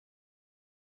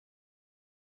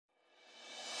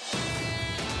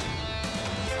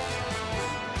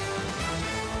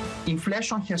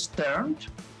inflation has turned,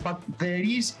 but there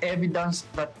is evidence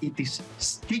that it is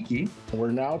sticky.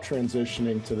 We're now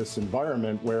transitioning to this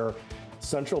environment where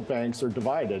central banks are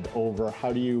divided over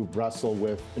how do you wrestle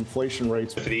with inflation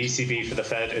rates. For the ECB, for the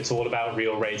Fed, it's all about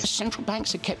real rates. Central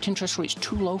banks have kept interest rates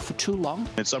too low for too long.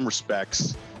 In some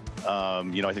respects, I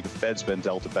think the Fed's been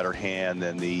dealt a better hand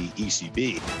than the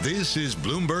ECB. This is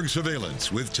Bloomberg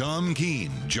Surveillance with Tom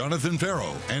Keene, Jonathan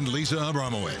Ferro, and Lisa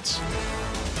Abramowicz.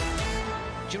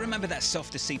 Do you remember that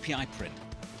softer CPI print?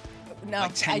 No,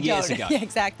 like 10 I years don't. ago. Yeah,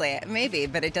 exactly. Maybe,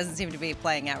 but it doesn't seem to be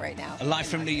playing out right now. Live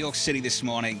from New York City this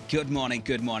morning. Good morning,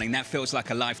 good morning. That feels like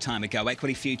a lifetime ago.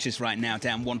 Equity futures right now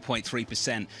down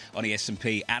 1.3% on the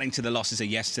S&P, adding to the losses of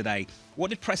yesterday.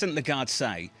 What did President Lagarde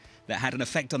say that had an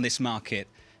effect on this market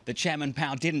that Chairman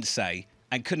Powell didn't say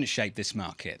and couldn't shape this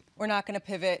market? We're not going to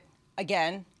pivot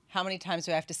again. How many times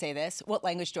do I have to say this? What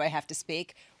language do I have to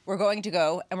speak? We're going to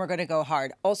go, and we're going to go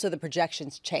hard. Also, the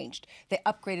projections changed. They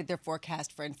upgraded their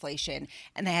forecast for inflation,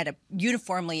 and they had a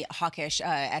uniformly hawkish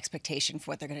expectation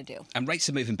for what they're going to do. And rates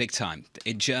are moving big time.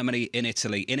 In Germany, in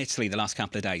Italy the last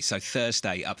couple of days. So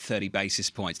Thursday, up 30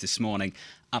 basis points. This morning,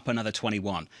 up another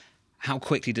 21. How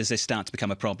quickly does this start to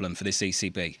become a problem for this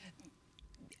ECB?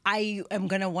 I am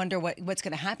going to wonder what's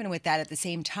going to happen with that. At the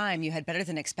same time, you had better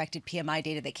than expected PMI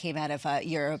data that came out of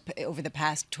Europe over the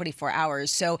past 24 hours.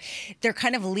 So they're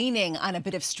kind of leaning on a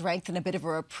bit of strength and a bit of a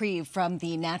reprieve from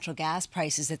the natural gas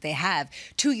prices that they have.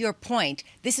 To your point,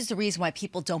 this is the reason why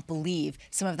people don't believe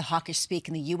some of the hawkish speak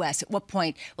in the U.S. At what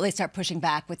point will they start pushing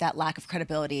back with that lack of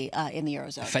credibility in the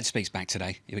Eurozone? The Fed speaks back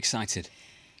today. You excited?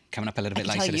 Coming up a little bit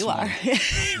later this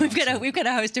morning. we've got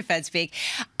a host of Fed speak.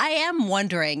 I am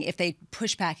wondering if they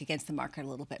push back against the market a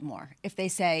little bit more. If they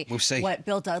say what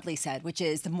Bill Dudley said, which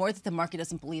is the more that the market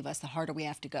doesn't believe us, the harder we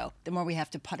have to go, the more we have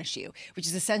to punish you, which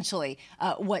is essentially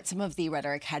what some of the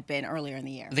rhetoric had been earlier in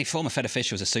the year. The former Fed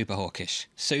officials are super hawkish.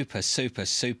 Super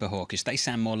hawkish. They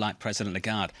sound more like President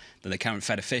Lagarde than the current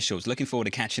Fed officials. Looking forward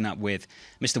to catching up with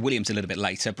Mr. Williams a little bit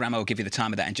later. Brammo will give you the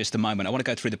time of that in just a moment. I want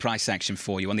to go through the price action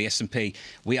for you. On the S&P,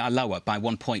 we are lower by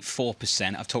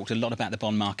 1.4%. I've talked a lot about the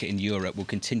bond market in Europe. We'll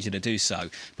continue to do so.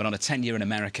 But on a 10-year in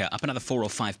America, up another 4 or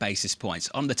 5 basis points.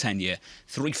 On the 10-year,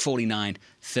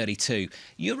 349.32.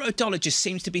 Euro-dollar just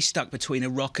seems to be stuck between a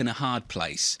rock and a hard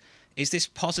place. Is this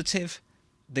positive,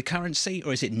 the currency,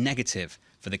 or is it negative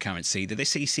for the currency that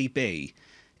this ECB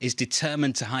is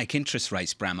determined to hike interest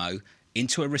rates, Brammo,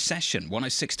 into a recession?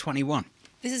 106.21.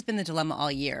 This has been the dilemma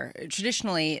all year.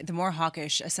 Traditionally, the more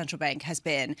hawkish a central bank has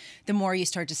been, the more you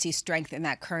start to see strength in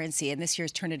that currency. And this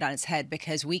year's turned it on its head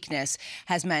because weakness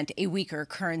has meant a weaker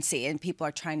currency. And people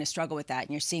are trying to struggle with that.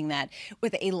 And you're seeing that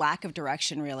with a lack of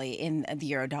direction, really, in the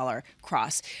euro-dollar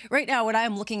cross. Right now, what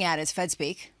I'm looking at is Fed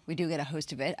speak. We do get a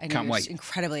host of it. I know Can't you're wait.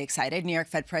 Incredibly excited. New York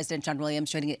Fed President John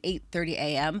Williams joining at 8:30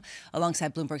 a.m.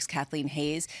 alongside Bloomberg's Kathleen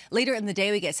Hayes. Later in the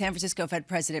day, we get San Francisco Fed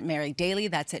President Mary Daly.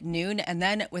 That's at noon. And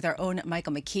then with our own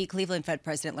Michael McKee, Cleveland Fed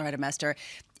President Loretta Mester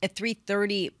at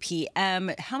 3:30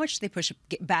 p.m. How much do they push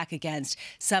back against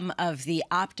some of the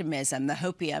optimism, the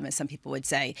hopium, as some people would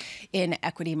say, in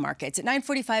equity markets? At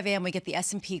 9:45 a.m., we get the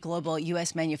S&P Global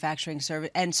U.S. Manufacturing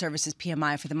and Services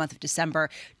PMI for the month of December.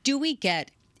 Do we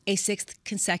get a sixth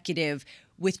consecutive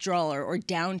withdrawal or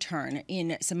downturn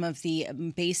in some of the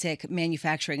basic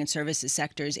manufacturing and services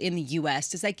sectors in the U.S.?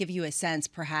 Does that give you a sense,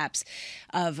 perhaps,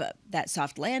 of that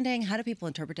soft landing? How do people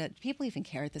interpret it? Do people even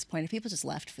care at this point? Have people just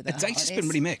left for the holidays? The data's been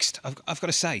really mixed. I've got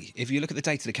to say, if you look at the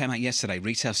data that came out yesterday,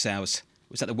 retail sales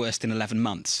was at the worst in 11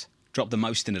 months, dropped the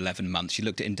most in 11 months. You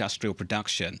looked at industrial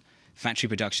production. Factory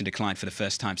production declined for the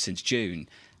first time since June.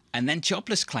 And then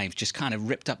jobless claims just kind of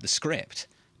ripped up the script.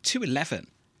 211.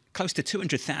 Close to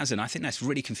 200,000. I think that's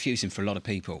really confusing for a lot of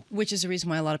people. Which is the reason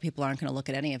why a lot of people aren't going to look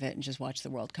at any of it and just watch the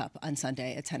World Cup on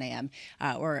Sunday at 10 a.m.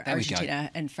 Where Argentina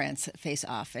and France face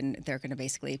off, and they're going to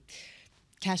basically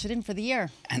cash it in for the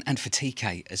year. And for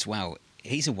TK as well.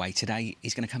 He's away today.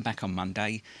 He's going to come back on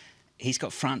Monday. He's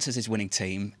got France as his winning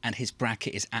team, and his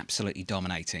bracket is absolutely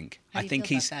dominating. How do you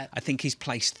feel about that? I think he's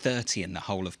placed 30 in the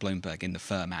whole of Bloomberg in the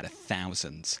firm out of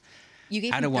thousands.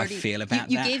 How do I feel about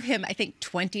that? You gave him, I think,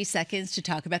 20 seconds to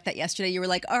talk about that yesterday. You were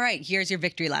like, all right, here's your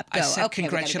victory lap. Go. I said, okay,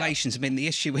 congratulations. I mean, the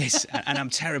issue is, and I'm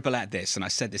terrible at this, and I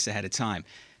said this ahead of time,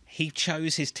 he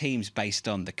chose his teams based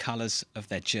on the colours of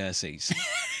their jerseys.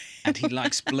 And he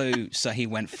likes blue, so he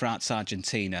went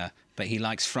France-Argentina, but he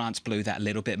likes France blue that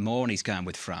little bit more, and he's going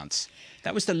with France.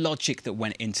 That was the logic that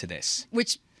went into this.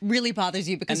 Which really bothers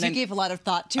you because you gave a lot of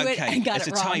thought to it and got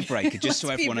it wrong. As a tiebreaker, just so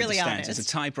everyone really understands, honest.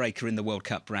 as a tiebreaker in the World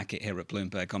Cup bracket here at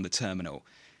Bloomberg on the terminal,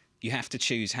 you have to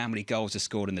choose how many goals are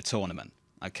scored in the tournament.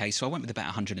 Okay, so I went with about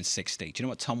 160. Do you know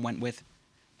what Tom went with?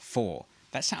 4.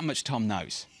 That's how much Tom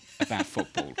knows. about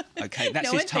football. Okay,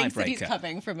 that's no his one thinks that tiebreaker. he's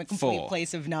coming from a complete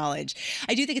place of knowledge.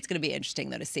 I do think it's going to be interesting,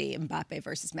 though, to see Mbappe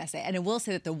versus Messi. And I will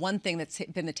say that the one thing that's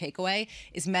been the takeaway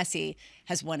is Messi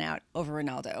has won out over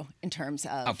Ronaldo in terms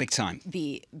of big time.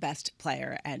 The best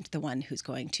player and the one who's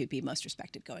going to be most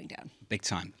respected going down. Big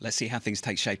time. Let's see how things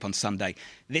take shape on Sunday.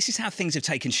 This is how things have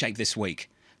taken shape this week.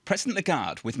 President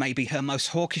Lagarde with maybe her most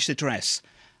hawkish address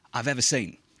I've ever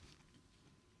seen.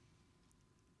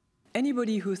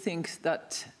 Anybody who thinks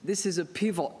that this is a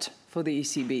pivot for the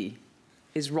ECB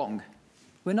is wrong.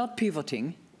 We're not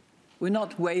pivoting. We're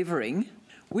not wavering.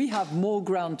 We have more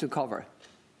ground to cover.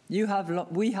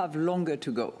 We have longer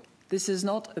to go. This is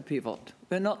not a pivot.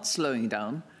 We're not slowing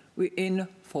down. We're in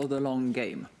for the long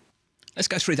game. Let's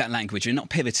go through that language. We're not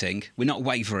pivoting. We're not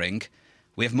wavering.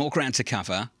 We have more ground to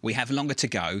cover. We have longer to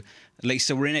go.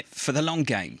 Lisa, we're in it for the long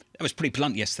game. That was pretty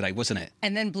blunt yesterday, wasn't it?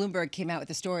 And then Bloomberg came out with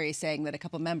a story saying that a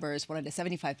couple members wanted a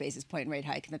 75 basis point rate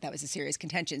hike and that was a serious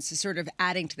contention. So sort of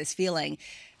adding to this feeling,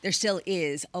 there still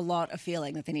is a lot of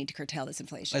feeling that they need to curtail this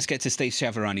inflation. Let's get to Steve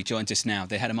Chiavaroni, joins us now.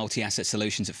 They had a multi-asset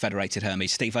solutions at Federated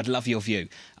Hermes. Steve, I'd love your view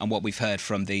on what we've heard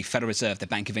from the Federal Reserve, the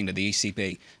Bank of England, the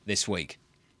ECB this week.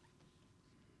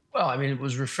 Well, I mean, it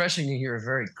was refreshing to hear a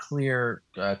very clear,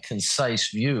 concise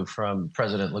view from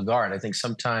President Lagarde. I think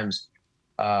sometimes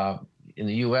in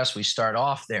the U.S. we start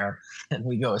off there and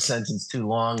we go a sentence too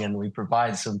long and we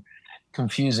provide some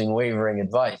confusing, wavering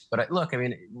advice. But look, I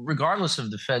mean, regardless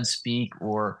of the Fed speak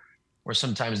or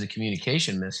sometimes the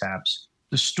communication mishaps,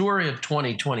 the story of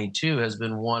 2022 has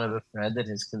been one of a Fed that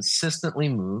has consistently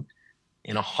moved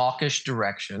in a hawkish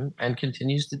direction and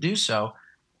continues to do so.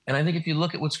 And I think if you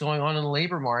look at what's going on in the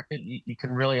labor market, you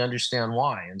can really understand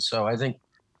why. And so I think,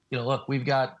 look, we've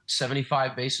got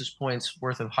 75 basis points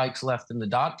worth of hikes left in the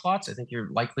dot plots. I think you're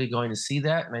likely going to see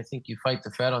that. And I think you fight the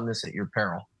Fed on this at your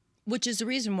peril. Which is the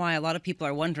reason why a lot of people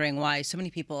are wondering why so many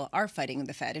people are fighting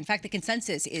the Fed. In fact, the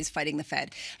consensus is fighting the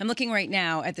Fed. I'm looking right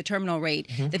now at the terminal rate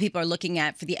that people are looking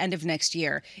at for the end of next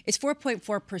year. It's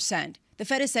 4.4%. The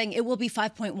Fed is saying it will be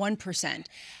 5.1%.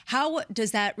 How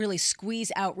does that really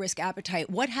squeeze out risk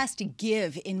appetite? What has to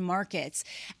give in markets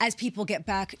as people get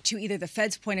back to either the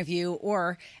Fed's point of view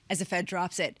or, as the Fed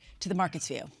drops it, to the market's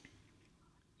view?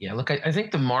 Yeah, look, I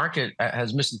think the market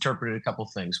has misinterpreted a couple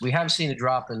of things. We have seen a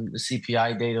drop in the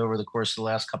CPI data over the course of the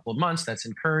last couple of months. That's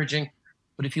encouraging.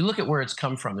 But if you look at where it's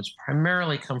come from, it's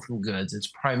primarily come from goods.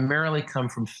 It's primarily come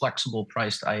from flexible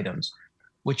priced items.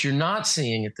 What you're not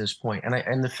seeing at this point,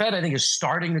 and the Fed, I think, is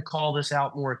starting to call this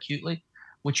out more acutely.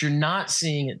 What you're not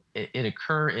seeing it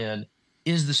occur in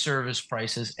is the service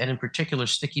prices, and in particular,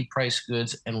 sticky price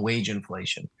goods and wage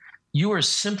inflation. You are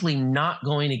simply not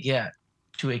going to get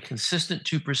to a consistent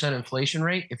 2% inflation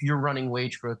rate if you're running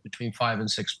wage growth between 5 and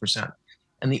 6%.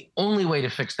 And the only way to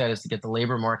fix that is to get the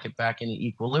labor market back into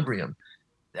equilibrium.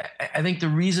 I think the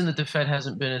reason that the Fed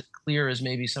hasn't been as clear as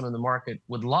maybe some of the market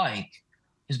would like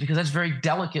is because that's very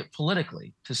delicate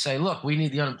politically to say, look, we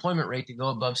need the unemployment rate to go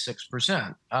above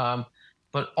 6%.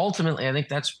 But ultimately, I think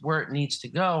that's where it needs to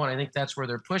go, and I think that's where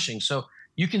they're pushing. So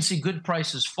you can see good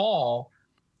prices fall.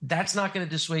 That's not going to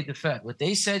dissuade the Fed. What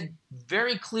they said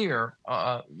very clear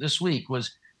this week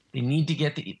was they need to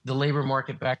get the labor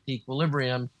market back to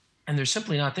equilibrium, and they're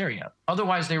simply not there yet.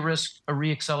 Otherwise, they risk a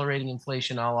re-accelerating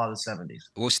inflation a la the 70s.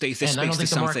 Well, Steve, this and speaks to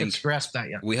something I don't think the market's grasped that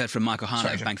yet. We heard from Michael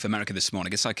Harnett of Bank of America this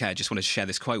morning. It's okay. I just wanted to share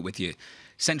this quote with you.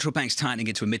 Central banks tightening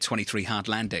into a mid-23 hard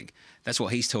landing. That's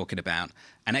what he's talking about.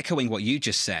 And echoing what you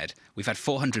just said, we've had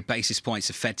 400 basis points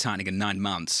of Fed tightening in 9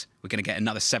 months. We're going to get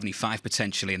another 75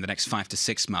 potentially in the next 5 to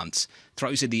 6 months.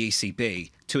 Throws in the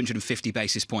ECB, 250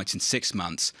 basis points in 6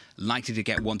 months, likely to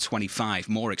get 125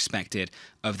 more expected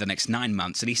over the next 9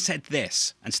 months. And he said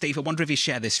this, and Steve, I wonder if you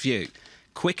share this view.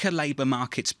 Quicker labour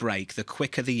markets break, the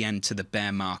quicker the end to the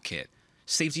bear market.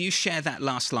 Steve, do you share that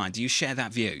last line? Do you share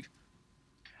that view?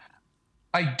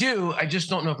 I do. I just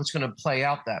don't know if it's going to play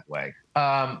out that way.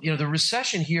 The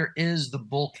recession here is the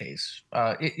bull case.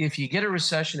 If you get a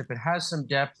recession, if it has some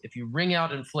depth, if you wring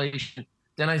out inflation,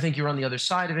 then I think you're on the other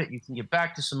side of it. You can get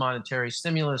back to some monetary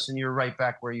stimulus, and you're right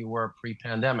back where you were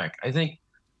pre-pandemic. I think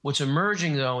what's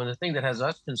emerging, though, and the thing that has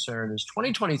us concerned is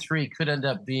 2023 could end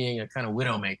up being a kind of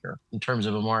widowmaker in terms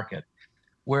of a market,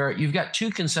 where you've got two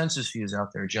consensus views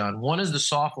out there, John. One is the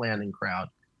soft landing crowd.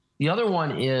 The other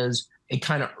one is a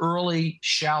kind of early,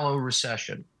 shallow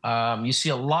recession. You see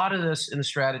a lot of this in the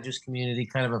strategist community,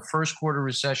 kind of a first quarter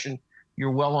recession.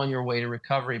 You're well on your way to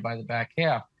recovery by the back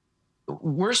half.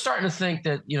 We're starting to think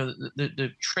that, the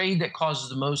trade that causes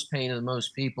the most pain to the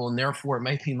most people, and therefore it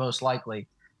might be most likely,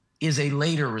 is a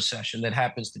later recession that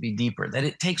happens to be deeper, that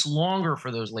it takes longer for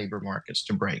those labor markets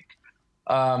to break,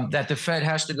 that the Fed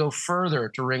has to go further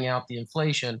to wring out the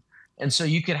inflation, And so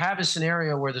you could have a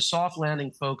scenario where the soft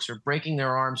landing folks are breaking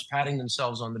their arms, patting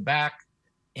themselves on the back,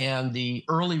 and the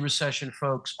early recession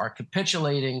folks are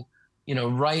capitulating,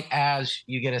 right as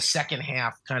you get a second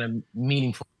half kind of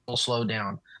meaningful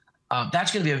slowdown.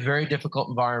 That's going to be a very difficult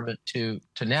environment to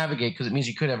navigate, because it means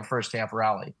you could have a first half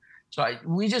rally. So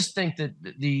we just think that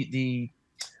the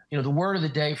word of the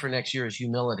day for next year is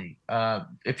humility.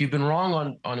 If you've been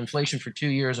wrong on inflation for 2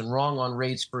 years and wrong on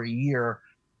rates for a year,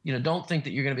 don't think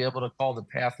that you're going to be able to call the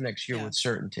path next year with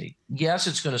certainty. Yes,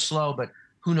 it's going to slow, but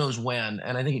who knows when?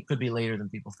 And I think it could be later than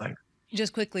people think.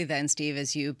 Just quickly then, Steve,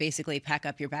 as you basically pack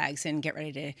up your bags and get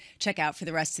ready to check out for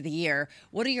the rest of the year,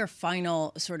 what are your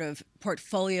final sort of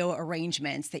portfolio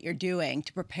arrangements that you're doing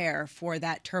to prepare for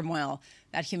that turmoil,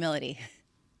 that humility?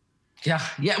 Yeah.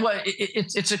 Well,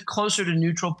 it's a closer to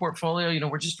neutral portfolio.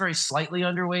 We're just very slightly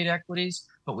underweight equities,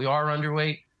 but we are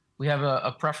underweight. We have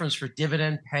a preference for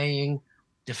dividend paying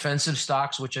defensive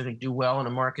stocks, which I think do well in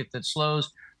a market that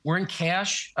slows. We're in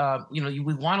cash. We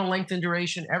want a lengthened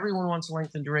duration. Everyone wants a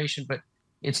lengthened duration, but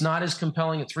it's not as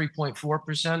compelling at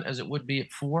 3.4% as it would be at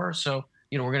 4%. So,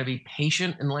 we're going to be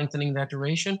patient in lengthening that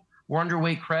duration. We're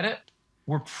underweight credit.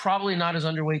 We're probably not as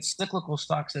underweight cyclical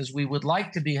stocks as we would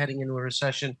like to be heading into a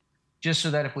recession, just so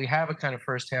that if we have a kind of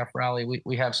first half rally,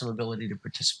 we have some ability to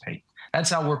participate. That's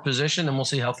how we're positioned, and we'll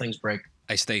see how things break.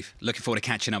 Hey, Steve, looking forward to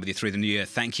catching up with you through the new year.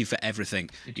 Thank you for everything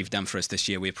you've done for us this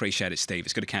year. We appreciate it, Steve.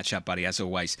 It's good to catch up, buddy, as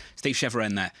always. Steve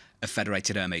Chevron there of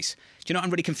Federated Hermes. Do you know what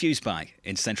I'm really confused by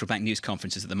in central bank news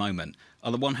conferences at the moment?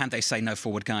 On the one hand, they say no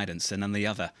forward guidance, and on the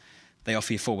other, they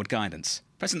offer you forward guidance.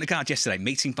 President Lagarde yesterday,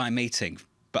 meeting by meeting,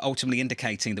 but ultimately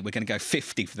indicating that we're going to go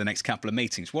 50 for the next couple of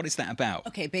meetings. What is that about?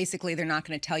 Okay, basically, they're not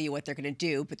going to tell you what they're going to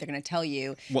do, but they're going to tell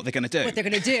you what they're going to do. What they're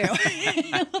going to do.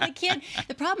 Well, they can't.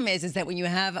 The problem is that when you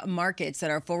have markets that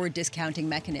are forward discounting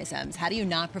mechanisms, how do you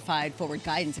not provide forward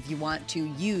guidance if you want to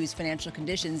use financial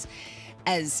conditions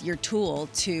as your tool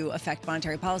to affect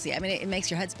monetary policy? I mean, it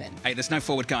makes your head spin. Hey, there's no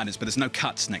forward guidance, but there's no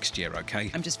cuts next year, okay?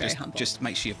 I'm just very humble. Just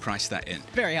make sure you price that in.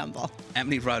 Very humble.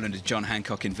 Emily Rowland of John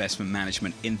Hancock Investment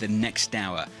Management in the next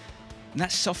hour. And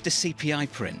that softer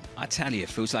CPI print, I tell you,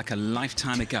 feels like a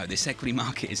lifetime ago. This equity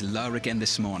market is lower again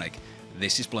this morning.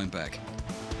 This is Bloomberg.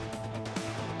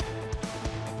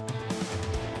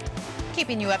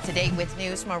 Keeping you up to date with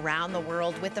news from around the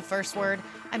world with the first word,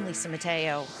 I'm Lisa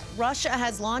Mateo. Russia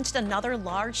has launched another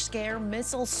large-scale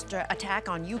missile attack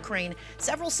on Ukraine.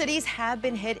 Several cities have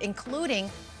been hit, including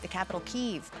the capital,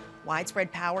 Kyiv.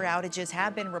 Widespread power outages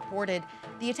have been reported.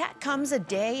 The attack comes a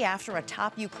day after a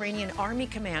top Ukrainian army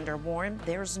commander warned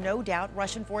there's no doubt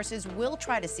Russian forces will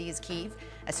try to seize Kyiv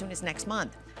as soon as next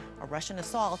month. A Russian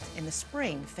assault in the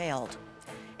spring failed.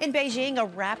 In Beijing, a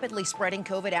rapidly spreading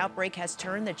COVID outbreak has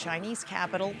turned the Chinese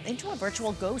capital into a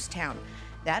virtual ghost town.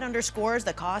 That underscores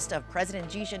the cost of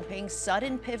President Xi Jinping's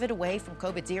sudden pivot away from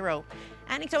COVID-0.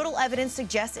 Anecdotal evidence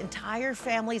suggests entire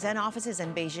families and offices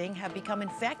in Beijing have become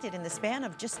infected in the span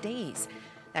of just days.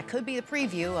 That could be the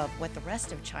preview of what the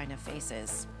rest of China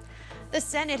faces. The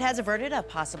Senate has averted a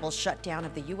possible shutdown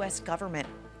of the U.S. government.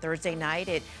 Thursday night,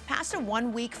 it passed a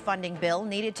one-week funding bill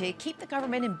needed to keep the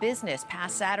government in business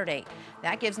past Saturday.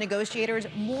 That gives negotiators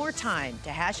more time to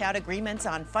hash out agreements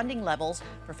on funding levels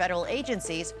for federal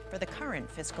agencies for the current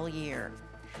fiscal year.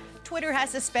 Twitter has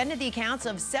suspended the accounts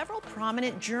of several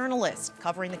prominent journalists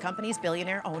covering the company's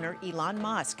billionaire owner, Elon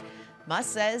Musk. Musk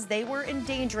says they were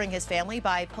endangering his family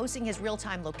by posting his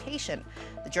real-time location.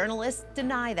 The journalists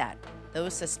deny that.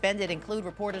 Those suspended include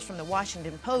reporters from the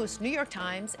Washington Post, New York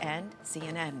Times, and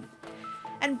CNN.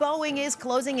 And Boeing is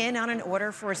closing in on an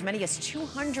order for as many as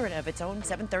 200 of its own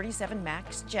 737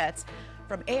 MAX jets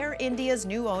from Air India's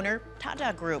new owner,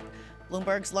 Tata Group.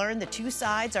 Bloomberg's learned the two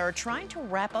sides are trying to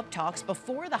wrap up talks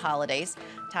before the holidays.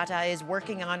 Tata is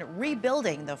working on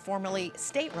rebuilding the formerly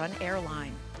state-run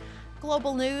airline.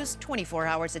 Global news 24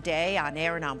 hours a day on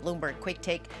air and on Bloomberg Quick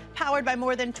Take, powered by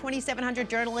more than 2,700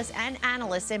 journalists and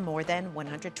analysts in more than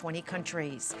 120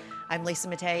 countries. I'm Lisa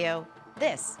Mateo.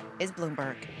 This is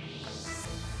Bloomberg.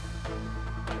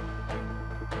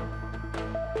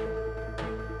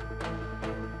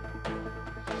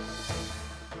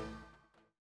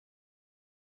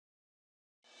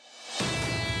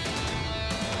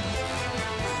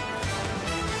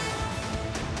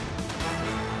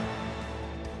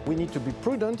 We need to be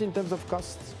prudent in terms of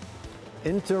costs,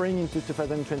 entering into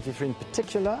 2023 in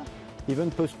particular,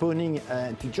 even postponing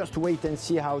to just wait and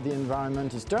see how the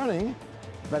environment is turning.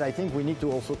 But I think we need to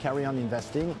also carry on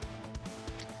investing.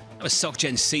 That was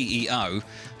SocGen CEO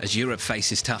as Europe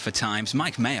faces tougher times.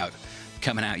 Mike Mayo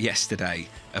coming out yesterday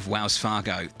of Wells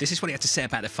Fargo. This is what he had to say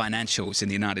about the financials in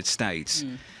the United States.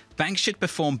 banks should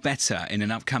perform better in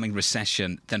an upcoming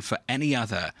recession than for any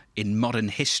other in modern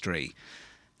history.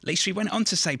 Lisa went on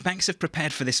to say banks have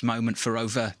prepared for this moment for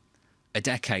over a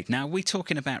decade. Now, are we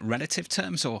talking about relative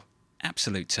terms or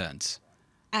absolute terms?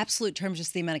 Absolute terms,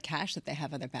 just the amount of cash that they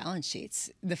have on their balance sheets.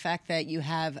 The fact that you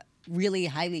have really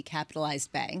highly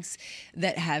capitalized banks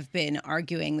that have been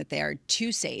arguing that they are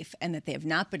too safe and that they have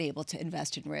not been able to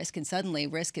invest in risk. And suddenly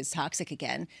risk is toxic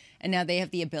again. And now they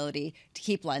have the ability to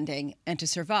keep lending and to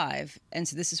survive. And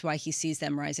so this is why he sees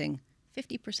them rising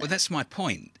 50%. Well, that's my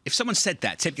point. If someone said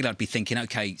that, typically I'd be thinking,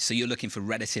 OK, so you're looking for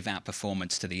relative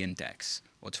outperformance to the index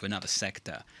or to another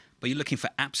sector, but you're looking for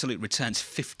absolute returns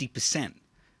 50%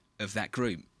 of that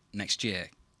group next year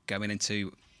going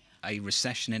into a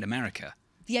recession in America.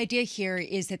 The idea here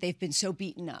is that they've been so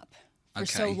beaten up for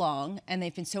so long and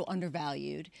they've been so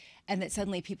undervalued, and that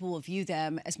suddenly people will view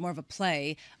them as more of a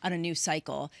play on a new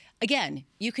cycle. Again,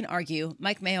 you can argue,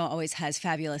 Mike Mayo always has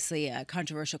fabulously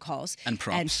controversial calls. And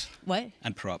props. And what?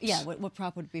 And props. Yeah, what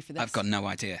prop would it be for this? I've got no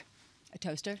idea. A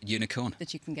toaster? Unicorn.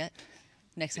 That you can get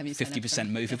next time you 50%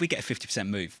 move. If we get a 50%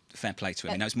 move, fair play to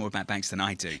him. He knows more about banks than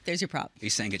I do. There's your prop.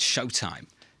 He's saying it's showtime.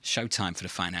 Showtime for the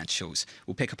financials.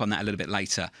 We'll pick up on that a little bit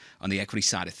later on the equity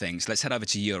side of things. Let's head over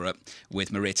to Europe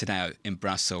with Maria Tadeo in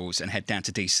Brussels and head down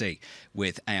to DC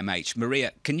with AMH.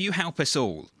 Maria, can you help us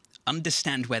all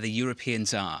understand where the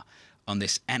Europeans are on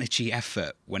this energy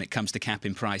effort when it comes to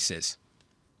capping prices?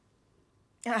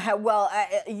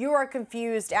 You are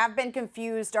confused. I've been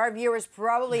confused. Our viewers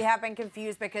probably have been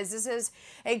confused because this is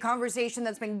a conversation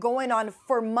that's been going on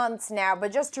for months now.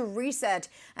 But just to reset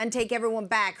and take everyone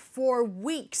back, for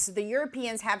weeks, the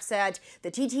Europeans have said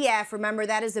the TTF, remember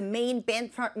that is the main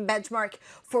benchmark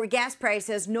for gas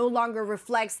prices, no longer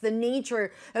reflects the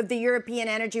nature of the European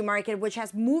energy market, which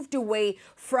has moved away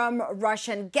from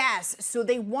Russian gas. So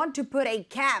they want to put a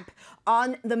cap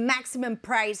on the maximum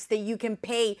price that you can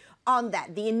pay on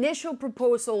that. The initial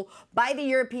proposal by the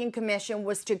European Commission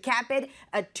was to cap it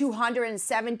at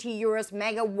 270 euros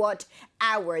megawatt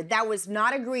hour. That was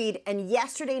not agreed. And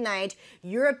yesterday night,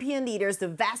 European leaders, the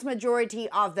vast majority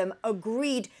of them,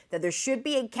 agreed that there should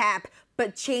be a cap,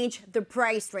 but change the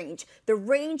price range. The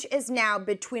range is now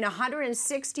between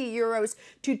 160 euros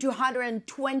to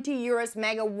 220 euros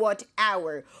megawatt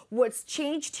hour. What's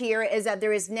changed here is that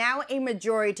there is now a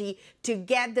majority to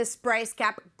get this price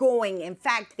cap going. In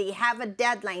fact, they have a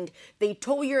deadline. They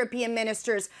told European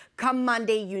ministers, come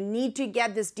Monday, you need to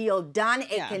get this deal done.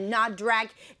 It cannot drag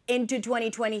into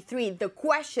 2023. The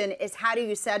question is, how do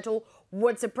you settle?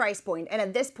 What's the price point? And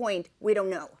at this point, we don't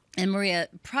know. And Maria,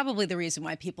 probably the reason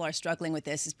why people are struggling with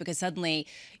this is because suddenly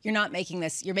you're making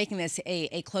this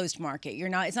a closed market.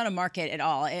 It's not a market at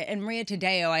all. And Maria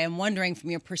Tadeo, I am wondering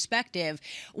from your perspective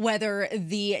whether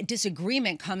the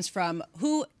disagreement comes from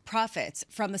who profits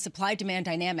from the supply-demand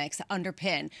dynamics that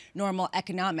underpin normal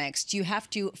economics. Do you have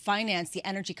to finance the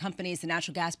energy companies, the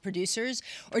natural gas producers,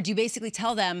 or do you basically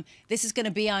tell them this is going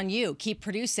to be on you, keep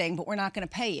producing, but we're not going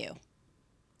to pay you?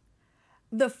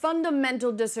 The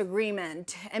fundamental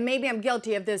disagreement, and maybe I'm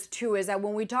guilty of this too, is that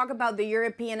when we talk about the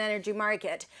European energy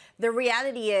market, the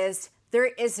reality is there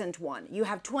isn't one. You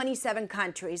have 27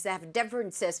 countries that have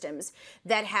different systems,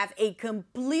 that have a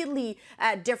completely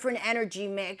different energy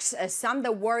mix. Some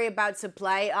that worry about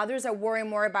supply, others that worry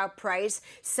more about price,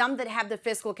 some that have the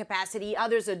fiscal capacity,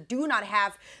 others that do not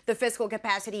have the fiscal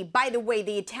capacity. By the way,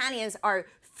 the Italians are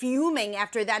fuming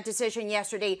after that decision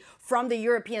yesterday from the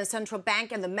European Central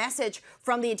Bank, and the message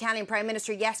from the Italian Prime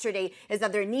Minister yesterday is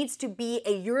that there needs to be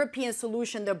a European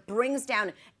solution that brings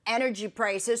down energy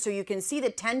prices. So you can see the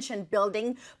tension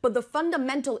building. But the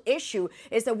fundamental issue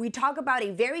is that we talk about a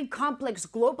very complex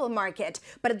global market,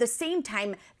 but at the same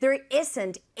time, there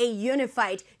isn't a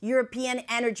unified European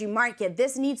energy market.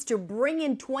 This needs to bring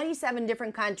in 27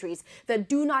 different countries that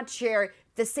do not share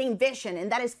the same vision.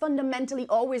 And that is fundamentally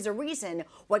always a reason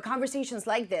why conversations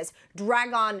like this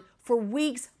drag on for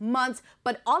weeks, months,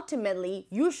 but ultimately,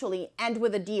 usually end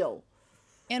with a deal.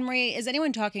 Anne-Marie, is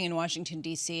anyone talking in Washington,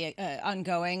 D.C.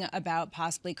 Ongoing about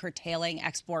possibly curtailing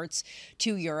exports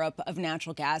to Europe of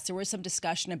natural gas? There was some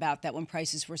discussion about that when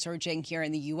prices were surging here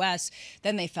in the U.S.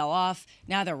 Then they fell off.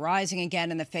 Now they're rising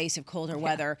again in the face of colder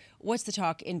weather. What's the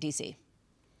talk in D.C.?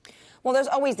 Well, there's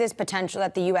always this potential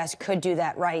that the U.S. could do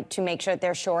that, right, to make sure that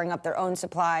they're shoring up their own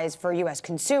supplies for U.S.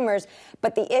 consumers.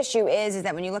 But the issue is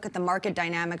that when you look at the market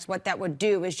dynamics, what that would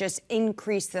do is just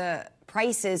increase the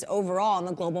prices overall in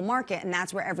the global market, and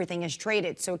that's where everything is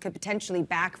traded. So it could potentially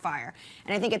backfire.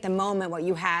 And I think at the moment what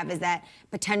you have is that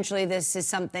potentially this is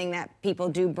something that people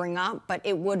do bring up, but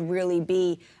it would really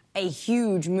be a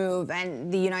huge move,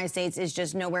 and the United States is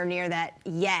just nowhere near that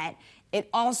yet. It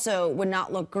also would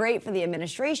not look great for the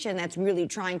administration that's really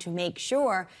trying to make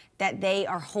sure that they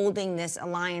are holding this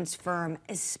alliance firm,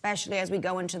 especially as we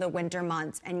go into the winter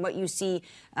months. And what you see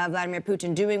Vladimir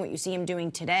Putin doing, what you see him doing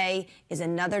today, is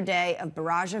another day of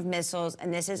barrage of missiles,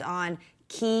 and this is on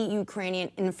key Ukrainian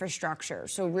infrastructure.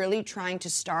 So really trying to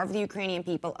starve the Ukrainian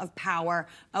people of power,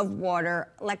 of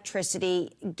water,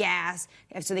 electricity, gas,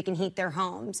 so they can heat their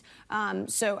homes.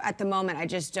 So at the moment, I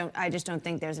just don't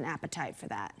think there's an appetite for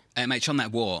that. MH, on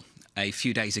that war, a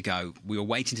few days ago, we were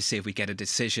waiting to see if we get a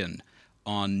decision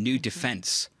on new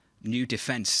defence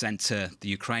sent to the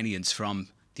Ukrainians from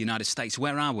the United States.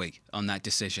 Where are we on that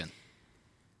decision?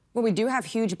 Well, we do have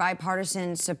huge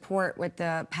bipartisan support with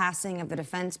the passing of the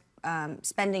defense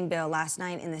spending bill last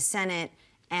night in the Senate,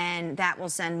 and that will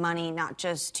send money not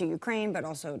just to Ukraine, but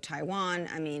also Taiwan.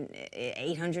 I mean,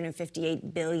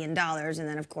 $858 billion. And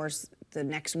then, of course, the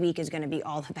next week is going to be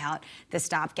all about the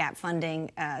stopgap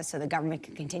funding so the government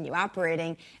can continue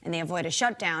operating and they avoid a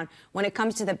shutdown. When it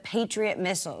comes to the Patriot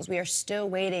missiles, we are still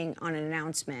waiting on an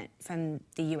announcement from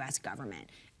the U.S. government.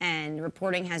 And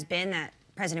reporting has been that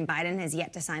President Biden has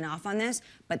yet to sign off on this,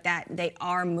 but that they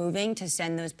are moving to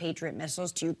send those Patriot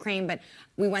missiles to Ukraine. But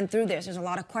we went through this. There's a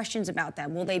lot of questions about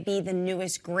that. Will they be the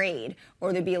newest grade, or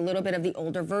will they be a little bit of the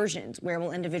older versions? Where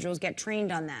will individuals get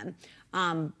trained on them?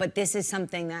 But this is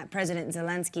something that President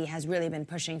Zelensky has really been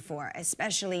pushing for,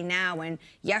 especially now when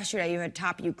yesterday you had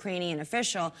top Ukrainian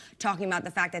official talking about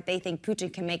the fact that they think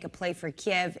Putin can make a play for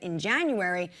Kiev in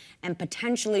January and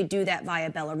potentially do that via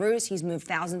Belarus. He's moved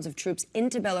thousands of troops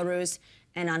into Belarus.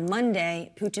 And on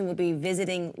Monday, Putin will be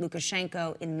visiting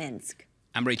Lukashenko in Minsk.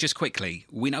 Anne-Marie, just quickly,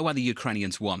 we know why the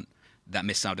Ukrainians want that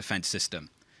missile defense system.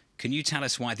 Can you tell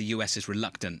us why the US is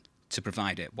reluctant to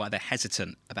provide it, why they're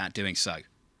hesitant about doing so?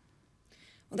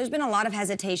 Well, there's been a lot of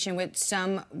hesitation with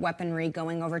some weaponry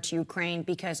going over to Ukraine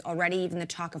because already even the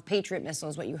talk of Patriot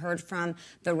missiles, what you heard from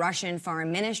the Russian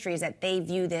foreign ministry is that they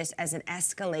view this as an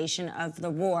escalation of the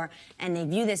war, and they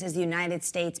view this as the United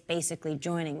States basically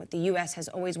joining. What the U.S. has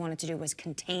always wanted to do was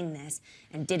contain this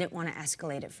and didn't want to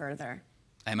escalate it further.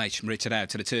 MH, Maria Tadao,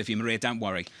 to the two of you. Maria, don't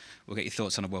worry. We'll get your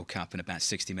thoughts on a World Cup in about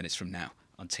 60 minutes from now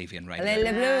on TV and radio. Is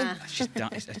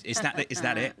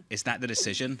that it? Is that the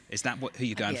decision? Is that who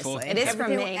you're going for? It is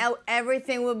from me.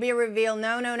 Everything will be revealed.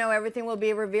 No. Everything will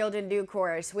be revealed in due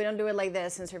course. We don't do it like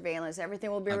this in surveillance.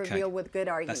 Everything will be revealed with good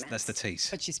arguments. That's the tease.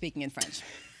 But she's speaking in French.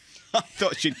 I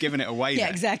thought she'd given it away. Yeah, there.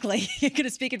 exactly. You're going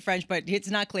to speak in French, but it's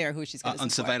not clear who she's going to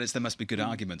on surveillance, there must be good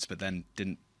arguments, but then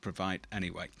didn't provide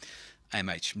anyway.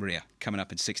 MH, Maria, coming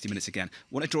up in 60 minutes again. I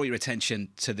want to draw your attention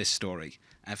to this story.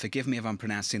 And forgive me if I'm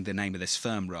pronouncing the name of this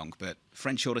firm wrong, but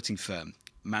French auditing firm,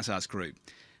 Mazars Group,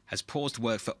 has paused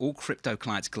work for all crypto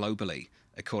clients globally,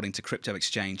 according to crypto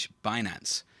exchange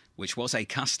Binance, which was a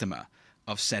customer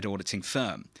of said auditing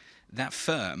firm. That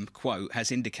firm, quote,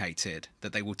 has indicated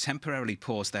that they will temporarily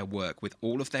pause their work with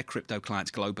all of their crypto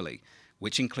clients globally,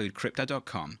 which include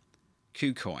Crypto.com,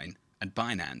 KuCoin, and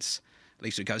Binance.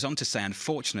 Lisa, it goes on to say,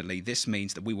 unfortunately, this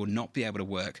means that we will not be able to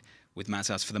work with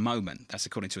Mazars for the moment. That's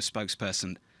according to a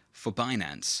spokesperson for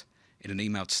Binance in an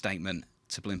emailed statement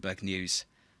to Bloomberg News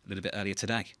a little bit earlier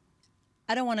today.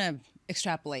 I don't want to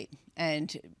extrapolate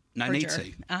and no need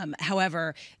to.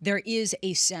 However, there is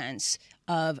a sense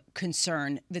of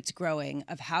concern that's growing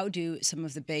of how do some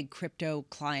of the big crypto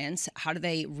clients, how do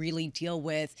they really deal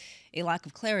with a lack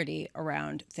of clarity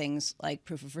around things like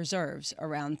proof of reserves,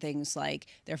 around things like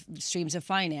their streams of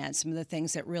finance, some of the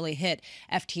things that really hit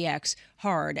FTX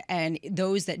hard. And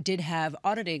those that did have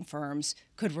auditing firms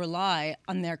could rely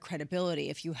on their credibility.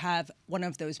 If you have one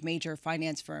of those major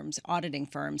finance firms, auditing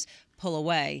firms, pull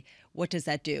away, what does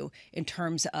that do in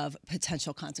terms of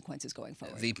potential consequences going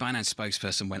forward? The Binance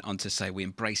spokesperson went on to say, we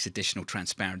embrace additional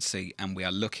transparency and we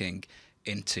are looking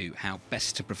into how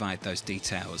best to provide those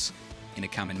details in the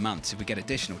coming months. If we get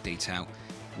additional detail,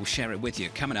 we'll share it with you.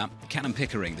 Coming up, Callum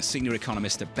Pickering, the senior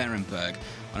economist at Berenberg,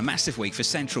 on a massive week for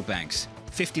central banks.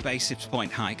 50 basis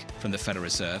point hike from the Federal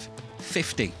Reserve,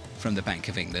 50 from the Bank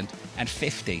of England, and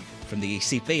 50 from the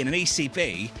ECB. And an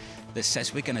ECB that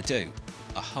says we're going to do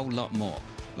a whole lot more.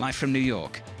 Live from New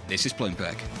York, this is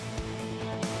Bloomberg.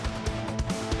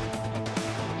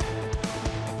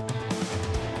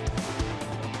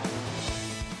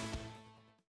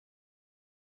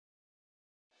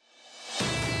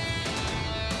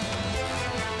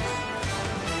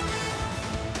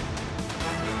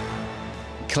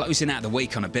 Closing out the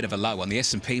week on a bit of a low on the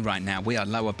S&P right now. We are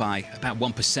lower by about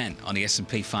 1% on the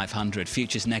S&P 500.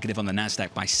 Futures negative on the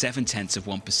Nasdaq by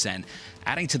 0.7%.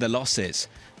 Adding to the losses,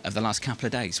 of the last couple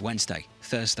of days, Wednesday,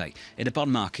 Thursday. In the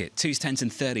bond market, 2s, 10s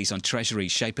and 30s on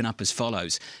treasuries shaping up as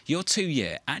follows. Your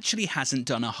 2-year actually hasn't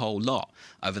done a whole lot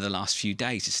over the last few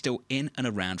days. It's still in and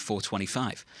around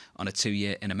 4.25 on a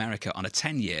 2-year in America. On a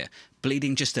 10-year,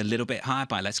 bleeding just a little bit higher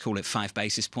by, let's call it 5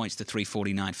 basis points to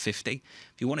 349.50.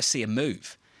 If you want to see a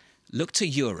move, look to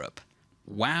Europe.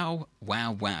 Wow,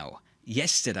 wow, wow.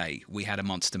 Yesterday, we had a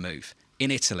monster move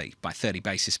in Italy by 30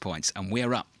 basis points, and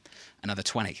we're up another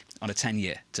 20 on a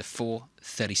 10-year to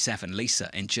 4.37. Lisa,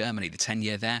 in Germany, the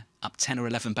 10-year there, up 10 or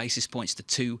 11 basis points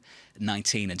to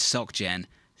 2.19. And SocGen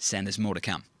saying there's more to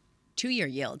come. 2-year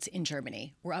yields in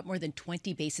Germany were up more than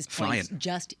 20 basis points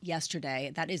just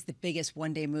yesterday. That is the biggest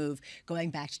one-day move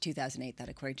going back to 2008, that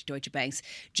according to Deutsche Bank's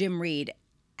Jim Reed.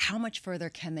 How much further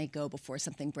can they go before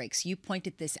something breaks? You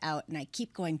pointed this out, and I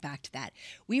keep going back to that.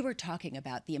 We were talking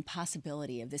about the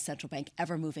impossibility of the central bank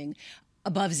ever moving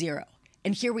above zero.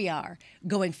 And here we are,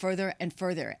 going further and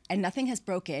further, and nothing has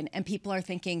broken, and people are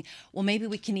thinking, well, maybe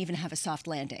we can even have a soft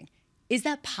landing. Is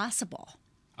that possible?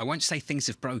 I won't say things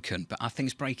have broken, but are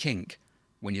things breaking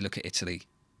when you look at Italy?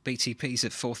 BTP's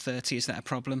at 4.30, is that a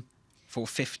problem?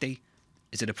 4.50?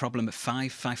 Is it a problem at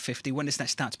 5.50? When does that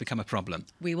start to become a problem?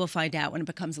 We will find out when it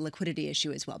becomes a liquidity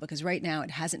issue as well, because right now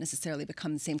it hasn't necessarily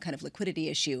become the same kind of liquidity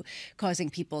issue, causing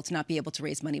people to not be able to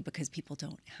raise money because people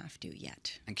don't have to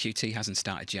yet. And QT hasn't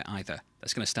started yet either.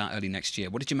 That's going to start early next year.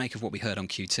 What did you make of what we heard on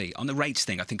QT? On the rates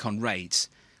thing, I think on rates,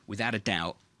 without a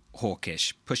doubt,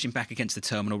 hawkish, pushing back against the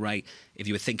terminal rate. If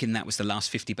you were thinking that was the last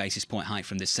 50 basis point hike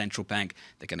from this central bank,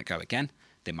 they're going to go again.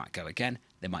 They might go again.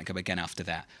 They might go again after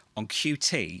that. On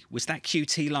QT, was that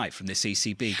QT light from this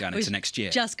ECB going into next year?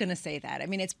 Just going to say that. I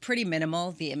mean, it's pretty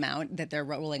minimal, the amount that they're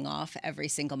rolling off every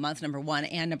single month, number one.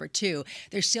 And number two,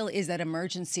 there still is that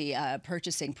emergency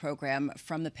purchasing program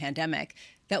from the pandemic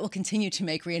that will continue to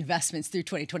make reinvestments through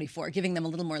 2024, giving them a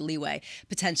little more leeway,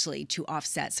 potentially, to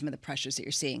offset some of the pressures that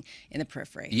you're seeing in the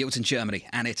periphery. Yields in Germany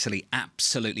and Italy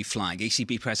absolutely flying.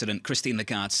 ECB President Christine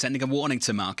Lagarde sending a warning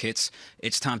to markets.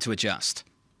 It's time to adjust.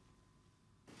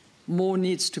 More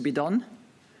needs to be done,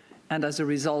 and as a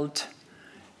result,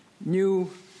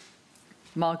 new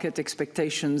market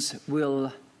expectations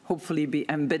will hopefully be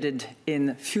embedded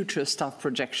in future staff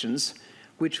projections,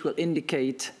 which will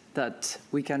indicate that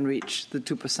we can reach the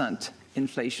 2%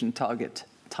 inflation target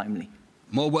timely.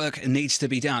 More work needs to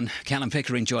be done. Callum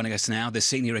Pickering joining us now, the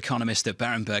senior economist at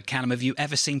Berenberg. Callum, have you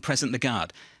ever seen President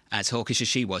Lagarde as hawkish as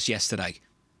she was yesterday?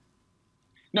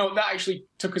 No, that actually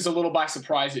took us a little by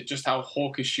surprise at just how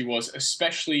hawkish she was,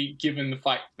 especially given the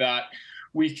fact that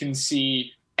we can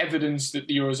see evidence that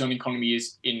the Eurozone economy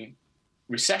is in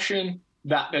recession,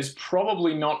 that there's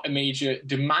probably not a major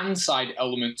demand-side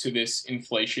element to this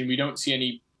inflation. We don't see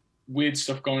any weird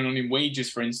stuff going on in wages,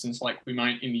 for instance, like we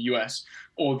might in the US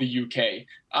or the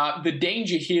UK. The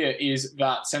danger here is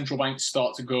that central banks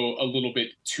start to go a little bit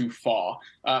too far.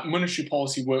 Monetary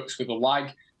policy works with a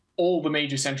lag. All the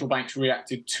major central banks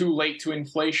reacted too late to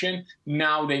inflation.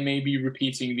 Now they may be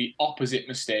repeating the opposite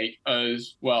mistake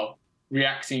as well,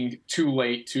 reacting too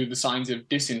late to the signs of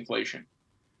disinflation.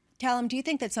 Callum, do you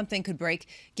think that something could break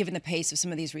given the pace of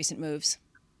some of these recent moves?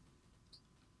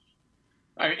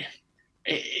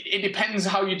 It depends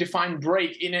how you define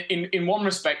break. In one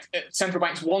respect, central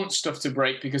banks want stuff to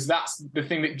break because that's the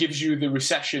thing that gives you the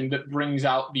recession that brings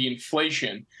out the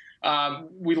inflation.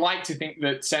 We like to think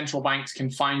that central banks can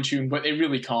fine-tune, but they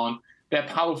really can't. They're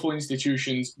powerful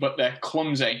institutions, but they're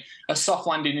clumsy. A soft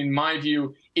landing, in my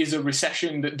view, is a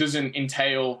recession that doesn't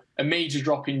entail a major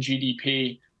drop in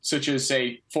GDP, such as,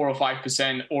 say, 4 or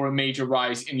 5%, or a major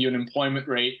rise in the unemployment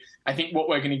rate. I think what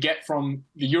we're going to get from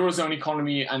the Eurozone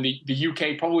economy and the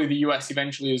UK, probably the US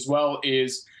eventually as well,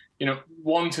 is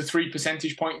 1 to 3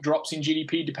 percentage point drops in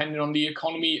GDP, depending on the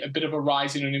economy, a bit of a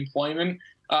rise in unemployment.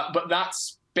 But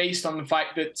that's based on the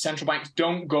fact that central banks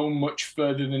don't go much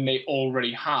further than they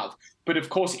already have. But of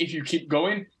course, if you keep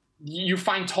going, you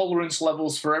find tolerance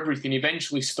levels for everything.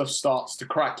 Eventually, stuff starts to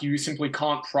crack. You simply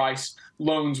can't price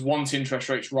loans once interest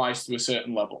rates rise to a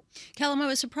certain level. Callum, I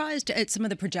was surprised at some of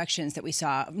the projections that we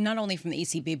saw, not only from the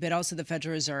ECB, but also the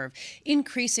Federal Reserve,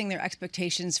 increasing their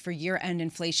expectations for year-end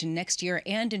inflation next year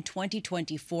and in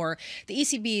 2024. The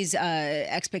ECB's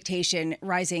expectation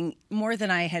rising more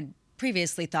than I had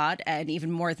previously thought, and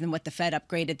even more than what the Fed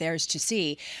upgraded theirs to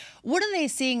see. What are they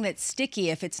seeing that's sticky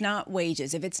if it's not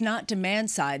wages, if it's not demand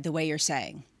side, the way you're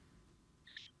saying?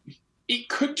 It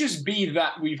could just be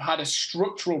that we've had a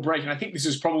structural break, and I think this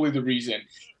is probably the reason,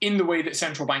 in the way that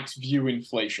central banks view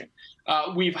inflation.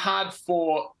 We've had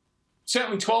for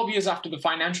certainly 12 years after the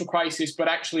financial crisis, but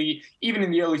actually even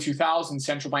in the early 2000s,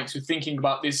 central banks were thinking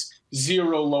about this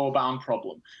zero lower bound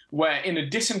problem, where in a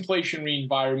disinflationary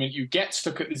environment, you get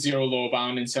stuck at the zero lower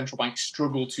bound and central banks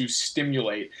struggle to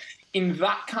stimulate. In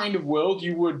that kind of world,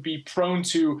 you would be prone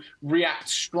to react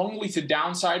strongly to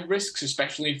downside risks,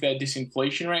 especially if they're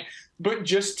disinflationary, but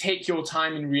just take your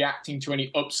time in reacting to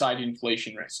any upside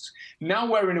inflation risks. Now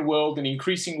we're in a world, and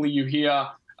increasingly you hear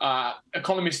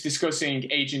economists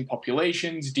discussing aging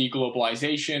populations,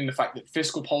 deglobalization, the fact that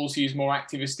fiscal policy is more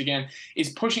activist again, is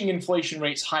pushing inflation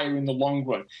rates higher in the long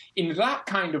run. In that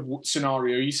kind of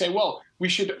scenario, you say, well, we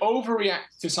should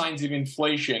overreact to signs of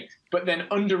inflation, but then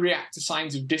underreact to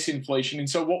signs of disinflation. And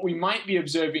so what we might be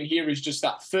observing here is just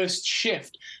that first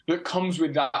shift that comes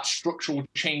with that structural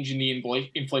change in the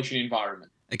inflation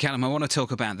environment. Callum, I want to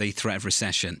talk about the threat of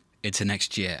recession into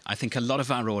next year. I think a lot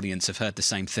of our audience have heard the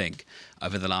same thing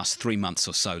over the last 3 months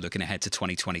or so, looking ahead to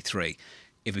 2023.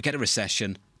 If we get a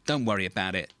recession, don't worry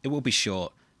about it. It will be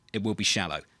short. It will be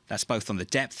shallow. That's both on the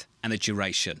depth and the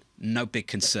duration. No big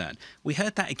concern. We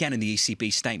heard that again in the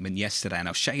ECB statement yesterday, and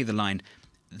I'll show you the line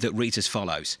that reads as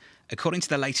follows. According to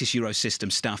the latest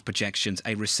Eurosystem staff projections,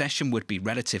 a recession would be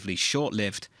relatively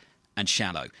short-lived and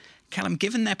shallow. Callum,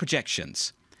 given their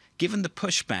projections, given the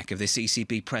pushback of this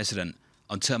ECB president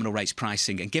on terminal rates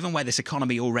pricing, and given where this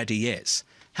economy already is,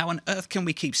 how on earth can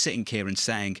we keep sitting here and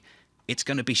saying it's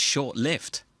going to be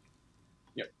short-lived?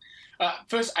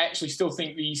 First, I actually still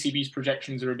think the ECB's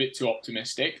projections are a bit too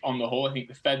optimistic on the whole. I think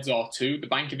the Fed's are too. The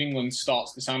Bank of England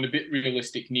starts to sound a bit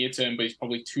realistic near term, but it's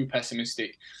probably too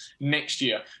pessimistic next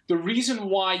year. The reason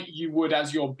why you would,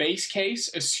 as your base case,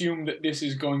 assume that this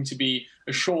is going to be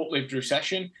a short-lived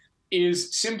recession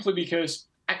is simply because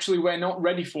actually we're not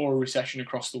ready for a recession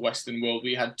across the Western world.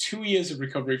 We had 2 years of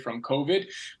recovery from COVID,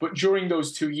 but during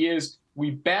those 2 years, we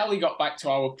barely got back to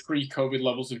our pre-COVID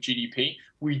levels of GDP.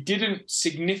 We didn't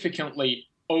significantly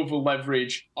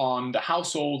over-leverage on the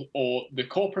household or the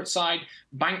corporate side.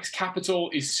 Banks' capital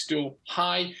is still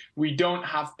high. We don't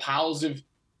have piles of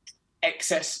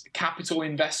excess capital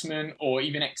investment or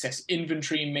even excess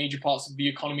inventory in major parts of the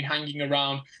economy hanging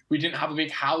around. We didn't have a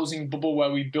big housing bubble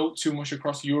where we built too much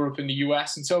across Europe and the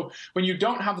US. And so when you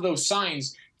don't have those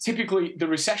signs, typically the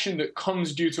recession that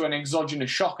comes due to an exogenous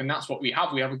shock, and that's what we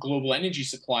have a global energy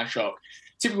supply shock,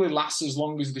 typically lasts as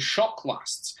long as the shock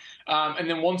lasts. And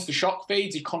then once the shock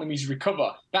fades, economies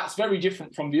recover. That's very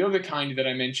different from the other kind that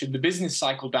I mentioned, the business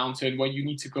cycle downturn, where you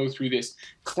need to go through this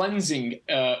cleansing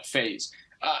phase.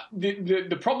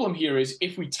 The problem here is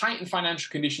if we tighten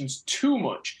financial conditions too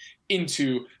much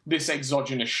into this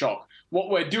exogenous shock, what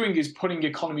we're doing is putting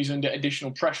economies under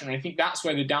additional pressure. And I think that's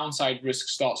where the downside risk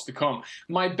starts to come.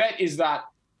 My bet is that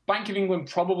Bank of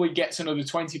England probably gets another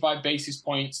 25 basis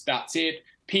points. That's it.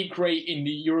 Peak rate in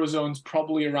the Eurozone's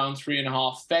probably around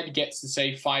 3.5. Fed gets to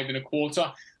say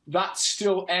 5.25. That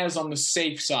still errs on the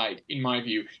safe side, in my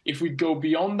view. If we go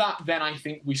beyond that, then I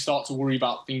think we start to worry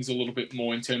about things a little bit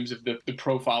more in terms of the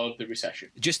profile of the recession.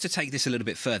 Just to take this a little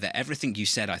bit further, everything you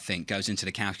said, I think, goes into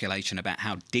the calculation about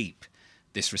how deep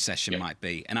this recession might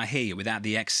be. And I hear you, without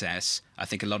the excess, I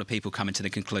think a lot of people come into the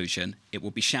conclusion it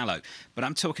will be shallow. But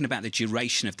I'm talking about the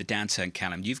duration of the downturn,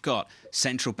 Callum. You've got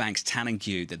central banks telling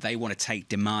you that they want to take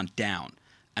demand down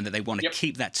and that they want to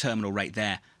keep that terminal rate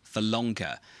there for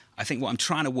longer. I think what I'm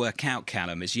trying to work out,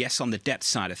 Callum, is yes, on the depth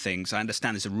side of things, I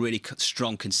understand there's a really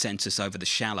strong consensus over the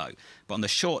shallow. But on the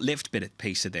short-lived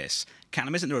piece of this,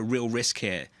 Callum, isn't there a real risk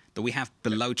here that we have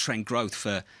below-trend growth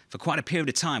for quite a period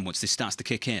of time once this starts to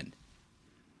kick in?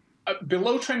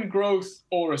 Below trend growth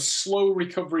or a slow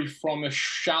recovery from a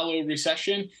shallow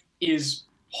recession is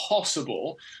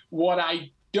possible. What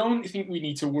I don't think we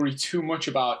need to worry too much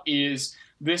about is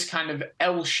this kind of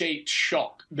L-shaped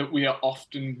shock that we are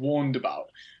often warned about.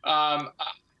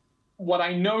 What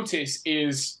I notice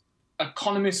is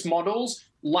economist models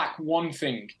lack one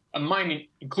thing, and mine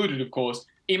included, of course,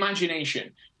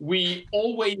 imagination. We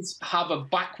always have a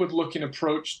backward-looking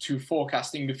approach to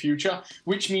forecasting the future,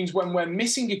 which means when we're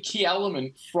missing a key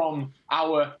element from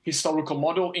our historical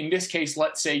model, in this case,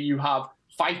 let's say you have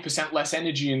 5% less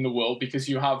energy in the world because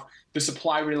you have the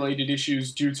supply-related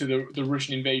issues due to the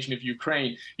Russian invasion of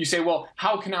Ukraine. You say, well,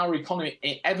 how can our economy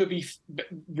ever be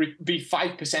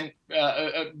 5%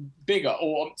 bigger?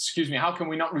 Or, excuse me, how can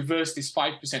we not reverse this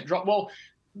 5% drop? Well,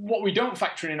 what we don't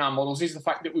factor in our models is the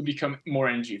fact that we become more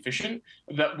energy efficient,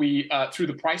 that we, through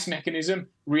the price mechanism,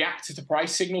 react to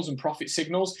price signals and profit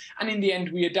signals, and in the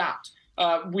end, we adapt.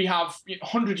 We have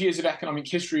 100 years of economic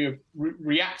history of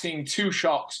reacting to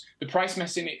shocks. The price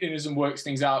mechanism works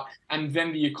things out, and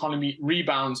then the economy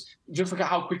rebounds. Just look at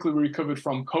how quickly we recovered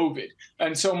from COVID.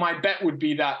 And so my bet would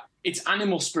be that it's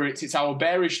animal spirits, it's our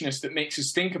bearishness that makes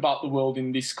us think about the world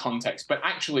in this context. But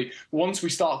actually, once we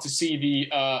start to see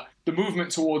the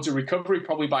movement towards a recovery,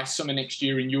 probably by summer next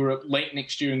year in Europe, late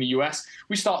next year in the US,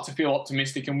 we start to feel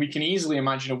optimistic, and we can easily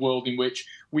imagine a world in which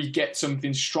we get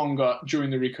something stronger during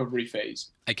the recovery phase.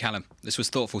 Hey, Callum, this was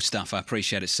thoughtful stuff. I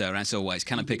appreciate it, sir, as always.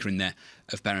 Callum Pickering there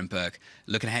of Berenberg.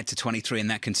 Looking ahead to 23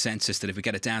 and that consensus that if we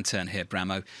get a downturn here,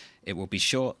 Bramo, it will be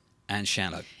short and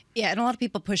shallow. Yeah, and a lot of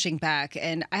people pushing back.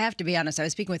 And I have to be honest, I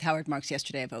was speaking with Howard Marks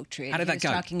yesterday of Oaktree. And How did that go?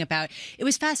 Talking about, it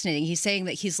was fascinating. He's saying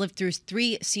that he's lived through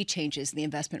 3 sea changes in the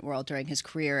investment world during his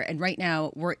career. And right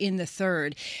now we're in the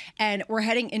 3rd. And we're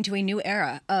heading into a new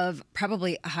era of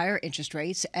probably higher interest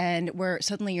rates. And where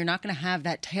suddenly you're not going to have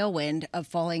that tailwind of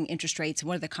falling interest rates and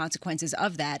what are the consequences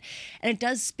of that. And it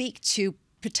does speak to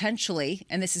potentially,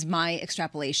 and this is my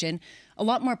extrapolation, a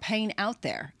lot more pain out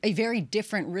there, a very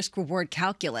different risk-reward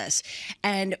calculus.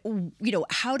 And, you know,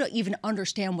 how to even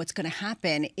understand what's going to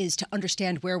happen is to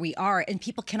understand where we are. And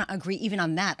people cannot agree even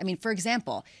on that. I mean, for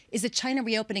example, is the China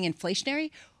reopening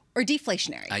inflationary or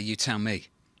deflationary? You tell me.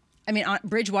 I mean,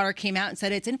 Bridgewater came out and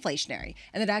said it's inflationary,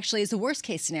 and that actually is the worst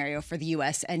case scenario for the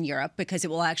U.S. and Europe because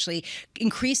it will actually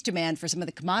increase demand for some of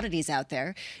the commodities out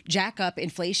there, jack up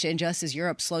inflation just as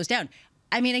Europe slows down.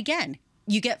 I mean, again,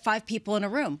 you get 5 people in a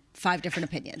room, 5 different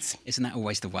opinions. Isn't that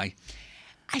always the way?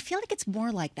 I feel like it's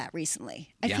more like that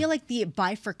recently. I feel like the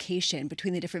bifurcation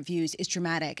between the different views is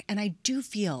dramatic. And I do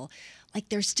feel like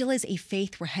there still is a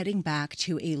faith we're heading back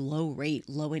to a low rate,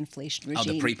 low inflation regime.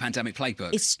 Oh, the pre-pandemic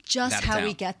playbook. It's just how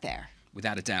we get there.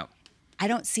 Without a doubt. I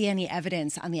don't see any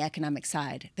evidence on the economic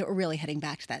side that we're really heading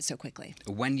back to that so quickly.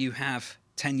 When you have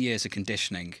 10 years of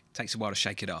conditioning, it takes a while to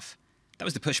shake it off. That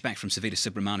was the pushback from Savita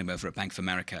Subramaniam over at Bank of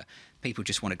America. People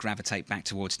just want to gravitate back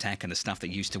towards tech and the stuff that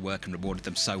used to work and rewarded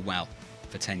them so well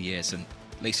for 10 years. And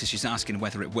Lisa, she's asking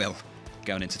whether it will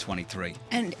going into 23.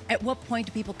 And at what point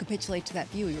do people capitulate to that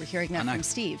view? We were hearing that from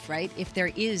Steve, right? If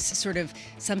there is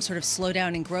some sort of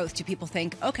slowdown in growth, do people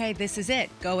think, okay, this is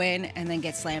it, go in and then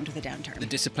get slammed with a downturn? The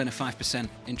discipline of 5%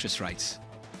 interest rates.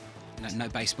 No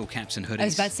baseball caps and hoodies. I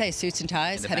was about to say suits and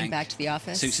ties, heading back to the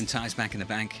office. Suits and ties back in the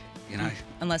bank. You know,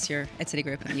 unless you're at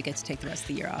Citigroup and then you get to take the rest of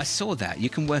the year off. I saw that. You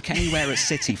can work anywhere at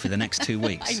Citi for the next 2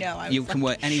 weeks. I know. You can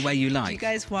work anywhere you like. Do you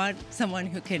guys want someone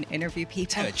who can interview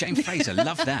people? James Fraser,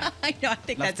 love that. I know. I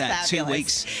think love that's that. fabulous. 2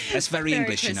 weeks. That's very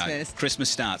English, Christmas. you know. Christmas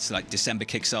starts, like December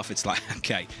kicks off. It's like,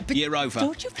 okay, year over.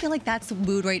 Don't you feel like that's the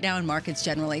mood right now in markets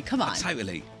generally? Come on.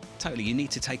 Totally. You need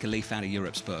to take a leaf out of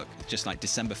Europe's book. Just like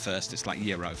December 1st, it's like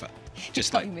year over.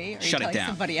 Just like me, or shut it down.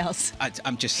 Somebody else.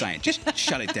 I'm just saying, just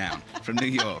shut it down. From New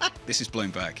York, this is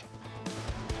Bloomberg.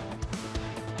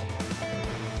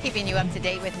 Keeping you up to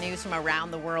date with news from around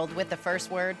the world with the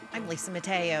first word, I'm Lisa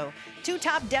Mateo. 2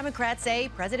 top Democrats say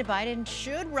President Biden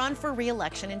should run for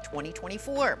re-election in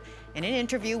 2024. In an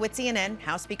interview with CNN,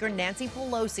 House Speaker Nancy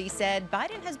Pelosi said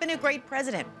Biden has been a great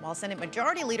president, while Senate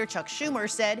Majority Leader Chuck Schumer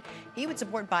said he would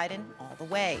support Biden all the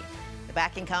way. The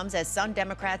backing comes as some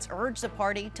Democrats urge the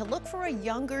party to look for a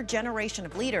younger generation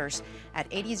of leaders. At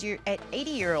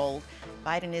 80-year-old,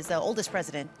 Biden is the oldest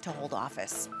president to hold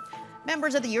office.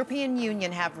 Members of the European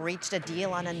Union have reached a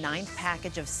deal on a 9th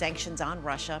package of sanctions on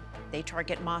Russia. They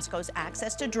target Moscow's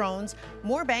access to drones,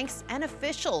 more banks, and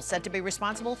officials said to be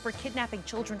responsible for kidnapping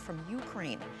children from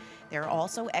Ukraine. There are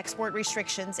also export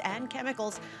restrictions and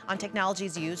chemicals on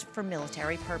technologies used for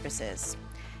military purposes.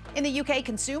 In the UK,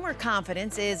 consumer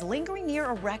confidence is lingering near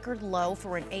a record low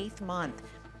for an 8th month.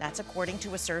 That's according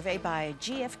to a survey by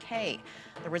GfK.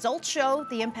 The results show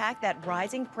the impact that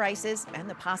rising prices and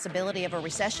the possibility of a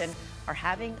recession are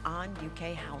having on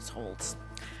UK households.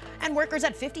 And workers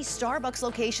at 50 Starbucks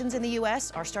locations in the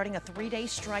U.S. are starting a 3-day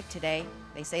strike today.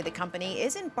 They say the company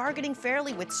isn't bargaining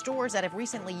fairly with stores that have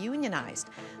recently unionized.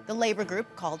 The labor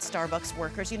group, called Starbucks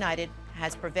Workers United,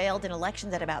 has prevailed in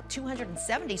elections at about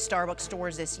 270 Starbucks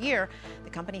stores this year. The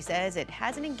company says it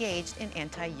hasn't engaged in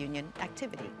anti-union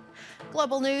activity.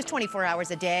 Global news 24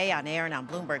 hours a day on air and on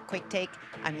Bloomberg Quick Take.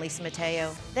 I'm Lisa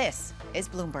Mateo. This is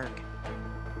Bloomberg.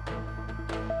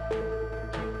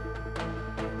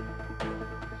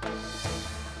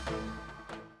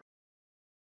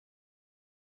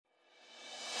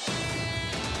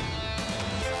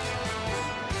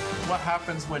 What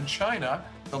happens when China,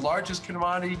 the largest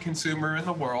commodity consumer in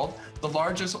the world, the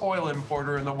largest oil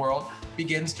importer in the world,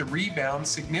 begins to rebound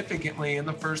significantly in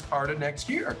the first part of next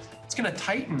year? It's going to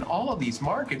tighten all of these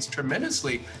markets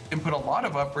tremendously and put a lot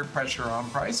of upward pressure on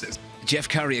prices. Jeff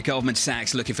Curry at Goldman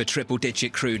Sachs looking for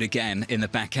triple-digit crude again in the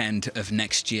back end of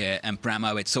next year. And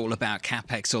Bramo, it's all about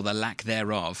capex or the lack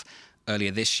thereof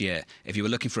earlier this year. If you were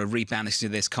looking for a rebalancing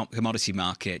of this commodity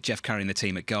market, Jeff Curry and the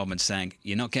team at Goldman saying,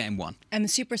 you're not getting one. And the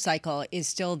super cycle is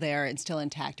still there and still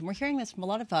intact. And we're hearing this from a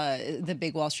lot of the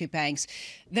big Wall Street banks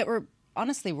that were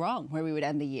honestly wrong where we would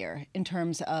end the year in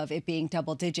terms of it being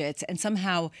double digits. And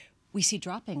somehow we see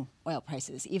dropping oil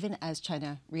prices, even as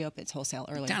China reopens wholesale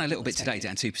early. Down a little bit today,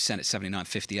 down 2% at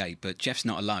 79.58. But Jeff's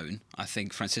not alone. I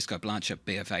think Francisco Blanch at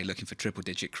BofA looking for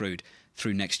triple-digit crude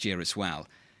through next year as well.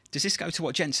 Does this go to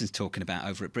what Jensen's talking about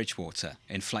over at Bridgewater?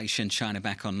 Inflation, China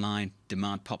back online,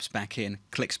 demand pops back in,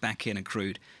 clicks back in, and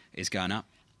crude is going up?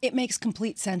 It makes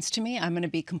complete sense to me. I'm going to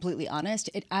be completely honest.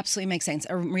 It absolutely makes sense.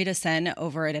 Rita Sen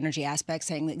over at Energy Aspect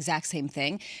saying the exact same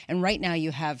thing. And right now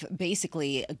you have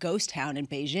basically a ghost town in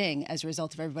Beijing as a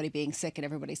result of everybody being sick and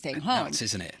everybody staying home. Nuts,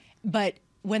 isn't it? But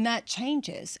when that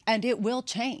changes, and it will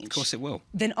change. Of course it will.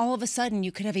 Then all of a sudden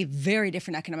you could have a very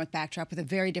different economic backdrop with a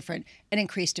very different and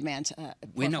increased demand.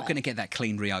 We're not going to get that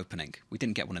clean reopening. We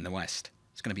didn't get one in the West.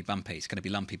 It's going to be bumpy. It's going to be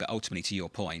lumpy. But ultimately, to your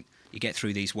point, you get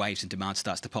through these waves and demand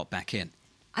starts to pop back in.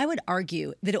 I would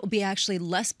argue that it will be actually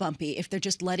less bumpy if they're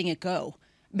just letting it go.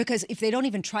 Because if they don't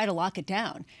even try to lock it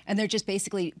down and they're just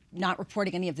basically not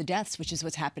reporting any of the deaths, which is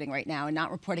what's happening right now, and not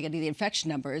reporting any of the infection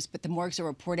numbers, but the morgues are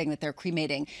reporting that they're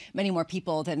cremating many more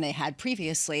people than they had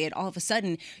previously, and all of a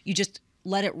sudden you just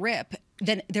let it rip,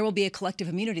 then there will be a collective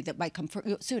immunity that might come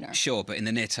sooner. Sure, but in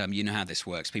the near term, you know how this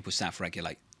works. People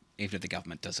self-regulate. Even if the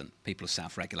government doesn't, people are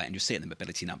self-regulating. And you'll see it in the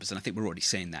mobility numbers, and I think we're already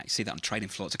seeing that. You see that on trading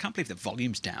floors. I can't believe the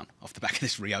volume's down off the back of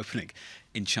this reopening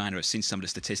in China. I've seen some of the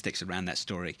statistics around that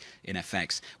story in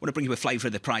FX. I want to bring you a flavour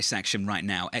of the price action right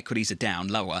now. Equities are down,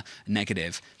 lower,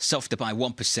 negative, softer by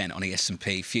 1% on the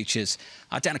S&P. Futures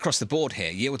are down across the board here.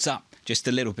 Yields up just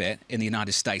a little bit in the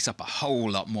United States, up a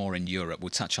whole lot more in Europe. We'll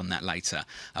touch on that later.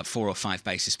 Up 4 or 5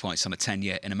 basis points on a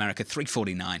 10-year in America,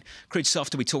 3.49. Crude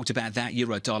softer, we talked about that.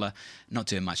 Euro dollar not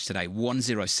doing much today,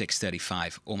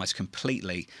 106.35, almost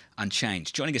completely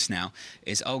unchanged. Joining us now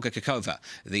is Olga Kakova,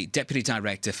 the Deputy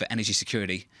Director for Energy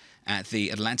Security at the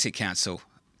Atlantic Council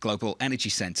Global Energy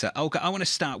Center. Olga, I want to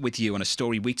start with you on a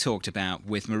story we talked about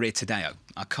with Maria Tadeo,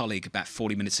 our colleague, about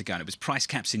 40 minutes ago. And it was price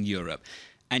caps in Europe.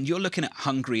 And you're looking at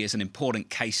Hungary as an important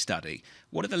case study.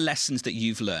 What are the lessons that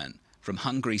you've learned from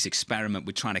Hungary's experiment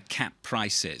with trying to cap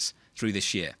prices through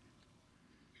this year?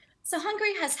 So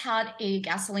Hungary has had a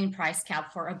gasoline price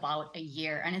cap for about a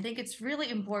year. And I think it's really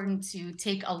important to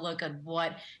take a look at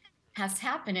what has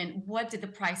happened and what did the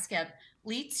price cap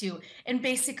lead to. And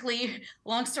basically,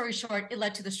 long story short, it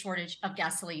led to the shortage of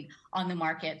gasoline on the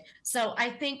market. So I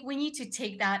think we need to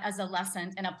take that as a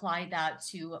lesson and apply that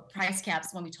to price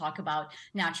caps when we talk about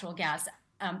natural gas.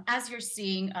 As you're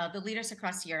seeing, the leaders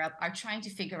across Europe are trying to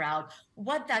figure out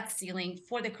what that ceiling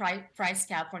for the price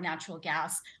cap for natural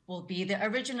gas will be. The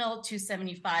original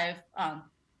 275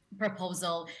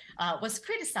 proposal was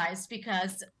criticized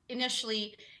because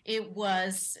initially it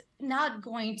was not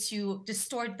going to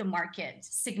distort the market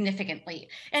significantly.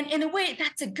 And in a way,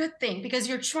 that's a good thing because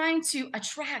you're trying to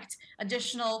attract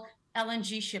additional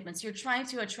LNG shipments. You're trying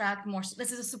to attract more.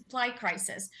 This is a supply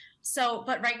crisis. So,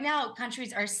 but right now,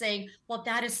 countries are saying, well,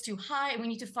 that is too high. We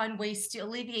need to find ways to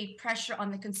alleviate pressure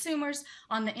on the consumers,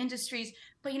 on the industries.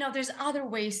 But, there's other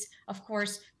ways, of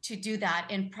course, to do that.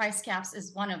 And price caps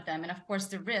is one of them. And of course,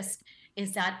 the risk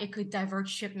is that it could divert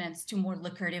shipments to more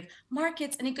lucrative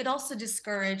markets, and it could also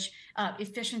discourage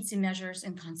efficiency measures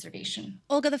and conservation.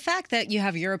 Olga, the fact that you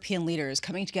have European leaders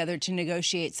coming together to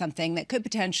negotiate something that could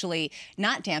potentially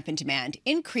not dampen demand,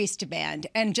 increase demand,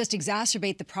 and just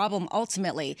exacerbate the problem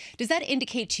ultimately, does that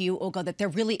indicate to you, Olga, that there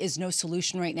really is no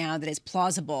solution right now that is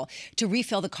plausible to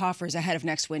refill the coffers ahead of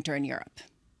next winter in Europe?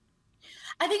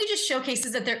 I think it just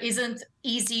showcases that there isn't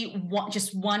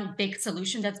just one big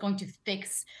solution that's going to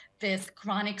fix this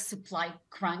chronic supply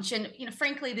crunch. And,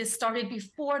 frankly, this started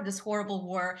before this horrible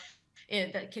war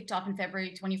that kicked off in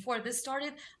February 24. This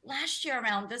started last year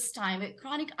around this time.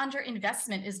 Chronic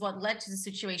underinvestment is what led to the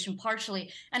situation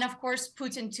partially. And of course,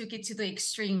 Putin took it to the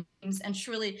extremes and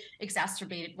truly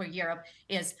exacerbated where Europe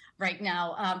is right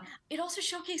now. It also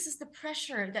showcases the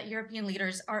pressure that European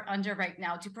leaders are under right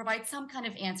now to provide some kind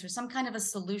of answer, some kind of a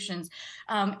solutions.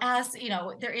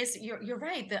 There is, you're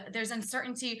right, there's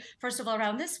uncertainty, first of all,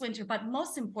 around this winter, but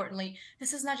most importantly,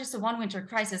 this is not just a one winter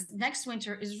crisis. Next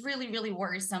winter is really, really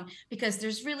worrisome because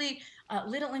there's really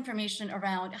little information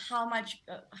around how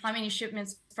many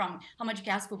shipments how much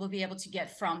gas we will be able to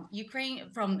get from Ukraine,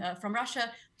 from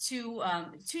Russia to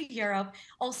Europe.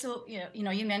 Also,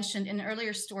 you mentioned in an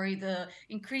earlier story the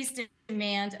increased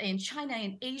demand in China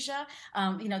and Asia.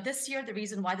 This year the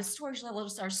reason why the storage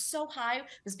levels are so high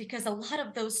was because a lot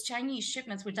of those Chinese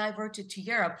shipments were diverted to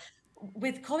Europe.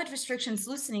 with COVID restrictions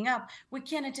loosening up, we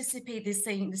can't anticipate the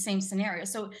same scenario.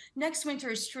 So next winter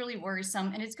is truly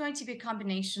worrisome, and it's going to be a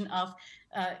combination of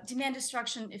demand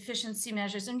destruction, efficiency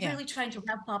measures, and really trying to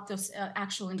ramp up those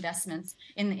actual investments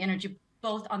in the energy,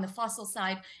 both on the fossil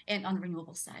side and on the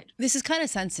renewable side. This is kind of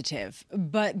sensitive,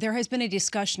 but there has been a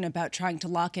discussion about trying to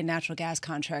lock in natural gas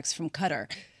contracts from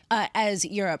Qatar. As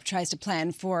Europe tries to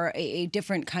plan for a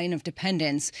different kind of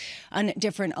dependence on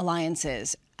different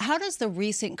alliances. How does the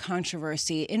recent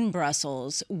controversy in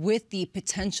Brussels with the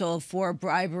potential for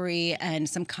bribery and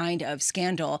some kind of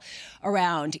scandal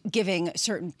around giving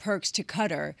certain perks to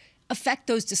Qatar affect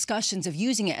those discussions of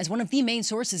using it as one of the main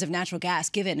sources of natural gas,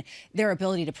 given their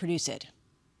ability to produce it?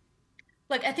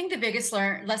 Look, I think the biggest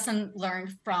lesson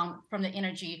learned from the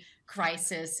energy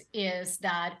crisis is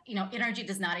that, you know, energy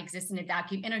does not exist in a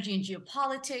vacuum. Energy and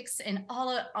geopolitics and all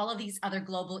of these other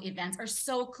global events are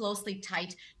so closely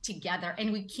tied together,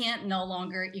 and we can't no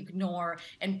longer ignore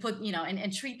and put, you know,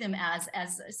 and treat them as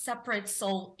separate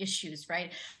sole issues,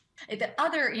 right? The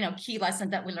other, you know, key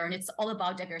lesson that we learned, it's all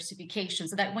about diversification,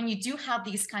 so that when you do have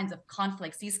these kinds of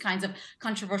conflicts, these kinds of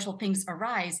controversial things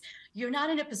arise, you're not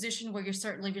in a position where you're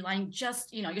certainly relying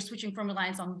just, you know, you're switching from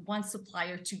reliance on one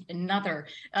supplier to another.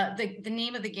 The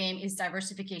name of the game is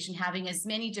diversification, having as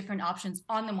many different options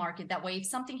on the market. That way, if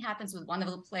something happens with one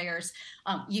of the players,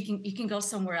 you can go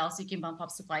somewhere else. You can bump up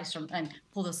supplies from and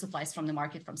pull those supplies from the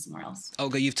market from somewhere else.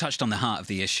 Olga, you've touched on the heart of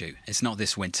the issue. It's not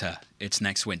this winter, it's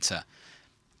next winter.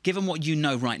 Given what you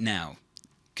know right now,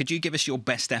 could you give us your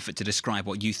best effort to describe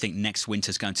what you think next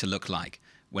winter's going to look like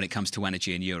when it comes to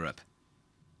energy in Europe?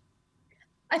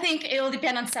 I think it will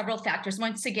depend on several factors.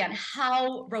 Once again,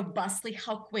 how robustly,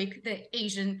 how quick the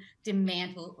Asian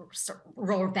demand will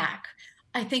roar back.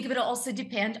 I think it would also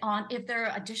depend on if there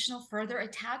are additional further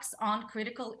attacks on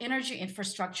critical energy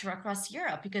infrastructure across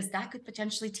Europe, because that could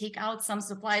potentially take out some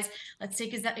supplies. Let's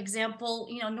take as that example,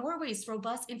 you know, Norway's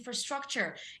robust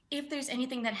infrastructure. If there's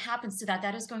anything that happens to that,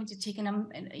 that is going to take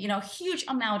a huge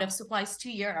amount of supplies to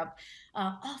Europe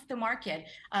off the market.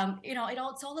 You know,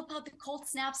 it's all about the cold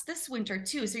snaps this winter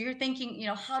too. So you're thinking, you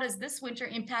know, how does this winter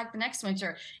impact the next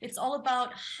winter? It's all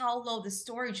about how low the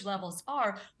storage levels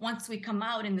are once we come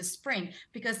out in the spring,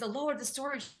 because the lower the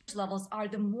storage levels are,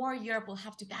 the more Europe will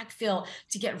have to backfill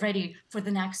to get ready for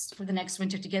the next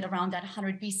winter, to get around that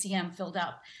 100 BCM filled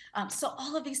up. So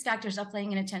all of these factors are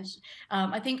playing in attention.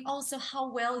 I think also how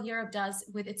well Europe does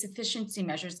with its efficiency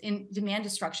measures in demand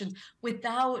destruction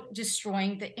without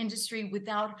destroying the industry,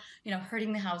 without, you know,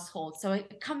 hurting the household. So a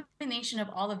combination of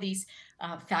all of these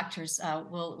factors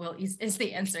is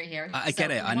the answer here. I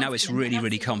get it. I know it's really,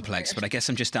 really complex, but I guess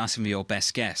I'm just asking for your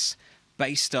best guess.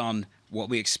 Based on what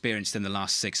we experienced in the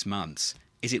last 6 months,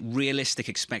 is it realistic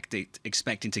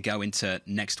expecting to go into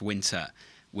next winter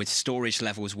with storage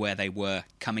levels where they were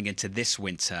coming into this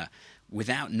winter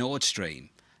without Nord Stream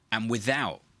and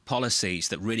without policies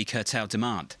that really curtail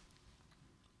demand?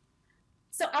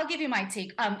 So I'll give you my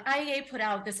take. IEA put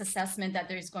out this assessment that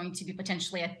there's going to be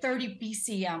potentially a 30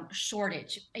 BCM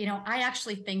shortage. You know, I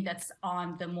actually think that's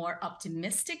on the more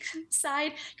optimistic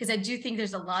side, because I do think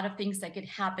there's a lot of things that could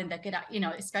happen that could, you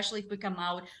know, especially if we come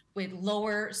out with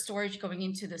lower storage going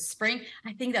into the spring.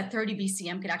 I think that 30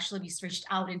 BCM could actually be stretched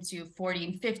out into 40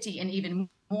 and 50 and even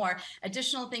more.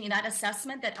 Additional thing in that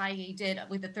assessment that IEA did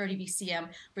with the 30 BCM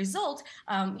result,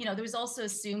 you know, there was also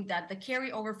assumed that the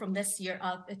carryover from this year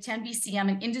of 10 BCM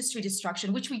in industry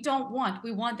destruction, which we don't want.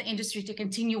 We want the industry to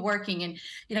continue working, and,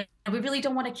 you know, we really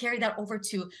don't want to carry that over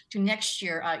to next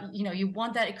year. You know, you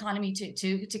want that economy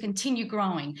to continue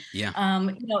growing. Yeah.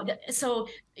 You know, so,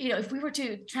 you know, if we were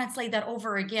to translate that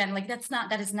over again, like that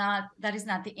is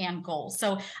not the end goal.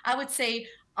 So I would say,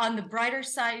 on the brighter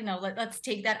side, you know, let's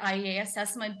take that IEA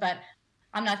assessment, but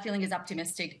I'm not feeling as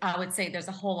optimistic. I would say there's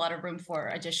a whole lot of room for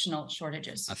additional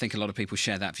shortages. I think a lot of people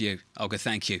share that view. Olga,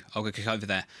 thank you. Olga over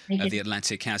there at the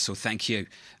Atlantic Council, thank you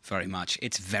very much.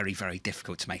 It's very, very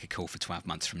difficult to make a call for 12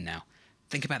 months from now.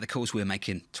 Think about the calls we were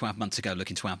making 12 months ago,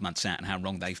 looking 12 months out, and how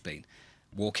wrong they've been.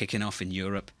 War kicking off in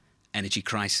Europe, energy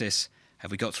crisis.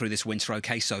 Have we got through this winter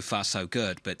okay? So far, so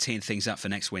good. But teeing things up for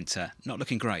next winter, not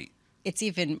looking great. It's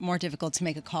even more difficult to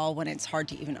make a call when it's hard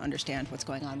to even understand what's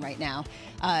going on right now,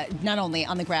 not only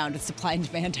on the ground with supply and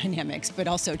demand dynamics, but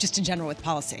also just in general with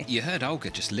policy. You heard Olga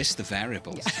just list the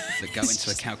variables that go into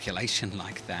a calculation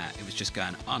like that. It was just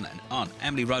going on and on.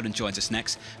 Emily Roden joins us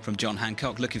next from John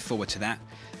Hancock. Looking forward to that.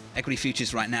 Equity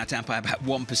futures right now down by about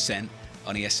 1%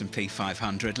 on the S&P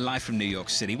 500. Live from New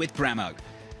York City with Bramo.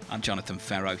 I'm Jonathan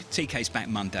Ferro. TK's back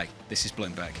Monday. This is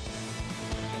Bloomberg.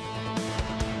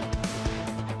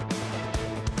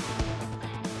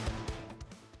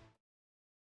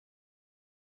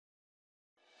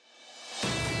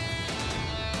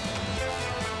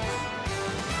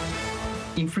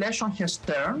 Inflation has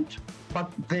turned,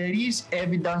 but there is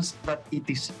evidence that it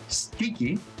is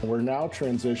sticky. We're now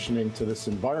transitioning to this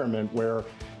environment where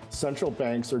central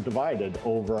banks are divided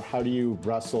over how do you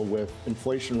wrestle with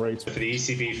inflation rates. For the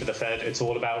ECB, for the Fed, it's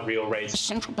all about real rates.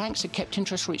 Central banks have kept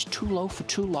interest rates too low for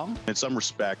too long. In some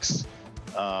respects,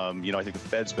 I think the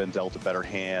Fed's been dealt a better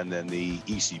hand than the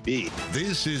ECB.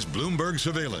 This is Bloomberg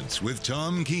Surveillance with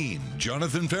Tom Keene,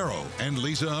 Jonathan Ferro, and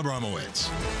Lisa Abramowicz.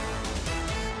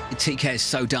 TK is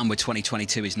so done with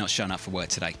 2022, he's not shown up for work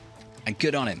today. And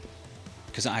good on him,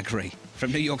 because I agree.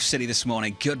 From New York City this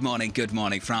morning, good morning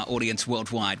for our audience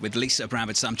worldwide. With Lisa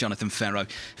Abramowicz, I'm Jonathan Ferro.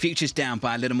 Futures down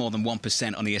by a little more than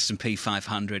 1% on the S&P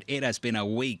 500. It has been a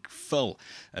week full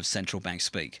of central bank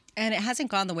speak. And it hasn't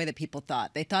gone the way that people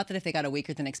thought. They thought that if they got a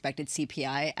weaker than expected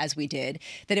CPI, as we did,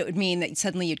 that it would mean that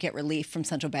suddenly you'd get relief from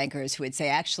central bankers who would say,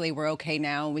 actually, we're okay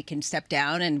now. We can step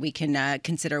down and we can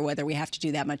consider whether we have to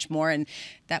do that much more. And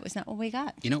that was not what we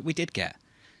got. You know what we did get?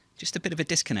 Just a bit of a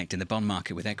disconnect in the bond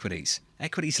market with equities.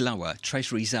 Equities lower,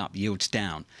 treasuries up, yields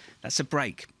down. That's a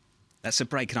break.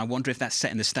 And I wonder if that's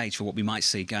setting the stage for what we might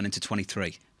see going into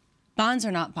 23. Bonds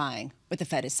are not buying what the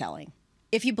Fed is selling.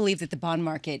 If you believe that the bond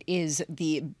market is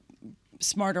the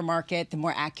smarter market, the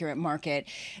more accurate market,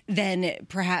 then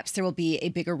perhaps there will be a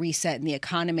bigger reset in the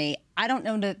economy. I don't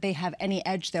know that they have any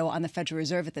edge, though, on the Federal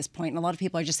Reserve at this point. And a lot of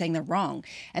people are just saying they're wrong.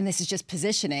 And this is just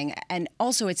positioning. And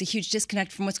also, it's a huge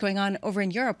disconnect from what's going on over in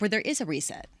Europe, where there is a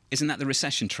reset. Isn't that the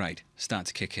recession trade starting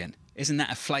to kick in? Isn't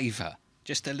that a flavour?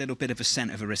 Just a little bit of a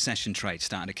scent of a recession trade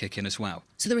starting to kick in as well.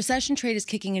 So the recession trade is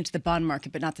kicking into the bond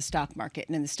market, but not the stock market.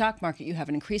 And in the stock market, you have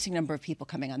an increasing number of people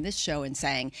coming on this show and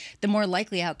saying the more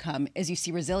likely outcome is you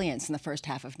see resilience in the first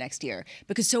half of next year.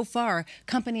 Because so far,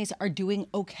 companies are doing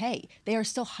okay. They are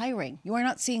still hiring. You are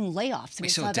not seeing layoffs. We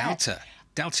saw Delta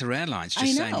Airlines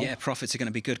just saying, yeah, profits are going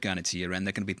to be good going into year end.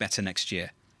 They're going to be better next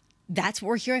year. That's what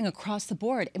we're hearing across the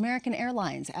board. American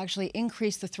Airlines actually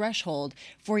increased the threshold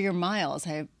for your miles.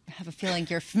 I have a feeling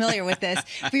you're familiar with this,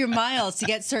 for your miles to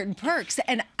get certain perks.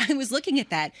 And I was looking at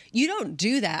that. You don't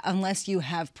do that unless you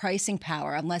have pricing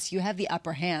power, unless you have the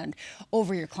upper hand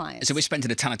over your clients. So we're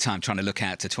spending a ton of time trying to look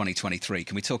out to 2023.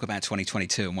 Can we talk about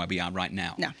 2022 and where we are right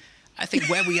now? No. I think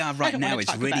where we are right now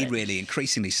is really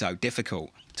increasingly so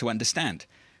difficult to understand.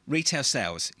 Retail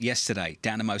sales yesterday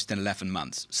down the most in 11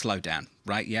 months. Slowdown,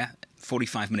 right? Yeah.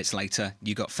 45 minutes later,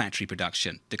 you got factory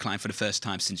production decline for the first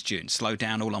time since June. Slow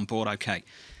down, all on board, okay.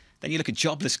 Then you look at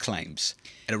jobless claims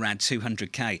at around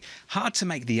 200k. Hard to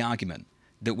make the argument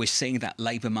that we're seeing that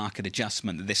labour market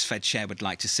adjustment that this Fed chair would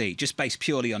like to see, just based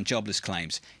purely on jobless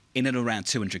claims, in and around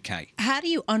 200k. How do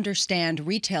you understand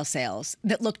retail sales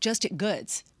that look just at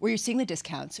goods, where you're seeing the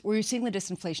discounts, where you're seeing the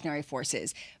disinflationary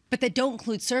forces, but that don't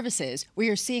include services, where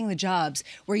you're seeing the jobs,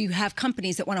 where you have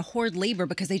companies that want to hoard labor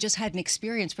because they just had an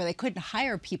experience where they couldn't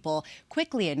hire people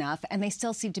quickly enough and they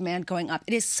still see demand going up?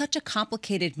 It is such a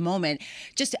complicated moment.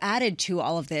 Just added to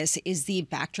all of this is the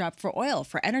backdrop for oil,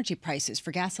 for energy prices,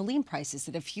 for gasoline prices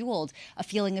that have fueled a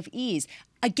feeling of ease.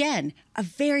 Again, a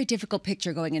very difficult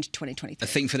picture going into 2023. A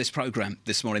theme for this programme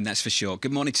this morning, that's for sure.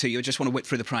 Good morning to you. I just want to whip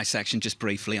through the price action just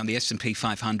briefly. On the S&P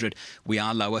 500, we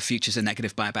are lower. Futures are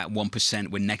negative by about 1%.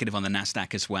 We're negative on the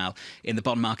Nasdaq as well. In the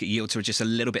bond market, yields are just a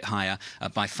little bit higher,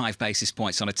 up by 5 basis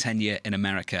points on a 10-year in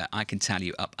America. I can tell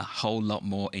you up a whole lot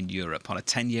more in Europe. On a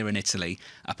 10-year in Italy,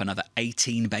 up another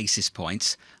 18 basis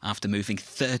points after moving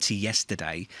 30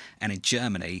 yesterday. And in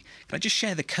Germany, can I just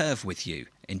share the curve with you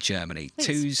in Germany? Please.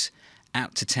 Twos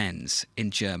out to tens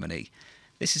in Germany.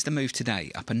 This is the move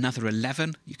today, up another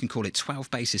 11, you can call it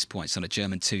 12 basis points on a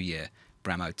German 2-year.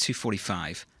 Bramo,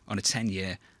 245 on a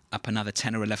 10-year, up another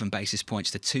 10 or 11 basis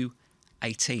points to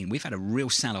 218. We've had a real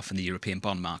sell-off in the European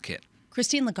bond market.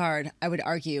 Christine Lagarde, I would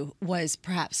argue, was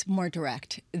perhaps more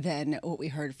direct than what we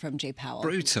heard from Jay Powell.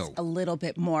 Brutal. A little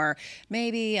bit more,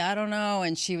 maybe, I don't know.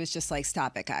 And she was just like,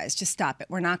 stop it, guys. Just stop it.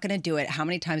 We're not going to do it. How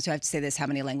many times do I have to say this? How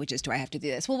many languages do I have to do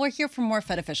this? Well, we're here from more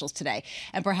Fed officials today,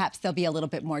 and perhaps they'll be a little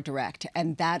bit more direct.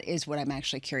 And that is what I'm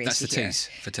actually curious to hear. That's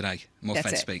the tease for today. More That's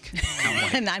Fed it. speak.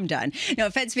 And I'm done. No,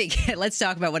 Fed speak. Let's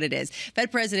talk about what it is. Fed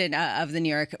President of the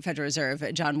New York Federal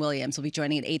Reserve, John Williams, will be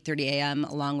joining at 8:30 a.m.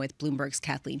 along with Bloomberg's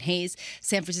Kathleen Hayes.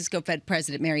 San Francisco Fed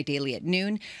President Mary Daly at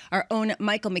noon. Our own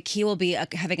Michael McKee will be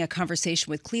having a conversation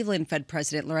with Cleveland Fed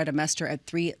President Loretta Mester at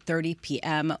 3:30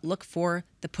 p.m. Look for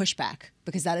the pushback,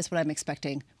 because that is what I'm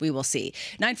expecting we will see.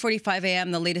 9:45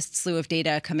 a.m., the latest slew of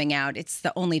data coming out. It's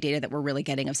the only data that we're really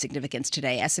getting of significance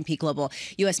today. S&P Global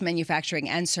U.S. Manufacturing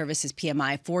and Services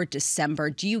PMI for December.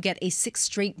 Do you get a 6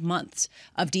 straight months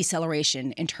of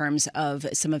deceleration in terms of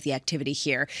some of the activity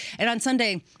here? And on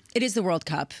Sunday, it is the World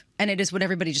Cup, and it is what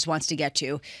everybody just wants to get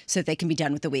to so that they can be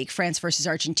done with the week. France versus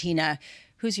Argentina.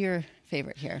 Who's your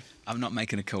favorite here? I'm not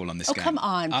making a call on this game. Oh, come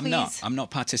on, please. I'm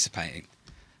not participating.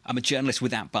 I'm a journalist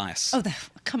without bias. Oh,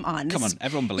 come on. Come on,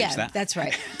 everyone believes that. That's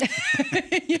right.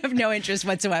 You have no interest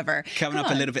whatsoever. Coming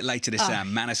up a little bit later this hour,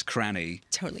 Manus Cranney.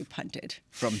 Totally punted.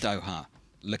 From Doha.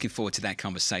 Looking forward to that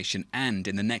conversation. And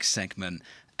in the next segment,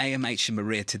 AMH and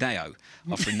Maria Tadeo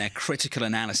offering their critical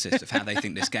analysis of how they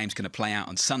think this game's going to play out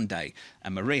on Sunday.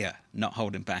 And Maria not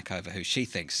holding back over who she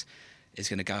thinks is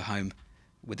going to go home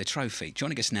with a trophy.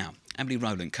 Joining us now, Emily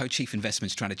Rowland, Co-Chief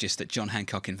Investment Strategist at John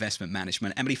Hancock Investment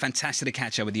Management. Emily, fantastic to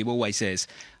catch up with you, always is.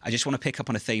 I just want to pick up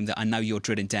on a theme that I know you're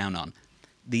drilling down on.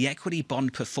 The equity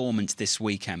bond performance this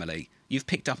week, Emily. You've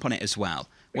picked up on it as well.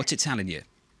 What's it telling you?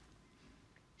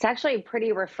 It's actually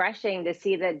pretty refreshing to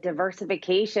see that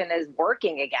diversification is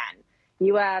working again.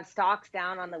 You have stocks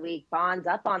down on the week, bonds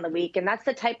up on the week, and that's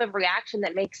the type of reaction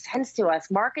that makes sense to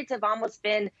us. Markets have almost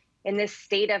been in this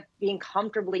state of being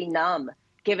comfortably numb,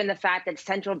 given the fact that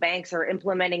central banks are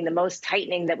implementing the most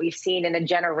tightening that we've seen in a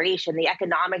generation. The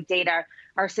economic data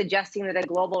are suggesting that a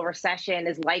global recession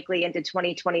is likely into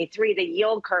 2023. The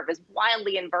yield curve is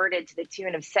wildly inverted to the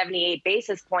tune of 78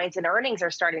 basis points, and earnings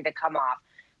are starting to come off.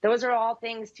 Those are all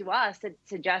things to us that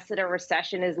suggest that a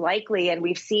recession is likely, and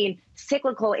we've seen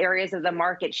cyclical areas of the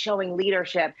market showing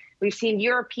leadership. We've seen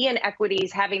European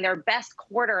equities having their best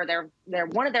quarter. They're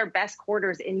one of their best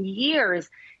quarters in years,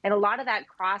 and a lot of that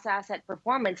cross-asset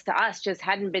performance to us just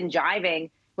hadn't been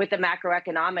jiving with the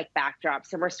macroeconomic backdrop.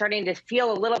 So we're starting to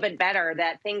feel a little bit better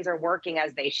that things are working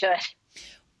as they should.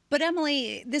 But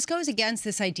Emily, this goes against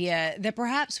this idea that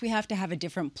perhaps we have to have a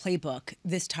different playbook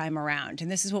this time around.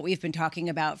 And this is what we've been talking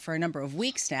about for a number of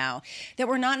weeks now, that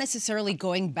we're not necessarily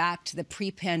going back to the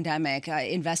pre-pandemic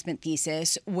investment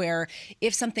thesis where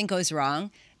if something goes wrong,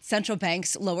 central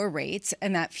banks lower rates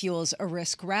and that fuels a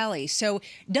risk rally. So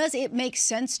does it make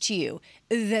sense to you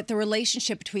that the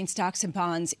relationship between stocks and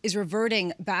bonds is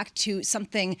reverting back to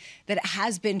something that it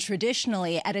has been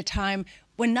traditionally at a time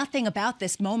when nothing about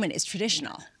this moment is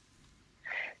traditional?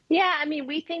 Yeah, I mean,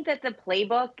 we think that the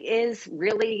playbook is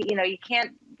really,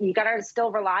 you got to still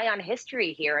rely on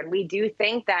history here. And we do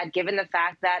think that given the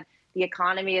fact that the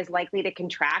economy is likely to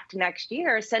contract next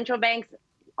year, central banks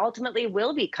ultimately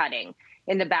will be cutting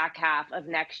in the back half of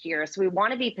next year. So we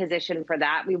want to be positioned for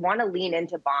that. We want to lean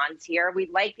into bonds here. We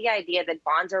like the idea that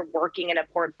bonds are working in a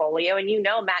portfolio. And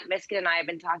Matt Miskin and I have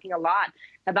been talking a lot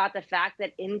about the fact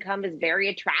that income is very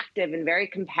attractive and very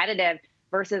competitive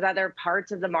versus other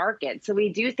parts of the market. So we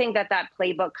do think that that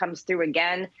playbook comes through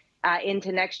again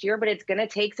into next year, but it's going to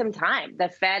take some time. The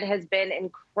Fed has been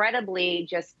incredibly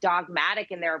just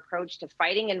dogmatic in their approach to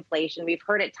fighting inflation. We've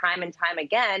heard it time and time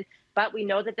again, but we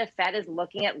know that the Fed is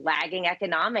looking at lagging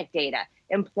economic data,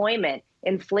 employment,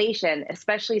 inflation,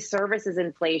 especially services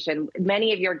inflation.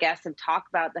 Many of your guests have talked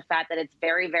about the fact that it's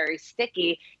very, very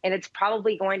sticky, and it's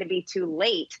probably going to be too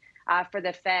late for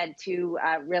the Fed to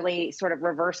really sort of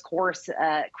reverse course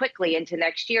quickly into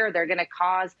next year. They're going to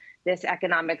cause this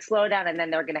economic slowdown, and then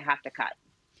they're going to have to cut.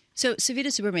 So Savita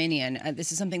Subramanian,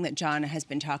 this is something that John has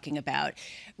been talking about,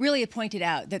 really pointed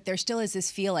out that there still is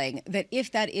this feeling that if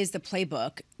that is the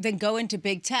playbook, then go into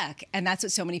big tech. And that's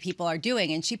what so many people are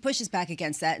doing. And she pushes back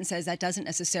against that and says that doesn't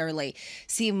necessarily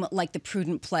seem like the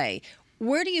prudent play.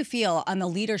 Where do you feel on the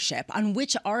leadership, on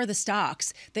which are the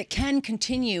stocks that can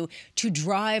continue to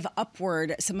drive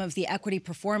upward some of the equity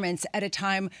performance at a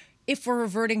time if we're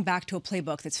reverting back to a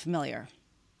playbook that's familiar?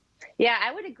 Yeah,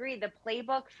 I would agree. The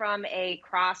playbook from a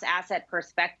cross-asset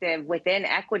perspective within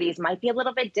equities might be a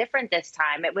little bit different this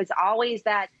time. It was always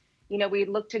that, we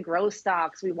looked to growth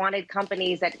stocks. We wanted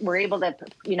companies that were able to,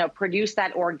 produce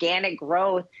that organic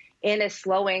growth in a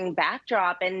slowing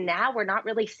backdrop. And now we're not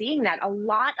really seeing that. A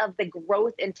lot of the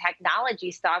growth in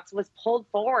technology stocks was pulled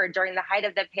forward during the height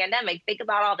of the pandemic. Think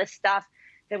about all the stuff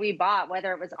that we bought,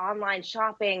 whether it was online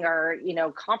shopping or,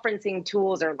 conferencing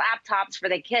tools or laptops for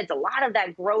the kids. A lot of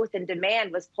that growth and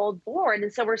demand was pulled forward.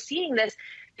 And so we're seeing this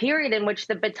period in which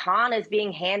the baton is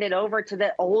being handed over to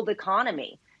the old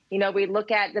economy. We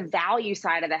look at the value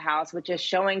side of the house, which is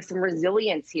showing some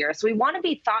resilience here. So we want to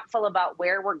be thoughtful about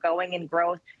where we're going in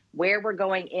growth. where we're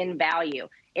going in value.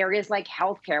 Areas like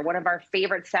healthcare, one of our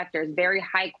favorite sectors, very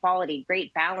high quality,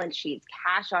 great balance sheets,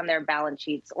 cash on their balance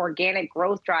sheets, organic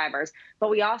growth drivers. But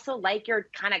we also like your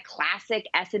kind of classic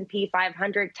S&P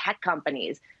 500 tech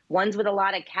companies, ones with a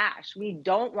lot of cash. We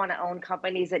don't want to own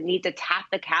companies that need to tap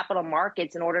the capital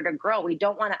markets in order to grow. We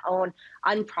don't want to own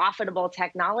unprofitable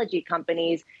technology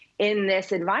companies in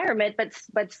this environment,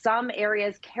 but some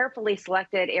areas, carefully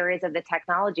selected areas of the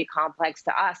technology complex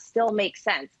to us still make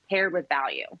sense paired with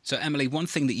value. So, Emily, one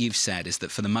thing that you've said is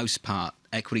that for the most part,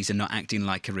 equities are not acting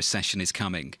like a recession is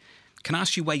coming. Can I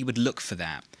ask you where you would look for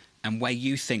that and where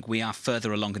you think we are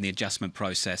further along in the adjustment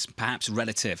process, perhaps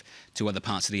relative to other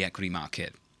parts of the equity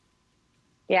market?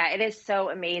 Yeah, it is so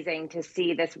amazing to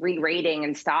see this re-rating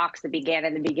in stocks that began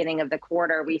in the beginning of the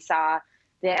quarter. We saw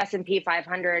the S&P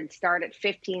 500 start at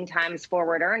 15 times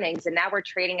forward earnings, and now we're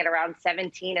trading at around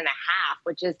 17 and a half,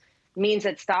 which means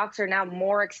that stocks are now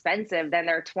more expensive than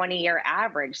their 20-year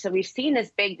average. So we've seen this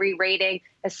big re-rating,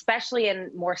 especially in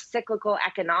more cyclical,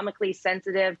 economically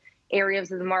sensitive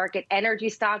areas of the market. Energy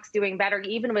stocks doing better,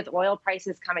 even with oil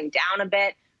prices coming down a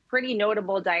bit. Pretty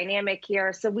notable dynamic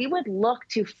here. So we would look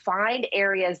to find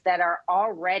areas that are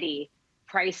already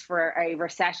priced for a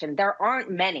recession. There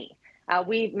aren't many.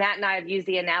 Matt and I have used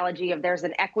the analogy of there's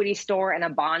an equity store and a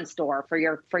bond store for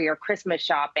your Christmas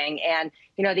shopping. And,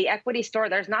 the equity store,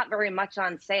 there's not very much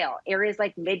on sale. Areas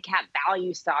like mid-cap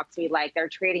value stocks we like, they're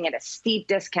trading at a steep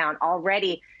discount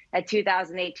already at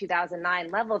 2008,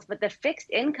 2009 levels. But the fixed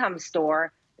income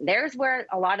store, there's where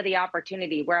a lot of the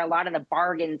opportunity, where a lot of the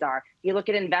bargains are. You look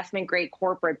at investment grade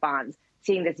corporate bonds,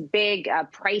 seeing this big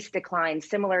price decline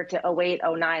similar to 08,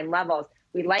 09 levels.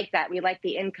 We like that. We like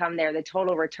the income there, the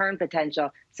total return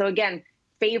potential. So again,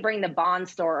 favoring the bond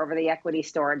store over the equity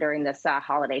store during this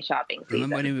holiday shopping season.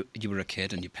 Remember when you were a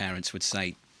kid and your parents would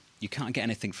say, you can't get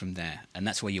anything from there, and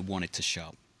that's where you wanted to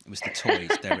shop. It was the toys.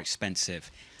 They're expensive.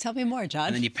 Tell me more, John.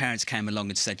 And then your parents came along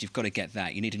and said, you've got to get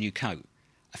that. You need a new coat.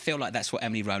 I feel like that's what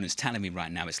Emily Rowland's telling me right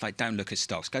now. It's like, don't look at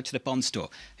stocks. Go to the bond store.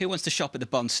 Who wants to shop at the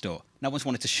bond store? No one's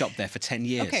wanted to shop there for 10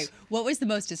 years. Okay, what was the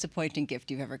most disappointing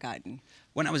gift you've ever gotten?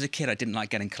 When I was a kid, I didn't like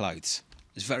getting clothes.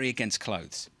 I was very against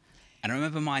clothes. And I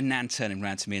remember my nan turning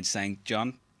around to me and saying,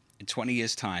 John, in 20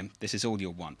 years' time, this is all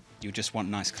you'll want. You'll just want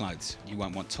nice clothes. You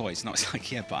won't want toys. And I was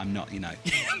like, yeah, but I'm not,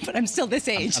 But I'm still this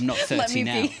age. I'm not 30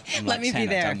 now. I'm let me 10. be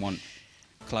there. I don't want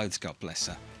clothes, God bless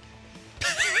her.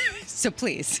 So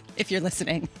please, if you're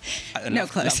listening, no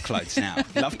clothes. Love clothes now.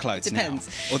 Love clothes Depends.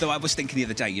 now. Although I was thinking the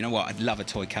other day, you know what? I'd love a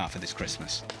toy car for this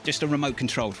Christmas. Just a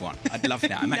remote-controlled one. I'd love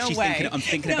that. I'm actually thinking. I'm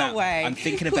thinking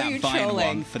about buying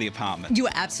one for the apartment. You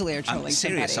absolutely are trolling. I'm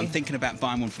serious. Somebody. I'm thinking about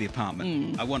buying one for the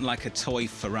apartment. I want like a toy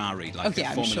Ferrari, like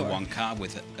a Formula One car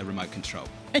with a remote control.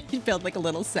 You'd build like a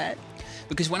little set.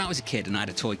 Because when I was a kid and I had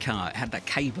a toy car, it had that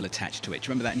cable attached to it. Do you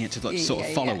remember that? And you had to sort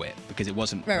of follow it because it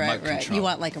wasn't remote control. You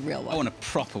want like a real one. I want a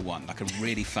proper one, like a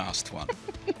really fast one.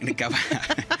 I'm going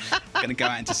to go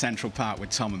out into Central Park with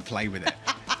Tom and play with it.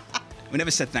 We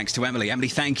never said thanks to Emily. Emily,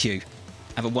 thank you.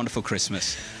 Have a wonderful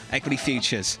Christmas. Equity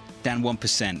futures down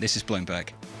 1%. This is Bloomberg.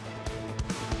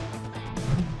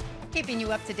 Keeping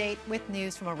you up to date with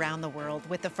news from around the world.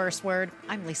 With the first word,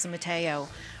 I'm Lisa Mateo.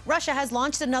 Russia has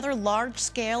launched another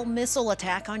large-scale missile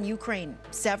attack on Ukraine.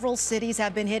 Several cities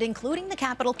have been hit, including the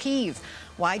capital, Kyiv.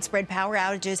 Widespread power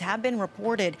outages have been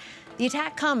reported. The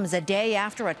attack comes a day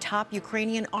after a top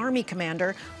Ukrainian army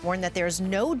commander warned that there's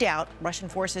no doubt Russian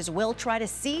forces will try to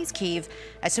seize Kyiv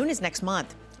as soon as next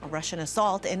month. A Russian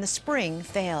assault in the spring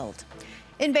failed.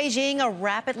 In Beijing, a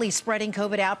rapidly spreading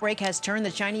COVID outbreak has turned the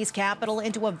Chinese capital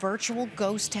into a virtual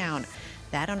ghost town.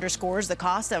 That underscores the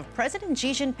cost of President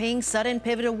Xi Jinping's sudden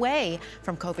pivot away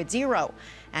from COVID-0.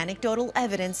 Anecdotal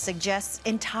evidence suggests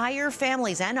entire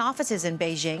families and offices in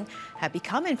Beijing have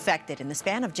become infected in the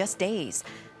span of just days.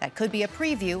 That could be a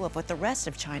preview of what the rest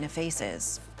of China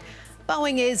faces.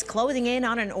 Boeing is closing in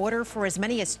on an order for as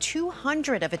many as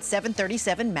 200 of its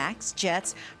 737 MAX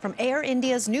jets from Air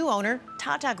India's new owner,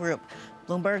 Tata Group.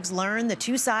 Bloomberg's learned the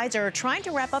two sides are trying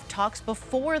to wrap up talks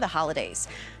before the holidays.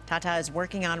 Tata is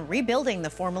working on rebuilding the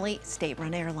formerly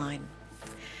state-run airline.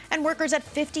 And workers at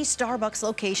 50 Starbucks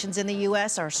locations in the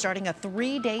U.S. are starting a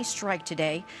 3-day strike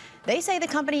today. They say the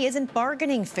company isn't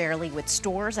bargaining fairly with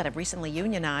stores that have recently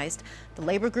unionized. The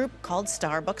labor group, called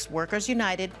Starbucks Workers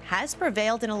United, has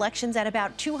prevailed in elections at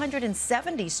about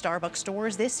 270 Starbucks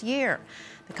stores this year.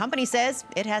 The company says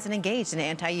it hasn't engaged in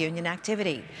anti-union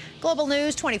activity. Global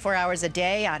news 24 hours a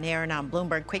day on air and on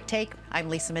Bloomberg Quick Take. I'm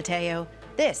Lisa Mateo.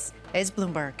 This is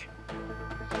Bloomberg.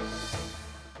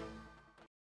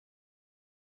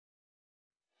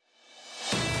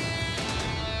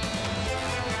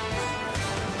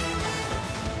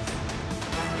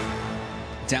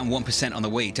 Down 1% on the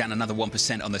week, down another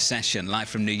 1% on the session. Live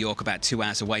from New York, about 2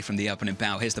 hours away from the opening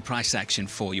bell. Here's the price action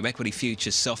for you. Equity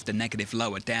futures softer, negative,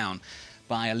 lower, down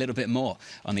by a little bit more.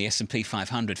 On the S&P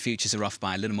 500, futures are off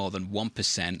by a little more than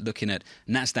 1%. Looking at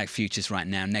Nasdaq futures right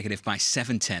now, negative by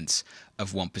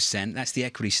 0.7%. That's the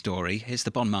equity story. Here's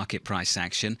the bond market price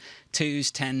action.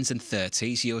 2s, 10s and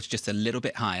 30s. Yields just a little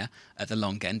bit higher at the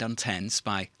long end on 10s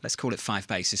by, let's call it 5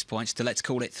 basis points to let's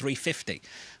call it 350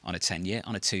 on a 10-year,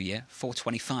 on a 2-year,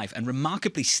 425. And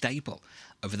remarkably stable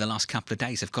over the last couple of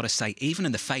days. I've got to say, even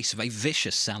in the face of a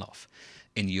vicious sell-off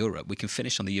in Europe. We can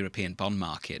finish on the European bond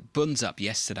market. Bunds up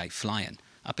yesterday, flying.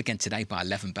 Up again today by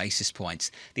 11 basis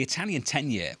points. The Italian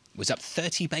 10-year was up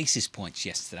 30 basis points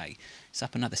yesterday. It's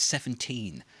up another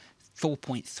 17,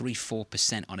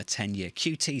 4.34% on a 10-year.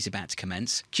 QT is about to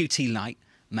commence. QT light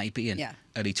maybe in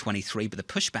early 23, but the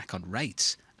pushback on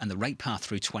rates and the rate path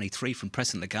through 23 from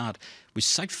President Lagarde was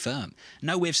so firm.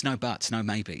 No ifs, no buts, no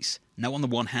maybes. No on the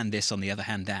one hand this, on the other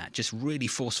hand that. Just really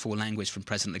forceful language from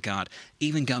President Lagarde,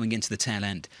 even going into the tail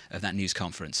end of that news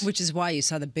conference. Which is why you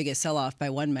saw the biggest sell-off by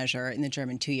one measure in the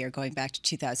German 2-year going back to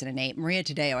 2008. Maria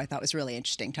Tadeo, I thought, was really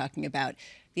interesting, talking about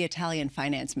the Italian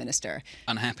finance minister.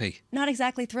 Unhappy. Not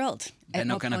exactly thrilled. They're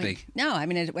not going to be. No, I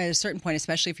mean, at a certain point,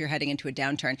 especially if you're heading into a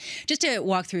downturn. Just to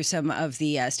walk through some of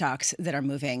the stocks that are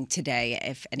moving today,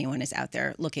 if anyone is out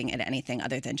there looking at anything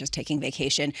other than just taking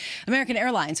vacation. American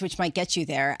Airlines, which might get you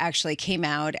there, actually came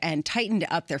out and tightened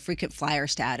up their frequent flyer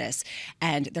status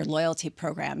and their loyalty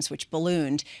programs, which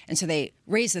ballooned. And so they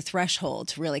raised the threshold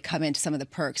to really come into some of the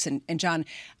perks. And John,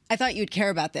 I thought you'd care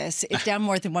about this. It's down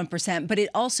more than 1%, but it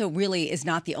also really is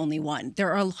not the only one. There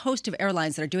are a host of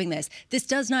airlines that are doing this. This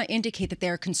does not indicate that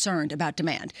they're concerned about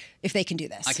demand, if they can do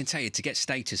this. I can tell you, to get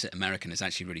status at American is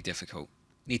actually really difficult.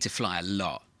 You need to fly a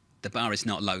lot. The bar is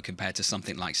not low compared to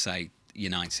something like, say,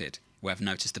 United, where I've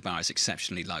noticed the bar is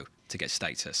exceptionally low to get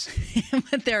status.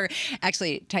 But they're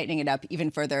actually tightening it up even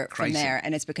further from there.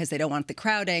 And it's because they don't want the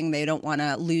crowding, they don't want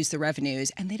to lose the revenues,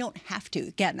 and they don't have to.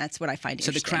 Again, that's what I find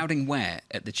interesting. So the crowding where?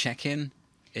 At the check-in?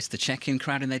 It's the check-in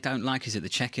crowding they don't like? Is it the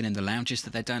check-in in the lounges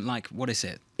that they don't like? What is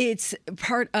it? It's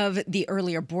part of the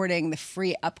earlier boarding, the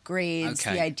free upgrades,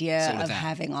 the idea of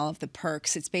having all of the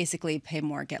perks. It's basically pay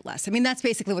more, get less. I mean, that's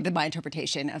basically what my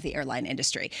interpretation of the airline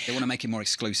industry. They want to make it more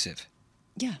exclusive?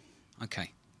 Yeah.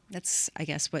 Okay. That's, I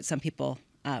guess, what some people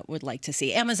would like to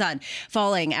see. Amazon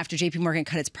falling after JP Morgan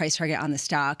cut its price target on the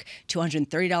stock to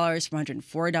 $130 from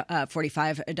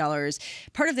 $145.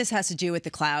 Part of this has to do with the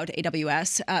cloud,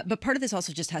 AWS, but part of this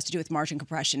also just has to do with margin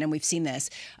compression, and we've seen this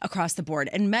across the board.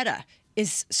 And Meta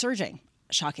is surging,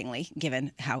 shockingly,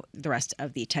 given how the rest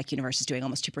of the tech universe is doing,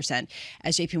 almost 2%,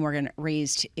 as JP Morgan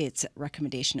raised its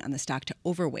recommendation on the stock to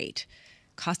overweight.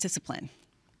 Cost discipline.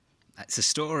 That's a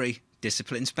story.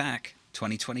 Discipline's back.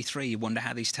 2023, you wonder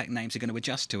how these tech names are going to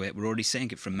adjust to it. We're already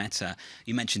seeing it from Meta.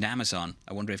 You mentioned Amazon.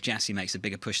 I wonder if Jassy makes a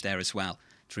bigger push there as well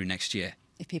through next year.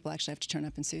 If people actually have to turn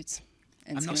up in suits.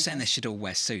 I'm not saying they should all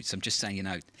wear suits. I'm just saying,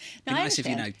 it'd be No, nice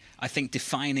if, I think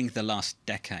defining the last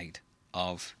decade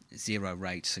of zero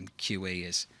rates and QE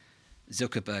is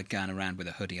Zuckerberg going around with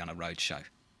a hoodie on a roadshow.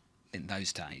 In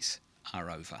those days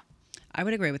are over. I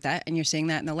would agree with that, and you're seeing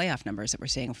that in the layoff numbers that we're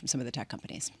seeing from some of the tech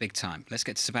companies. Big time. Let's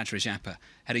get to Subhadra Japa,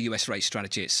 head of US rate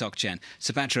strategy at SocGen.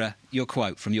 Subhadra, your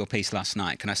quote from your piece last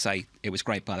night, can I say it was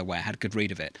great, by the way. I had a good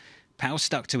read of it. Powell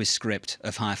stuck to his script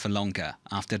of higher for longer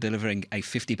after delivering a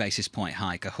 50 basis point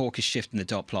hike. A hawkish shift in the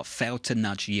dot plot failed to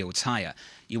nudge yields higher.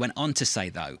 You went on to say,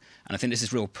 though, and I think this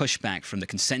is real pushback from the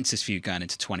consensus view going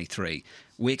into 23,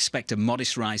 we expect a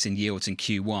modest rise in yields in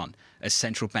Q1 as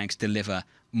central banks deliver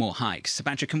more hikes.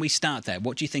 Subhadra, can we start there?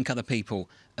 What do you think other people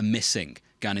are missing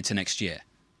going into next year?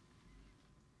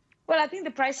 Well, I think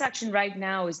the price action right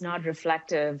now is not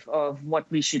reflective of what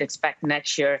we should expect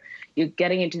next year. You're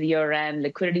getting into the year end,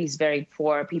 liquidity is very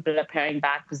poor, people are paring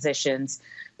back positions.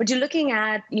 But you're looking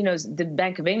at, the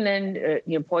Bank of England,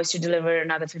 poised to deliver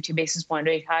another 50 basis point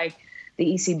rate hike. The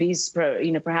ECB's,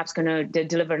 perhaps going to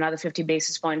deliver another 50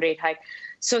 basis point rate hike.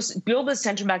 So global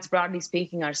central banks, broadly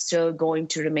speaking, are still going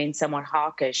to remain somewhat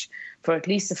hawkish for at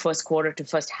least the first quarter to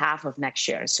first half of next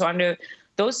year. So under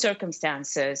those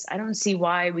circumstances, I don't see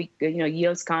why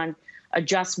yields can't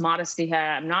adjust modestly here.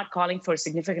 I'm not calling for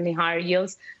significantly higher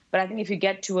yields, but I think if you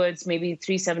get towards maybe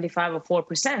 3.75 or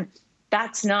 4%,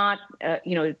 that's not,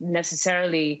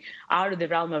 necessarily out of the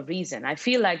realm of reason. I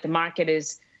feel like the market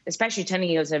is, especially 10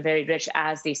 yields, are very rich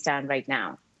as they stand right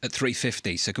now. At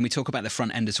 350. So can we talk about the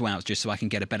front end as well, just so I can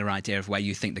get a better idea of where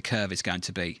you think the curve is going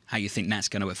to be, how you think that's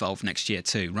going to evolve next year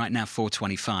too? Right now,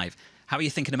 425. How are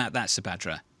you thinking about that,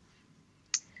 Subhadra?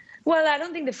 Well, I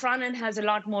don't think the front end has a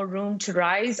lot more room to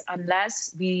rise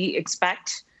unless we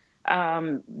expect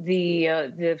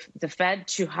the Fed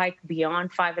to hike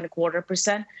beyond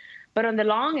 5.25%. But on the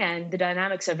long end, the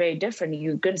dynamics are very different.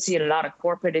 You're going to see a lot of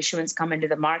corporate issuance come into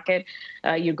the market.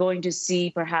 You're going to see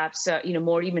perhaps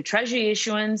more even Treasury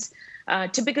issuance.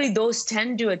 Typically, those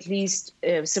tend to at least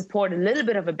support a little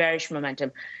bit of a bearish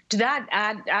momentum. To that,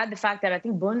 add the fact that I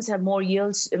think bonds have more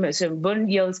yields, so bond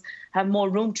yields have more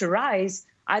room to rise.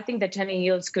 I think that 10-year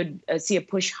yields could see a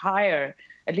push higher,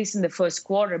 at least in the first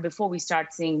quarter, before we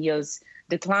start seeing yields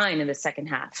decline in the second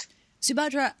half.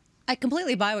 Subhadra, I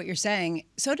completely buy what you're saying.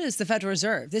 So does the Federal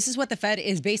Reserve. This is what the Fed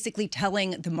is basically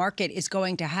telling the market is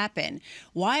going to happen.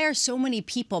 Why are so many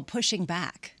people pushing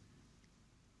back?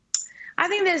 I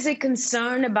think there's a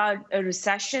concern about a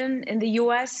recession in the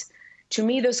U.S. To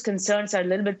me, those concerns are a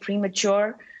little bit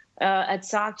premature. At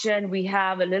SocGen, we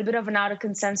have a little bit of an out of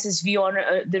consensus view on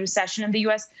the recession in the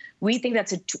U.S. We think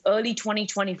that's an early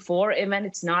 2024 event.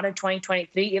 It's not a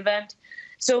 2023 event.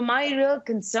 So my real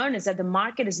concern is that the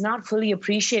market is not fully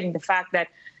appreciating the fact that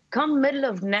come middle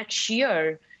of next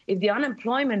year, if the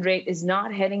unemployment rate is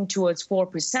not heading towards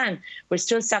 4%, we're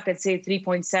still stuck at, say,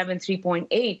 3.7,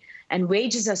 3.8, and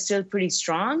wages are still pretty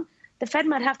strong, the Fed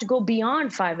might have to go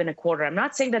beyond 5.25. I'm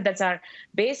not saying that that's our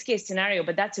base case scenario,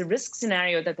 but that's a risk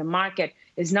scenario that the market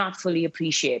is not fully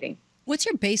appreciating. What's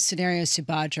your base scenario,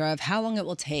 Subhadra, of how long it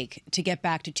will take to get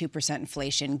back to 2%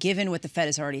 inflation, given what the Fed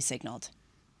has already signaled?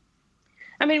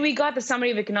 I mean, we got the summary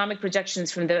of economic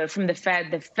projections from the Fed.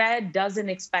 The Fed doesn't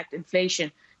expect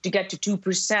inflation to get to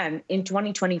 2% in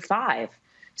 2025.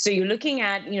 So you're looking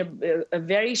at, a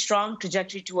very strong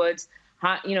trajectory towards,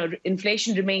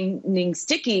 inflation remaining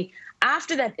sticky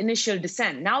after that initial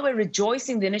descent. Now we're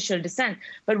rejoicing the initial descent.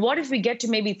 But what if we get to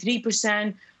maybe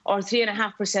 3% or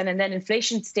 3.5% and then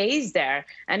inflation stays there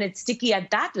and it's sticky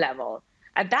at that level?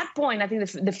 At that point, I think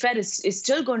the Fed is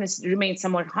still going to remain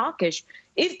somewhat hawkish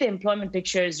if the employment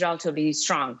picture is relatively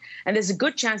strong. And there's a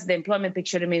good chance the employment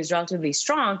picture remains relatively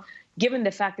strong, given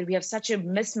the fact that we have such a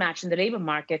mismatch in the labor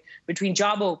market between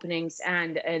job openings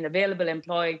and available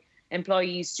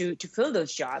employees to fill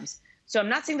those jobs. So I'm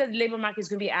not saying that the labor market is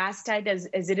going to be as tight as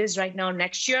it is right now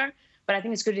next year, but I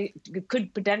think it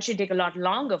could potentially take a lot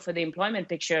longer for the employment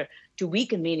picture to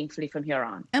weaken meaningfully from here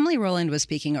on. Emily Rowland was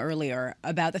speaking earlier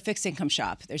about the fixed income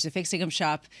shop. There's a fixed income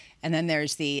shop, and then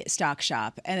there's the stock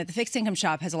shop. And the fixed income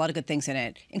shop has a lot of good things in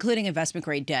it, including investment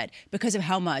grade debt, because of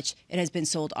how much it has been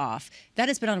sold off. That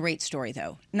has been on rate story,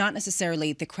 though, not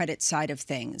necessarily the credit side of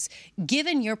things.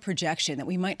 Given your projection that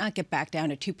we might not get back down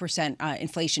to 2%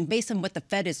 inflation based on what the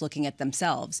Fed is looking at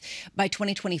themselves by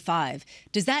 2025,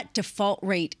 does that default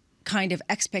rate kind of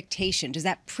expectation, does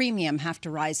that premium have to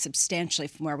rise substantially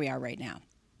from where we are right now?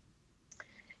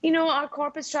 Our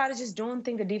corporate strategists don't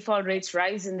think the default rates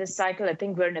rise in this cycle. I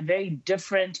think we're in a very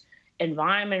different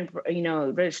environment,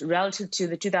 relative to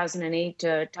the 2008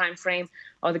 timeframe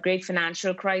or the great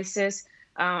financial crisis.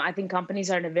 I think companies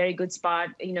are in a very good spot.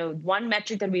 One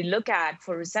metric that we look at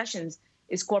for recessions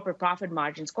is corporate profit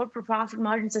margins. Corporate profit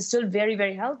margins are still very,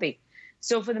 very healthy.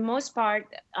 So for the most part,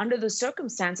 under those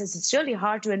circumstances, it's really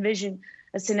hard to envision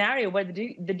a scenario where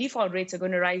the default rates are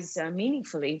going to rise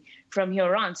meaningfully from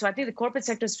here on. So I think the corporate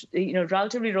sector is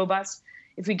relatively robust.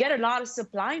 If we get a lot of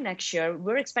supply next year,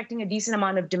 we're expecting a decent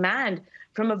amount of demand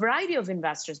from a variety of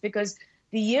investors, because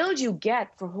the yield you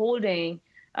get for holding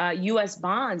U.S.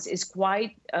 bonds is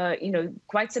quite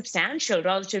substantial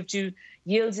relative to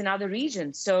yields in other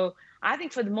regions. So I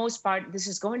think for the most part, this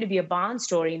is going to be a bond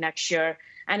story next year,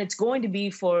 and it's going to be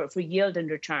for yield and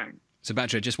return.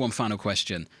 Subhadra, just one final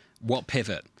question. What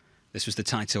pivot? This was the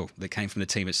title that came from the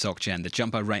team at SocGen. The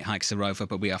jumbo rate hikes are over,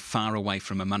 but we are far away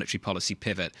from a monetary policy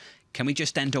pivot. Can we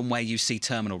just end on where you see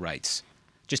terminal rates?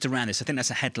 Just around this, I think that's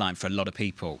a headline for a lot of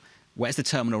people. Where's the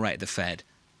terminal rate at the Fed?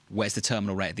 Where's the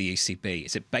terminal rate at the ECB?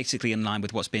 Is it basically in line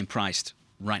with what's being priced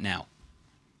right now?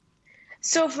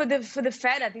 So for the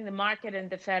Fed, I think the market and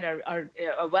the Fed are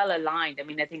well aligned. I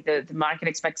mean, I think the market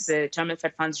expects the terminal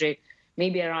Fed funds rate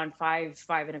maybe around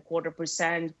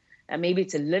 5.25%. Maybe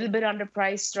it's a little bit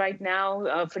underpriced right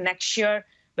now for next year,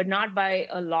 but not by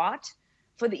a lot.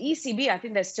 For the ECB, I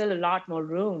think there's still a lot more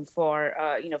room for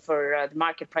the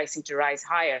market pricing to rise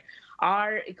higher.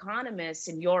 Our economists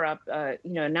in Europe,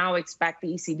 now expect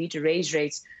the ECB to raise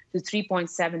rates to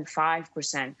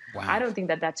 3.75%. Wow. I don't think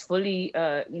that that's fully,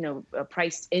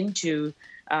 priced into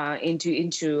the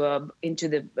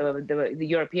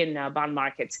European bond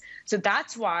markets. So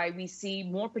that's why we see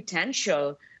more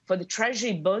potential for the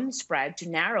Treasury bond spread to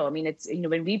narrow. I mean, it's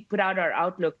when we put out our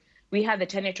outlook, we had the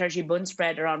 10-year Treasury bond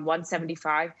spread around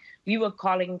 175. We were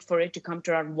calling for it to come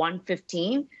to around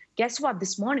 115. Guess what?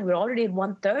 This morning we're already at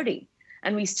 130.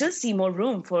 And we still see more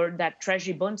room for that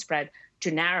Treasury bond spread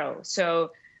narrow.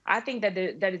 So I think that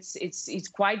it's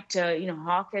quite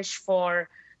hawkish for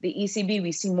the ECB.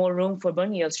 We see more room for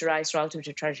bond yields to rise relative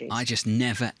to treasuries. I just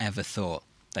never, ever thought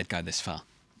they'd go this far.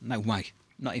 No way.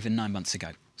 Not even 9 months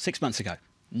ago. 6 months ago.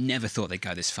 Never thought they'd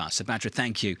go this far. Subhadra,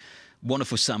 thank you.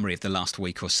 Wonderful summary of the last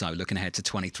week or so, looking ahead to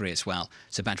 23 as well.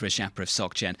 Subhadra Chapra of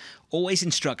SocGen. Always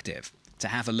instructive to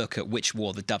have a look at which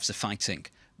war the doves are fighting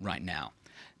right now.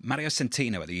 Mario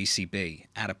Centeno at the ECB,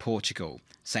 out of Portugal,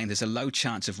 saying there's a low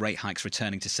chance of rate hikes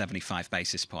returning to 75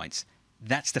 basis points.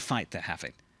 That's the fight they're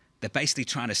having. They're basically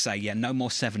trying to say, yeah, no more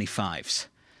 75s,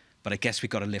 but I guess we've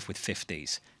got to live with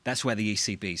 50s. That's where the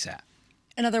ECB's at.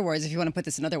 In other words, if you want to put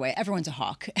this another way, everyone's a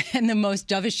hawk. And the most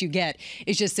dovish you get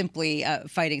is just simply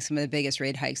fighting some of the biggest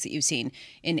rate hikes that you've seen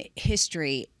in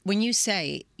history. When you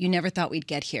say you never thought we'd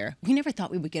get here, we never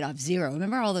thought we would get off zero.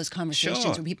 Remember all those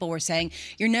conversations where people were saying,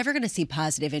 you're never going to see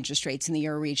positive interest rates in the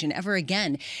euro region ever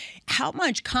again. How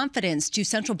much confidence do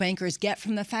central bankers get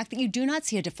from the fact that you do not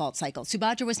see a default cycle?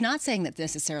 Subhadra was not saying that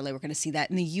necessarily we're going to see that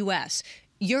in the U.S.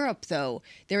 Europe, though,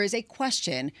 there is a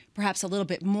question, perhaps a little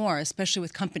bit more, especially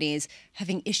with companies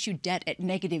having issued debt at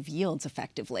negative yields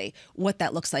effectively, what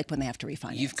that looks like when they have to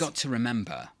refinance. You've got to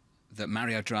remember that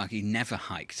Mario Draghi never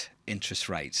hiked interest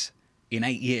rates in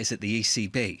 8 years at the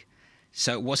ECB.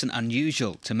 So it wasn't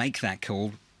unusual to make that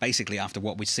call basically after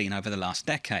what we've seen over the last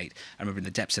decade. I remember in the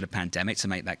depths of the pandemic to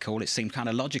make that call, it seemed kind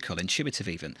of logical, intuitive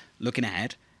even. Looking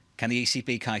ahead, can the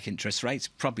ECB hike interest rates?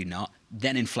 Probably not.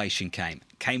 Then inflation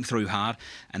came through hard,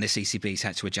 and this ECB's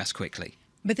had to adjust quickly.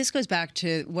 But this goes back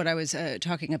to what I was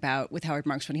talking about with Howard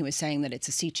Marks when he was saying that it's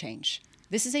a sea change.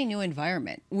 This is a new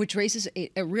environment, which raises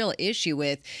a real issue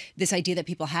with this idea that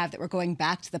people have that we're going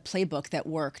back to the playbook that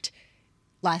worked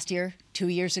last year, 2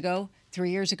 years ago, 3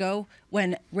 years ago,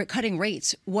 when cutting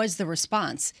rates was the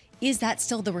response. Is that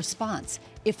still the response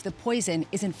if the poison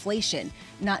is inflation,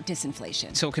 not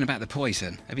disinflation? Talking about the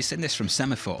poison, have you seen this from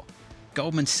Semaphore?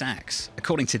 Goldman Sachs,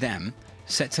 according to them,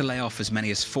 set to lay off as many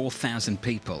as 4,000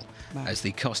 people as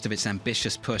the cost of its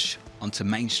ambitious push onto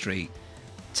Main Street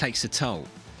takes a toll.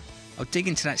 I'll dig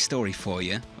into that story for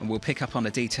you, and we'll pick up on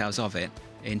the details of it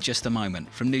in just a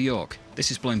moment. From New York, this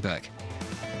is Bloomberg.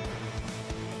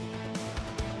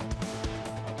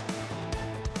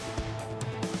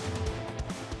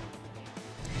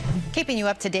 Keeping you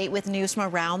up to date with news from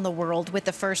around the world with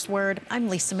the first word, I'm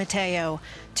Lisa Mateo.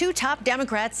 Two top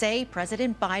Democrats say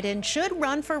President Biden should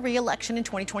run for re-election in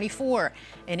 2024.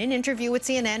 In an interview with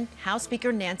CNN, House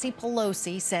Speaker Nancy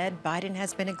Pelosi said Biden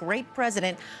has been a great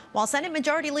president, while Senate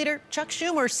Majority Leader Chuck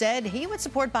Schumer said he would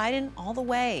support Biden all the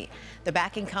way. The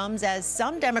backing comes as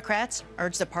some Democrats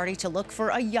urge the party to look for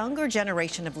a younger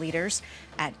generation of leaders.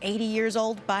 At 80 years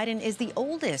old, Biden is the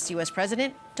oldest U.S.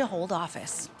 president to hold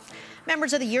office.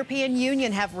 Members of the European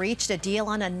Union have reached a deal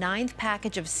on a ninth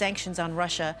package of sanctions on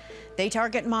Russia. They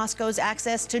target Moscow's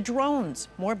access to drones,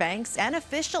 more banks, and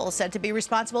officials said to be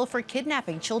responsible for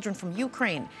kidnapping children from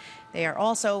Ukraine. They are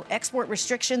also export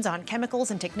restrictions on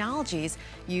chemicals and technologies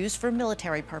used for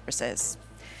military purposes.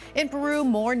 In Peru,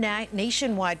 more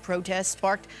nationwide protests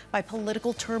sparked by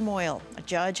political turmoil. A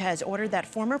judge has ordered that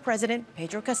former President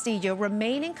Pedro Castillo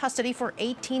remain in custody for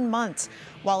 18 months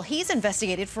while he's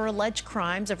investigated for alleged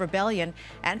crimes of rebellion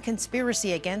and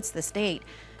conspiracy against the state.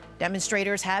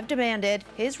 Demonstrators have demanded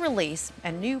his release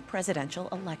and new presidential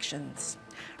elections.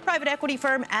 Private equity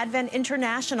firm Advent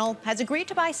International has agreed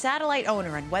to buy satellite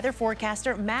owner and weather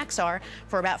forecaster Maxar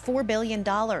for about $4 billion.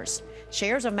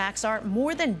 Shares of Maxar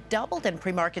more than doubled in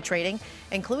pre-market trading.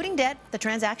 Including debt, the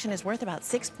transaction is worth about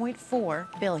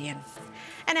 $6.4 billion.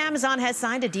 And Amazon has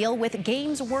signed a deal with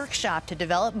Games Workshop to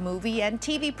develop movie and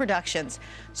TV productions,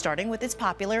 starting with its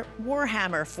popular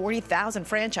Warhammer 40,000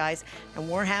 franchise. And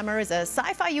Warhammer is a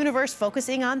sci-fi universe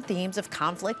focusing on themes of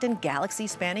conflict and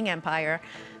galaxy-spanning empire.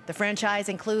 The franchise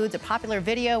includes a popular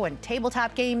video and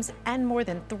tabletop games and more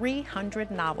than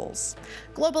 300 novels.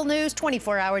 Global news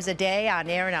 24 hours a day on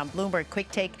air and on Bloomberg Quick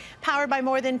Take, powered by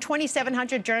more than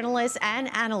 2,700 journalists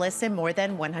and analysts in more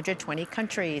than 120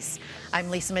 countries.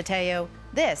 I'm Lisa Mateo.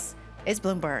 This is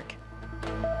Bloomberg.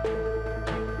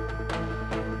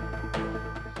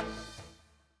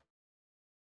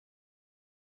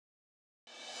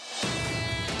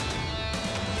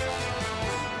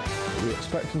 We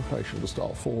expect inflation to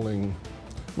start falling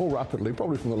more rapidly,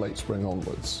 probably from the late spring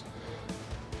onwards.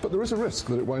 But there is a risk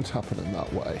that it won't happen in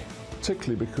that way,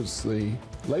 particularly because the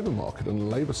labour market and the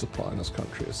labour supply in this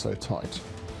country is so tight.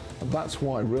 And that's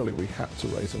why, really, we had to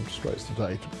raise interest rates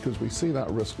today, because we see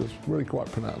that risk as really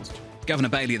quite pronounced. Governor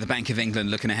Bailey at the Bank of England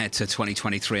looking ahead to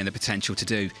 2023 and the potential to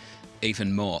do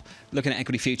even more. Looking at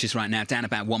equity futures right now, down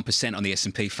about 1% on the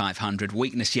S&P 500.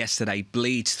 Weakness yesterday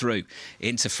bleeds through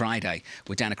into Friday.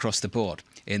 We're down across the board.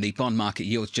 In the bond market,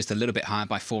 yields just a little bit higher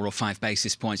by 4 or 5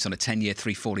 basis points on a 10-year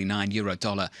 3.49, euro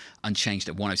dollar unchanged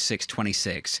at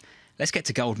 106.26. Let's get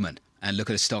to Goldman and look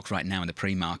at a stock right now in the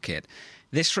pre-market.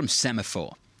 This from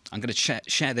Semaphore. I'm going to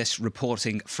share this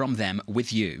reporting from them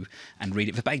with you and read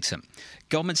it verbatim.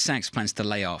 Goldman Sachs plans to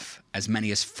lay off as many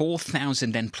as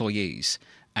 4,000 employees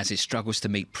as it struggles to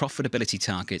meet profitability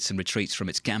targets and retreats from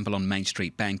its gamble on Main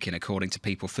Street banking, according to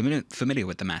people familiar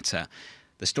with the matter.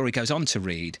 The story goes on to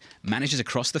read, managers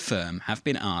across the firm have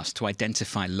been asked to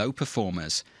identify low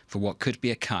performers for what could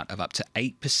be a cut of up to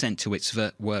 8% to its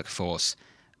workforce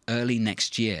early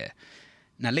next year.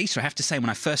 Now, Lisa, I have to say, when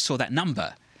I first saw that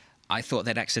number, I thought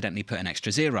they'd accidentally put an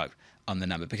extra zero on the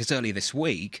number, because earlier this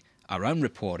week, our own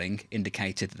reporting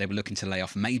indicated that they were looking to lay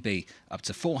off maybe up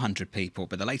to 400 people.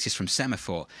 But the latest from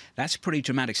Semaphore, that's pretty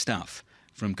dramatic stuff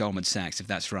from Goldman Sachs, if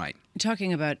that's right.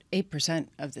 Talking about 8%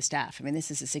 of the staff. I mean, this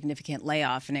is a significant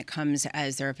layoff, and it comes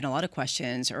as there have been a lot of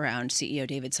questions around CEO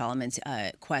David Solomon's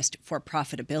quest for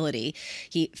profitability.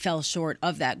 He fell short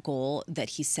of that goal that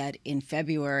he set in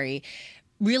February.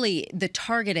 Really, the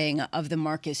targeting of the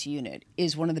Marcus unit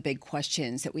is one of the big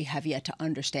questions that we have yet to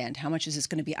understand. How much is this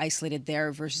going to be isolated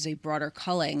there versus a broader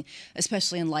culling,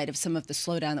 especially in light of some of the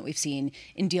slowdown that we've seen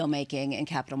in deal-making and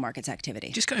capital markets activity?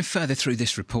 Just going further through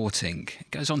this reporting, it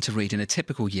goes on to read, in a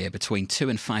typical year, between 2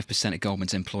 and 5% of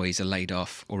Goldman's employees are laid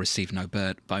off or receive no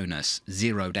bonus,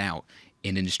 zeroed out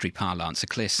in industry parlance, a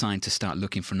clear sign to start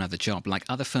looking for another job. Like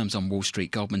other firms on Wall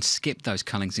Street, Goldman skipped those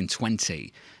cullings in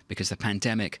 20 because the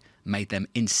pandemic made them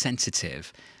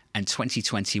insensitive, and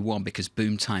 2021 because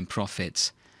boom time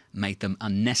profits made them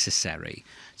unnecessary.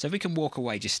 So if we can walk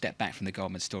away, just step back from the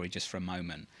Goldman story just for a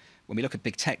moment. When we look at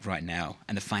big tech right now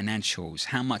and the financials,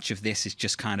 how much of this is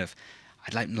just kind of, I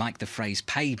don't like the phrase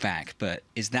payback, but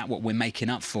is that what we're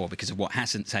making up for because of what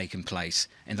hasn't taken place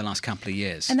in the last couple of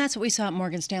years? And that's what we saw at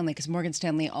Morgan Stanley, because Morgan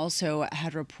Stanley also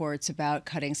had reports about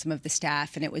cutting some of the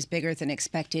staff, and it was bigger than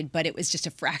expected, but it was just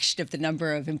a fraction of the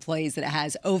number of employees that it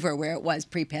has over where it was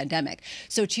pre-pandemic.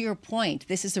 So to your point,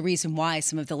 this is the reason why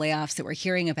some of the layoffs that we're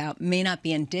hearing about may not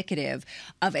be indicative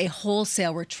of a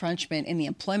wholesale retrenchment in the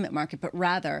employment market, but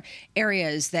rather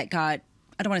areas that got,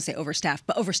 I don't want to say overstaffed,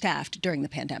 but overstaffed during the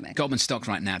pandemic. Goldman stock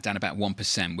right now down about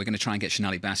 1%. We're going to try and get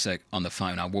Shonali Basak on the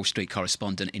phone, our Wall Street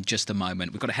correspondent, in just a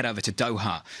moment. We've got to head over to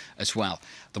Doha as well.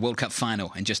 The World Cup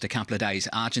final in just a couple of days.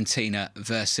 Argentina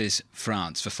versus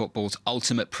France for football's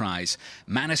ultimate prize.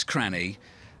 Manus Cranny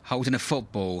holding a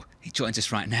football. He joins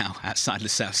us right now outside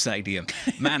LaSalle Stadium.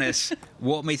 Manus,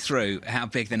 walk me through how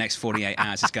big the next 48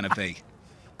 hours is going to be.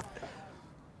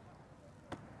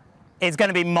 It's going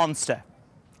to be monster.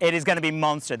 It is going to be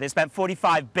monster. They spent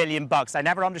 $45 billion. I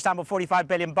never understand what $45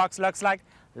 billion looks like.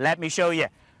 Let me show you.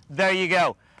 There you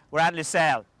go. We're at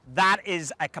LaSalle. That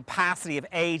is a capacity of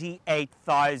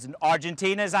 88,000.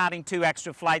 Argentina is adding 2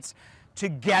 extra flights to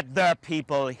get their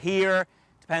people here.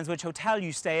 Depends which hotel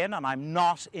you stay in, and I'm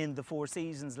not in the Four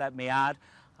Seasons, let me add.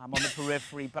 I'm on the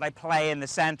periphery, but I play in the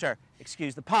center.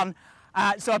 Excuse the pun.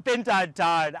 So I've been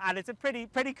downtown, and it's a pretty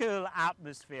cool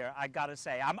atmosphere, I gotta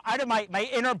say. I'm out of my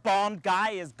inner Bond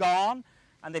guy is gone,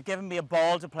 and they've given me a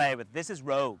ball to play with. This is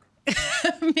Rogue.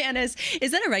 Manus,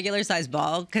 is that a regular size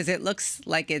ball? Because it looks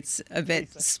like it's a bit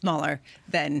smaller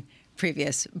than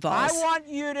previous balls. I want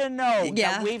you to know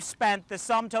that we've spent the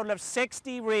sum total of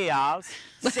 60 reals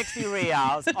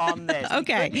on this.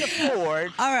 Okay. We couldn't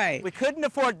afford, all right. We couldn't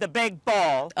afford the big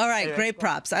ball. All right, great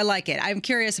props. I like it. I'm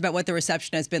curious about what the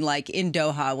reception has been like in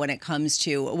Doha when it comes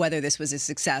to whether this was a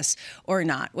success or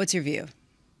not. What's your view?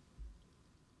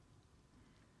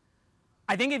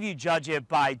 I think if you judge it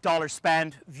by dollars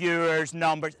spent, viewers,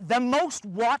 numbers, the most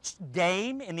watched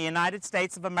game in the United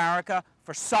States of America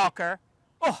for soccer,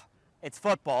 it's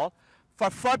football. For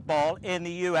football in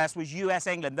the U.S. was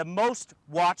U.S.-England, the most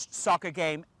watched soccer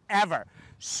game ever.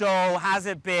 So has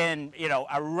it been,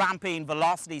 a ramping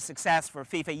velocity success for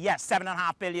FIFA? Yes,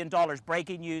 $7.5 billion,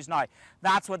 breaking news now.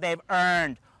 That's what they've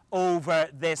earned over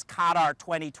this Qatar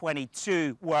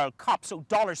 2022 World Cup. So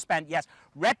dollars spent, yes.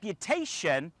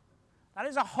 Reputation, that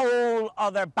is a whole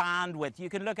other bandwidth. You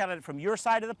can look at it from your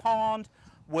side of the pond,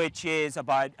 which is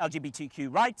about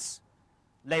LGBTQ rights,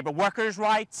 labor workers'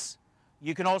 rights.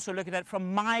 You can also look at it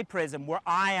from my prism, where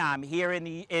I am here in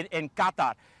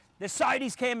Qatar. The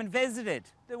Saudis came and visited.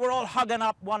 They were all hugging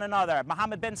up one another.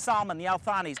 Mohammed bin Salman, the Al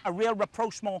Thanis, a real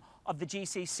rapprochement of the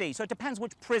GCC. So it depends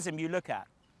which prism you look at.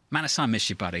 Manus, I miss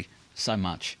you, buddy, so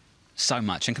much.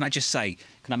 And can I just say,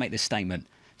 can I make this statement?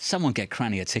 Someone get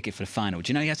Cranny a ticket for the final.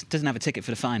 Do you know he doesn't have a ticket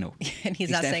for the final? And he's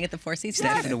not staying at the Four Seasons?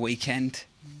 He's there for the weekend.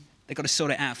 They've got to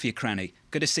sort it out for you, Cranny.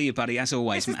 Good to see you, buddy, as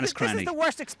always. Manus Cranny. This is the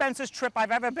worst expenses trip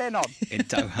I've ever been on. In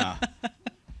Doha.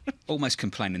 Almost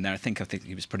complaining there. I think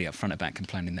he was pretty upfront about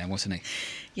complaining there, wasn't he?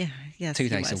 Yeah, yes, 2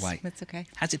 days away. That's okay.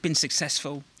 Has it been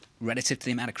successful relative to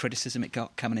the amount of criticism it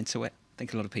got coming into it? I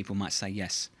think a lot of people might say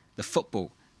yes. The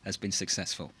football has been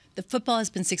successful. The football has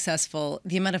been successful.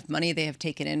 The amount of money they have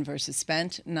taken in versus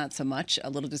spent, not so much, a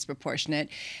little disproportionate.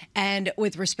 And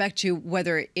with respect to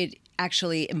whether it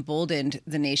actually emboldened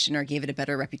the nation or gave it a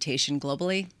better reputation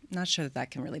globally, not sure that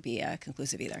can really be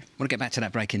conclusive either. I want to get back to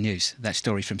that breaking news, that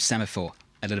story from Semaphore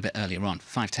a little bit earlier on,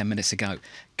 5-10 minutes ago.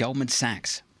 Goldman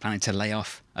Sachs planning to lay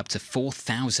off up to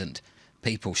 4,000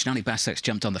 people. Shonali Basak's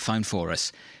jumped on the phone for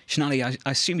us. Shonali,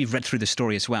 I assume you've read through the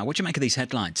story as well. What do you make of these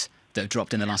headlines that have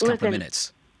dropped in the last couple of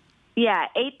minutes? Yeah,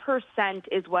 8%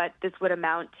 is what this would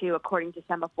amount to, according to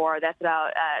Semaphore. That's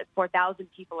about 4,000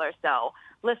 people or so.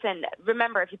 Listen,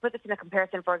 remember, if you put this in a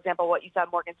comparison, for example, what you saw at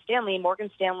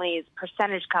Morgan Stanley's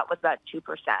percentage cut was about 2%.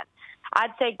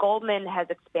 I'd say Goldman has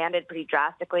expanded pretty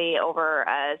drastically over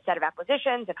a set of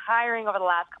acquisitions and hiring over the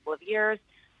last couple of years.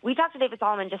 We talked to David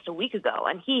Solomon just a week ago,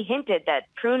 and he hinted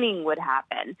that pruning would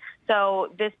happen.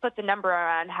 So this puts a number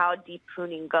around how deep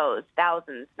pruning goes,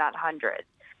 thousands, not hundreds.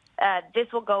 This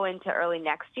will go into early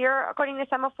next year, according to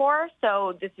Semaphore.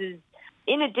 So this is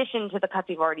in addition to the cuts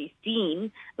we've already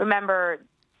seen. Remember,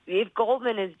 if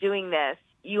Goldman is doing this,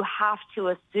 you have to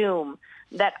assume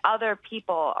that other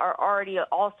people are already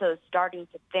also starting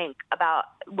to think about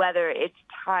whether it's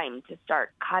time to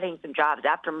start cutting some jobs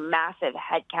after massive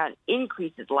headcount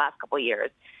increases the last couple of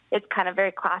years. It's kind of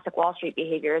very classic Wall Street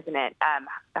behavior, isn't it?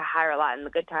 Hire a lot in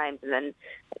the good times, and then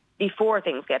before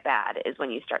things get bad is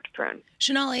when you start to prune.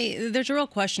 Shonali, there's a real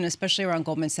question, especially around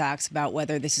Goldman Sachs, about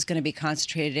whether this is going to be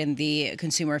concentrated in the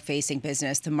consumer-facing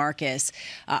business, the Marcus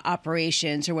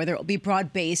operations, or whether it will be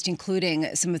broad-based,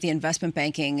 including some of the investment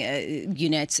banking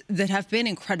units that have been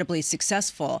incredibly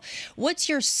successful. What's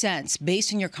your sense,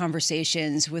 based on your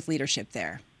conversations with leadership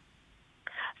there?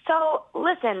 So,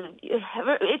 listen,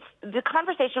 it's the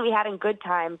conversation we had in good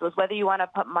times was whether you want to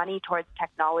put money towards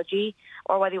technology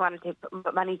or whether you want to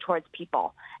put money towards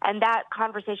people. And that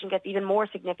conversation gets even more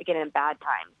significant in bad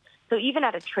times. So even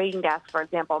at a trading desk, for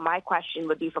example, my question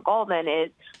would be for Goldman is,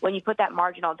 when you put that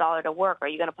marginal dollar to work, are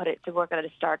you going to put it to work at a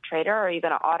star trader, or are you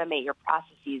going to automate your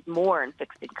processes more in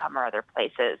fixed income or other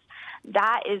places?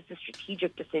 That is the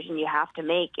strategic decision you have to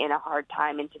make in a hard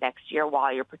time into next year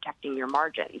while you're protecting your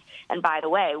margins. And by the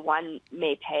way, one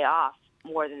may pay off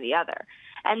more than the other.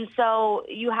 And so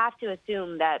you have to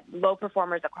assume that low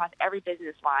performers across every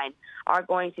business line are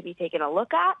going to be taken a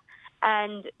look at.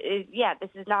 And, yeah, this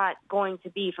is not going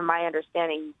to be, from my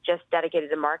understanding, just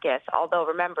dedicated to Marcus. Although,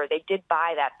 remember, they did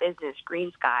buy that business,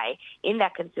 Green Sky, in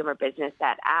that consumer business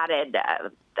that added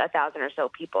 1,000 or so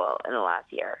people in the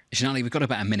last year. Shonali, we've got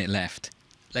about a minute left.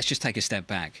 Let's just take a step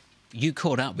back. You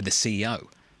caught up with the CEO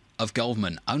of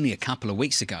Goldman only a couple of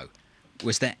weeks ago.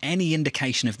 Was there any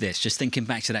indication of this, just thinking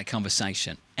back to that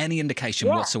conversation, any indication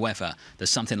whatsoever that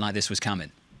something like this was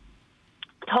coming?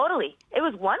 Totally. It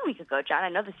was 1 week ago, John. I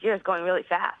know this year is going really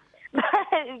fast. But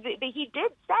he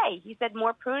did say, he said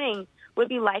more pruning would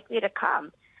be likely to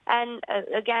come. And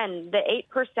again, the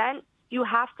 8%, you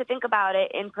have to think about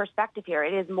it in perspective here.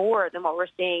 It is more than what we're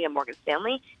seeing in Morgan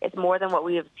Stanley. It's more than what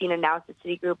we have seen announced at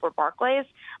Citigroup or Barclays.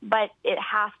 But it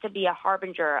has to be a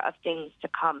harbinger of things to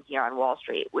come here on Wall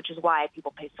Street, which is why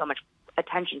people pay so much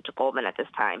attention to Goldman at this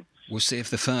time. We'll see if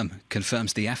the firm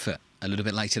confirms the effort a little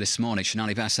bit later this morning.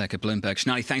 Shonali Basak at Bloomberg.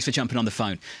 Shonali, thanks for jumping on the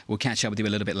phone. We'll catch up with you a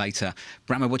little bit later.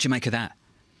 Brahma, what do you make of that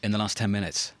in the last 10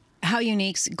 minutes? How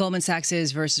unique Goldman Sachs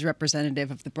is versus representative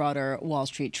of the broader Wall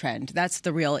Street trend. That's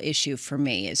the real issue for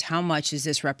me, is how much is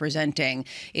this representing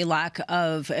a lack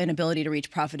of an ability to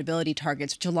reach profitability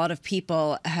targets, which a lot of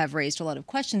people have raised a lot of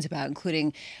questions about,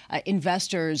 including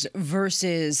investors,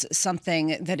 versus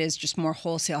something that is just more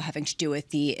wholesale, having to do with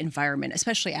the environment,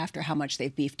 especially after how much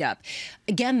they've beefed up.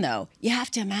 Again, though, you have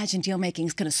to imagine deal making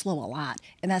is going to slow a lot,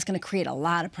 and that's going to create a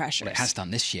lot of pressures. Well, it has done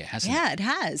this year, hasn't it? Yeah, it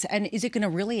has. And is it going to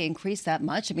really increase that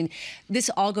much? I mean, this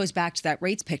all goes back to that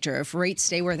rates picture. If rates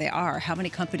stay where they are, how many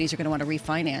companies are going to want to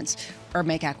refinance or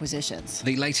make acquisitions?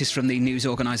 The latest from the news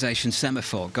organisation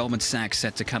Semaphore. Goldman Sachs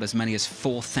set to cut as many as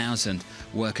 4,000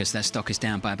 workers. Their stock is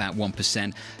down by about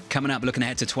 1%. Coming up, looking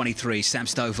ahead to 23, Sam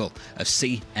Stovall of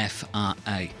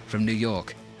CFRA from New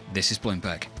York. This is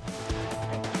Bloomberg.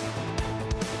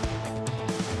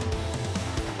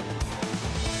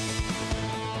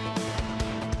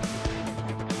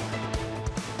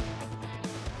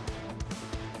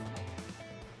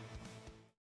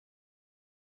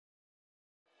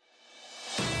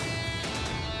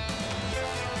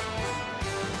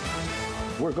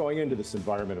 We're going into this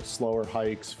environment of slower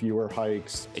hikes, fewer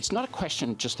hikes. It's not a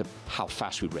question just of how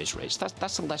fast we raise rates.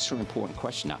 That's a lesser important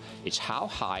question now. It's how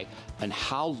high and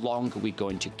how long are we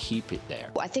going to keep it there?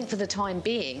 I think for the time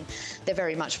being, they're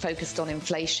very much focused on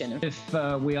inflation. If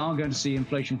we are going to see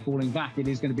inflation falling back, it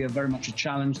is going to be very much a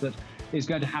challenge that is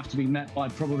going to have to be met by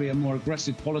probably a more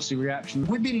aggressive policy reaction.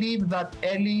 We believe that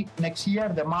early next year,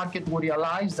 the market will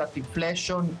realize that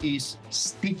inflation is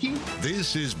sticky.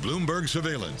 This is Bloomberg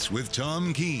Surveillance with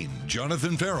Tom Keene,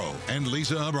 Jonathan Ferro, and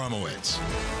Lisa Abramowicz.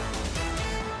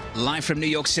 Live from New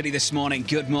York City this morning.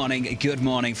 Good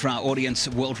morning for our audience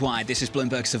worldwide. This is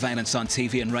Bloomberg Surveillance on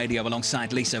TV and radio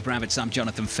alongside Lisa Abramowicz. I'm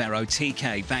Jonathan Ferro.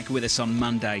 TK back with us on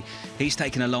Monday. He's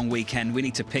taken a long weekend. We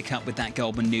need to pick up with that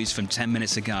Goldman news from 10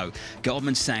 minutes ago.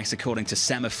 Goldman Sachs, according to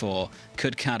Semaphore,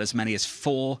 could cut as many as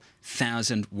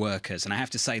 4,000 workers. And I have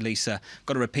to say, Lisa, I've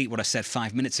got to repeat what I said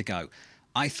 5 minutes ago.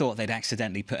 I thought they'd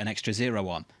accidentally put an extra zero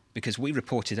on, because we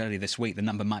reported earlier this week the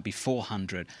number might be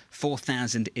 400.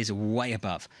 4,000 is way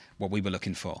above what we were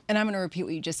looking for. And I'm going to repeat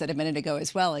what you just said a minute ago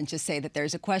as well and just say that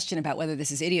there's a question about whether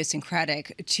this is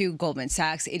idiosyncratic to Goldman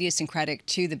Sachs, idiosyncratic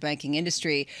to the banking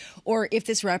industry, or if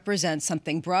this represents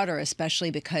something broader,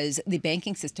 especially because the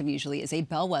banking system usually is a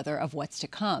bellwether of what's to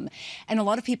come. And a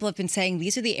lot of people have been saying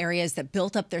these are the areas that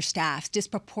built up their staffs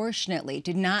disproportionately,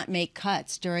 did not make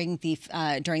cuts during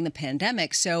the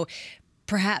pandemic. So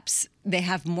perhaps they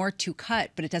have more to cut,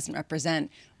 but it doesn't represent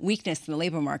weakness in the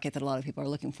labor market that a lot of people are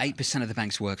looking for. 8% of the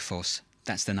bank's workforce.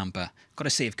 That's the number. Got to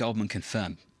see if Goldman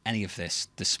confirm any of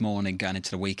this morning, going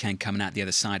into the weekend, coming out the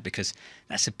other side, because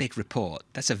that's a big report.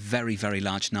 That's a very, very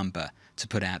large number to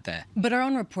put out there. But our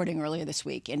own reporting earlier this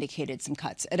week indicated some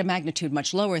cuts at a magnitude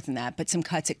much lower than that, but some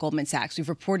cuts at Goldman Sachs. We've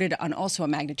reported on also a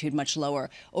magnitude much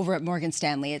lower over at Morgan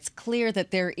Stanley. It's clear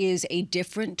that there is a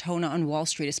different tone on Wall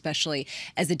Street, especially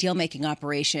as the deal-making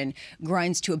operation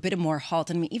grinds to a bit of more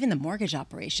halt. I mean, even the mortgage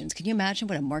operations. Can you imagine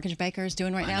what a mortgage banker is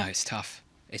doing right now? I know, it's tough.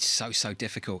 It's so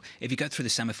difficult. If you go through the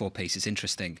Semaphore piece, it's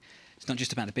interesting. It's not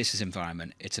just about the business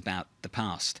environment, it's about the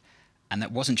past. And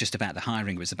that wasn't just about the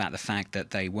hiring, it was about the fact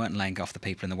that they weren't laying off the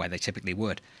people in the way they typically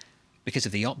would. Because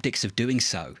of the optics of doing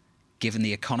so, given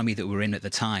the economy that we're in at the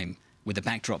time, with the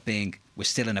backdrop being we're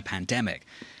still in a pandemic.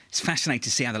 It's fascinating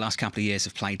to see how the last couple of years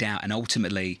have played out and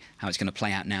ultimately how it's going to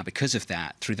play out now because of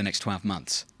that through the next 12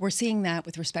 months. We're seeing that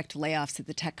with respect to layoffs at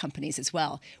the tech companies as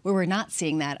well. Where we're not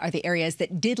seeing that are the areas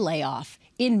that did lay off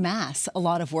in mass. A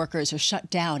lot of workers are shut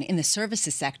down in the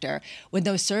services sector when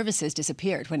those services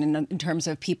disappeared, when in terms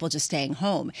of people just staying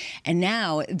home. And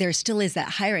now there still is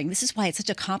that hiring. This is why it's such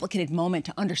a complicated moment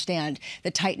to understand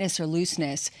the tightness or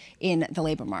looseness in the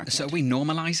labor market. So are we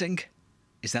normalizing?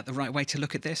 Is that the right way to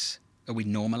look at this? Are we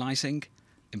normalizing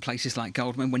in places like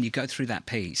Goldman? When you go through that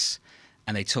piece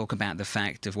and they talk about the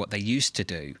fact of what they used to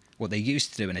do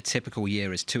in a typical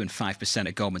year is 2 and 5%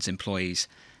 of Goldman's employees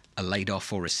are laid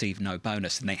off or receive no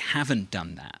bonus, and they haven't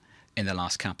done that in the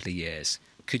last couple of years.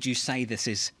 Could you say this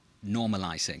is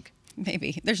normalizing?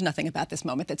 Maybe. There's nothing about this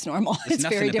moment that's normal. There's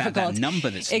it's very nothing about difficult. That number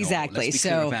that's normal. Exactly. Let's be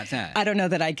clear about that. I don't know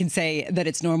that I can say that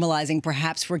it's normalizing.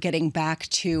 Perhaps we're getting back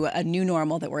to a new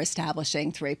normal that we're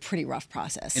establishing through a pretty rough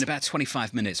process. In about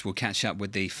 25 minutes, we'll catch up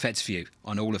with the Fed's view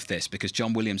on all of this, because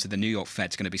John Williams of the New York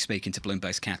Fed's going to be speaking to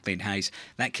Bloomberg's Kathleen Hayes.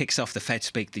 That kicks off the Fed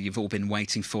speak that you've all been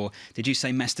waiting for. Did you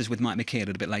say Mesters with Mike McKee a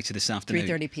little bit later this afternoon?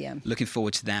 3:30 p.m. Looking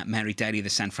forward to that. Mary Daly, the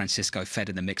San Francisco Fed,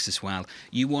 in the mix as well.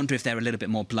 You wonder if they're a little bit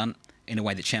more blunt in a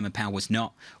way that Chairman Powell was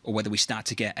not, or whether we start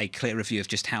to get a clearer view of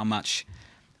just how much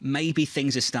maybe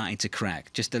things are starting to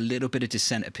crack. Just a little bit of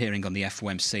dissent appearing on the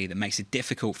FOMC that makes it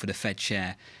difficult for the Fed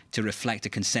chair to reflect a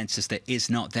consensus that is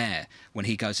not there when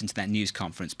he goes into that news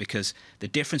conference, because the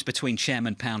difference between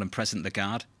Chairman Powell and President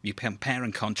Lagarde, you compare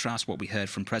and contrast what we heard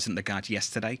from President Lagarde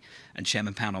yesterday and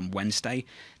Chairman Powell on Wednesday.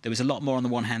 There was a lot more on the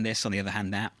one hand this, on the other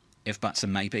hand that, if buts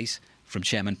and maybes from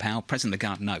Chairman Powell. President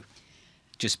Lagarde, no.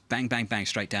 Just bang, bang, bang,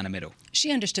 straight down the middle.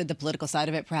 She understood the political side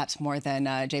of it perhaps more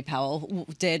than Jay Powell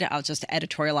did. I'll just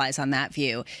editorialize on that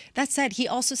view. That said, he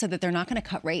also said that they're not going to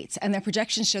cut rates, and their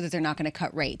projections show that they're not going to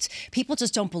cut rates. People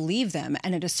just don't believe them.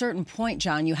 And at a certain point,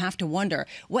 John, you have to wonder,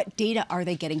 what data are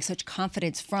they getting such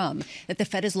confidence from that the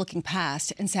Fed is looking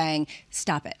past and saying,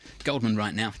 stop it? Goldman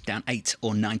right now down 8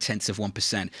 or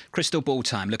 9/10%. Crystal ball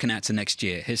time, looking out to next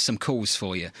year. Here's some calls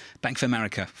for you. Bank of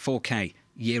America, 4K,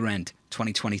 year-end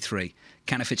 2023.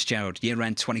 Cantor Fitzgerald,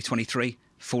 year-end 2023,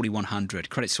 4,100.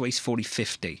 Credit Suisse,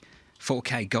 4,050.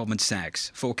 4K, Goldman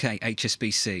Sachs. 4K,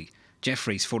 HSBC.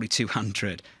 Jefferies,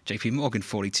 4,200. JP Morgan,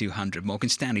 4,200. Morgan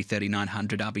Stanley,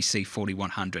 3,900. RBC,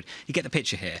 4,100. You get the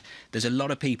picture here. There's a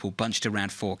lot of people bunched around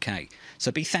 4K.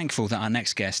 So be thankful that our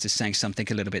next guest is saying something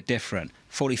a little bit different.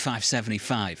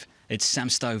 4,575. It's Sam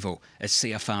Stovall at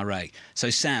CFRA. So,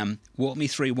 Sam, walk me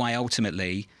through why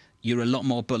ultimately you're a lot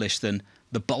more bullish than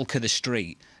the bulk of the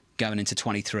street going into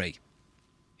 23.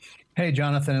 Hey,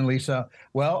 Jonathan and Lisa.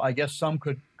 Well, I guess some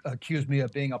could accuse me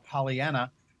of being a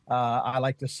Pollyanna. I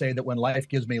like to say that when life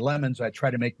gives me lemons, I try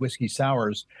to make whiskey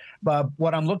sours. But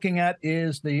what I'm looking at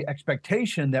is the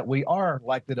expectation that we are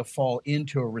likely to fall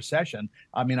into a recession.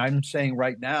 I mean, I'm saying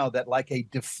right now that like a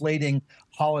deflating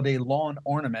holiday lawn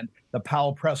ornament, the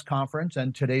Powell press conference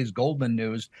and today's Goldman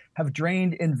news have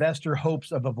drained investor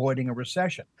hopes of avoiding a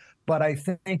recession. But I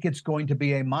think it's going to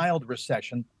be a mild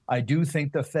recession. I do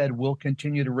think the Fed will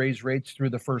continue to raise rates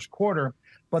through the first quarter.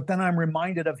 But then I'm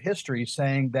reminded of history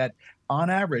saying that on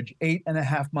average,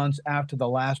 8.5 months after the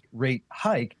last rate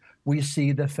hike, we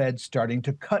see the Fed starting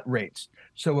to cut rates.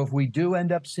 So if we do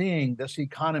end up seeing this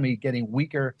economy getting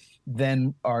weaker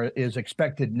than is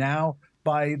expected now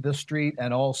by the street,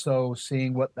 and also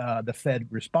seeing what the Fed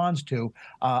responds to,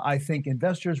 I think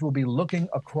investors will be looking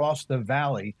across the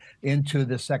valley into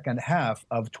the second half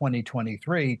of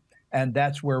 2023. And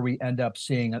that's where we end up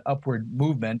seeing an upward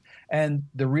movement. And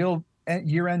the real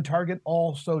year-end target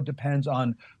also depends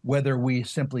on whether we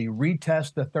simply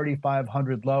retest the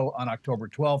 3,500 low on October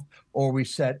 12th or we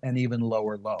set an even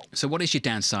lower low. So what is your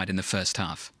downside in the first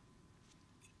half?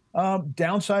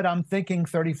 Downside, I'm thinking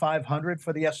 3,500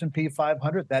 for the S&P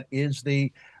 500. That is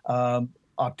the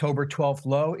October 12th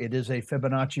low. It is a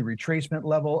Fibonacci retracement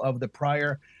level of the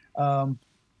prior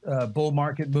bull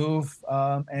market move.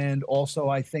 And also,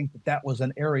 I think that was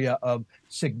an area of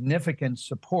significant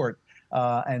support.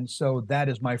 And so that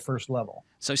is my first level.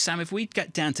 So, Sam, if we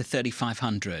get down to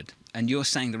 3,500 and you're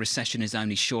saying the recession is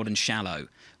only short and shallow,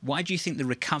 why do you think the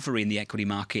recovery in the equity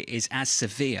market is as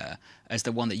severe as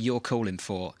the one that you're calling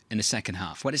for in the second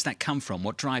half? Where does that come from?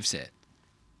 What drives it?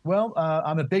 Well,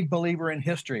 I'm a big believer in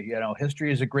history. You know,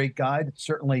 history is a great guide. It's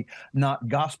certainly not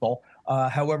gospel.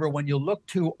 However, when you look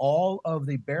to all of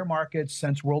the bear markets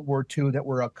since World War II that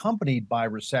were accompanied by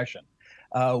recession,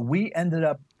 we ended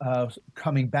up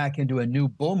coming back into a new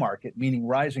bull market, meaning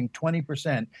rising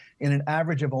 20% in an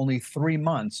average of only 3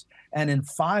 months. And in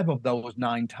 5 of those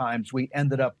 9 times, we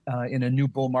ended up in a new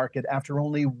bull market after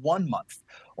only 1 month.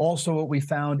 Also, what we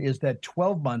found is that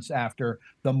 12 months after,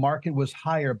 the market was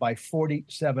higher by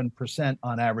 47%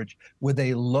 on average, with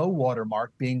a low water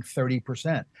mark being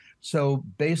 30%. So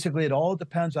basically, it all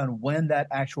depends on when that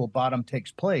actual bottom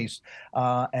takes place.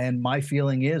 And my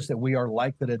feeling is that we are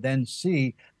likely to then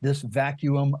see this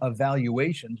vacuum of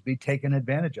valuations be taken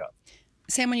advantage of.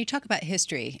 Sam, when you talk about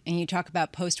history and you talk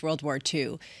about post-World War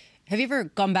II, have you ever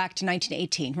gone back to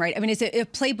 1918, right? I mean, is it a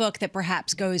playbook that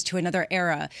perhaps goes to another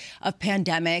era of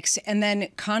pandemics and then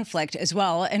conflict as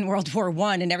well, and World War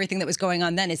I and everything that was going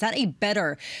on then? Is that a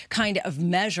better kind of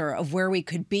measure of where we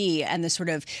could be and the sort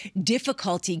of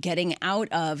difficulty getting out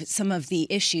of some of the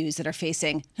issues that are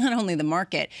facing not only the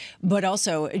market, but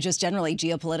also just generally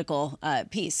geopolitical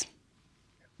peace?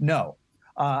 No.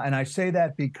 And I say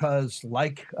that because,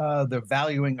 like the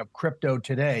valuing of crypto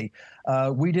today,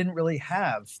 we didn't really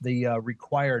have the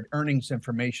required earnings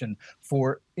information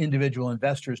for individual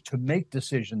investors to make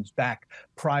decisions back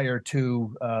prior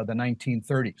to the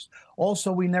 1930s.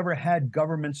 Also, we never had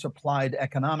government-supplied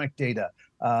economic data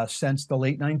since the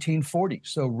late 1940s.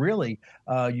 So really,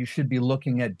 you should be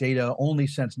looking at data only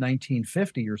since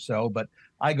 1950 or so. But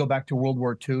I go back to World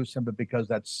War II simply because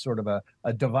that's sort of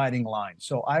a dividing line.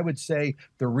 So I would say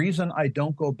the reason I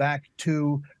don't go back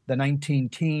to the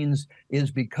 19-teens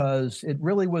is because it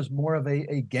really was more of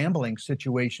a gambling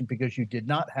situation, because you did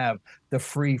not have the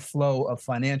free flow of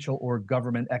financial or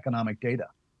government economic data.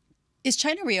 Is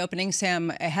China reopening,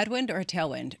 Sam, a headwind or a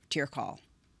tailwind to your call?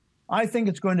 I think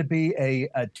it's going to be a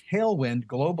tailwind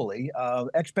globally.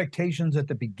 Expectations at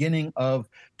the beginning of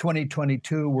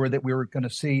 2022 were that we were going to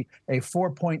see a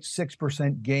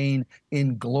 4.6% gain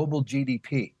in global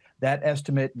GDP. That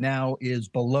estimate now is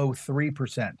below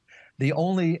 3%.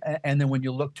 And then when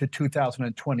you look to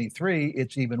 2023,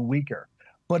 it's even weaker.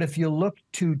 But if you look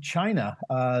to China,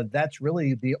 that's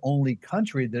really the only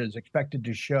country that is expected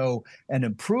to show an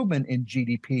improvement in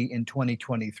GDP in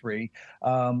 2023.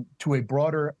 To a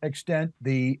broader extent,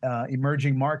 the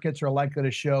emerging markets are likely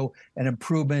to show an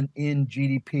improvement in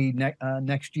GDP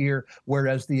next year,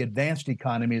 whereas the advanced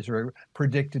economies are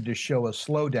predicted to show a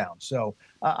slowdown. So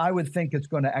I would think it's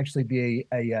going to actually be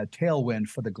a tailwind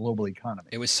for the global economy.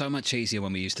 It was so much easier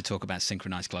when we used to talk about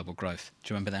synchronized global growth.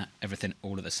 Do you remember that? Everything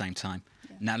all at the same time.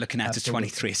 Now looking out to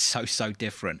 23, it's so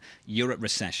different. Europe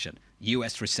recession,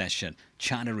 US recession,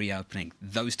 China reopening,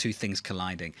 those two things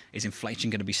colliding. Is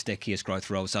inflation going to be sticky as growth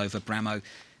rolls over? Bramo,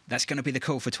 that's going to be the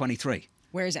call for 23.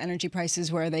 Where's energy prices?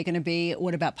 Where are they going to be?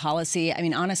 What about policy? I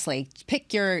mean, honestly,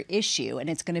 pick your issue, and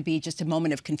it's going to be just a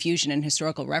moment of confusion and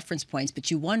historical reference points.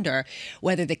 But you wonder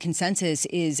whether the consensus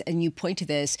is, and you point to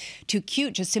this, too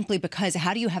cute just simply because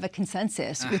how do you have a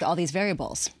consensus with all these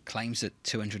variables? Claims at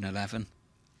 211.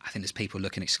 I think there's people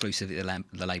looking exclusively at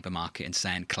the labour market and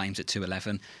saying claims at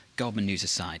 211. Goldman News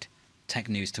aside, tech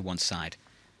news to one side.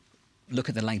 Look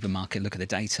at the labour market, look at the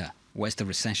data. Where's the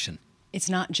recession? It's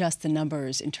not just the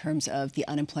numbers in terms of the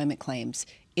unemployment claims.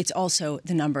 It's also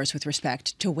the numbers with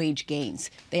respect to wage gains.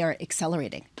 They are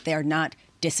accelerating. They are not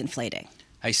disinflating.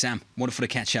 Hey, Sam, wonderful to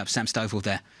catch up. Sam Stovall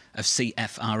there of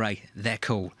CFRA. They're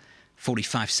cool.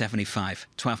 45.75,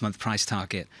 12-month price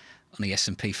target on the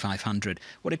S&P 500.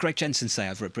 What did Greg Jensen say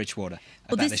over at Bridgewater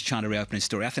about this China reopening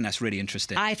story? I think that's really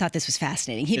interesting. I thought this was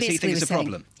fascinating. Does he think it's a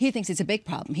problem? He thinks it's a big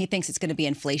problem. He thinks it's going to be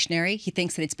inflationary. He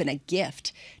thinks that it's been a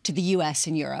gift to the U.S.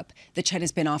 and Europe that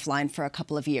China's been offline for a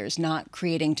couple of years, not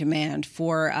creating demand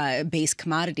for base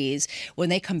commodities. When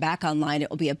they come back online, it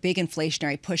will be a big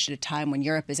inflationary push at a time when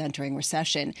Europe is entering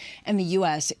recession and the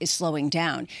U.S. is slowing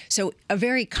down. So a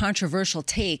very controversial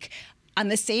take on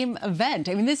the same event.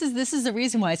 I mean, this is the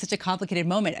reason why it's such a complicated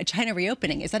moment. A China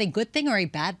reopening, is that a good thing or a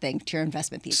bad thing to your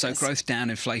investment thesis? So growth down,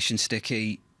 inflation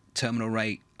sticky, terminal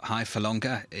rate high for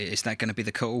longer. Is that going to be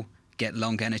the call? Get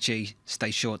long energy,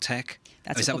 stay short tech?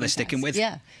 Is that what they're sticking with?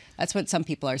 Yeah, that's what some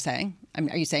people are saying. I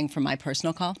mean, are you saying from my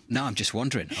personal call? No, I'm just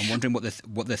wondering. I'm wondering what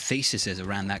the thesis is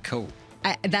around that call.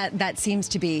 That seems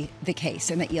to be the case,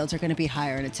 and that yields are going to be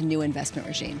higher, and it's a new investment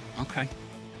regime. Okay.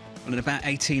 Well, in about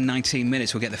 18, 19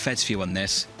 minutes, we'll get the Fed's view on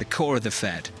this. The core of the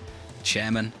Fed, the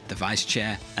chairman, the vice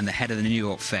chair, and the head of the New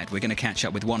York Fed. We're going to catch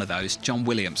up with one of those, John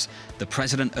Williams, the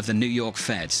president of the New York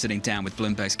Fed, sitting down with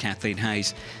Bloomberg's Kathleen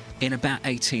Hayes in about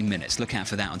 18 minutes. Look out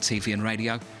for that on TV and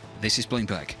radio. This is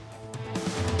Bloomberg.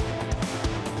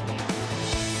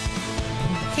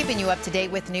 Keeping you up to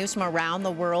date with news from around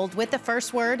the world with the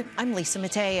first word, I'm Lisa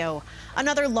Mateo.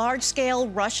 Another large-scale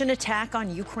Russian attack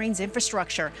on Ukraine's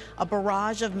infrastructure. A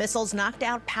barrage of missiles knocked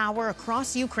out power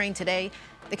across Ukraine today.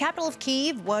 The capital of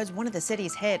Kyiv was one of the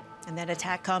cities hit, and that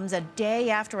attack comes a day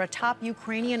after a top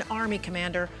Ukrainian army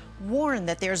commander warned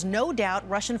that there's no doubt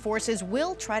Russian forces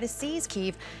will try to seize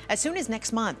Kyiv as soon as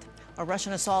next month. A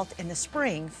Russian assault in the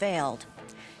spring failed.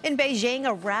 In Beijing,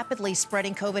 a rapidly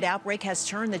spreading COVID outbreak has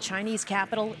turned the Chinese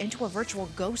capital into a virtual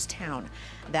ghost town.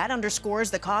 That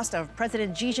underscores the cost of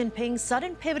President Xi Jinping's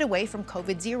sudden pivot away from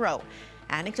COVID-0.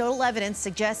 Anecdotal evidence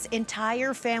suggests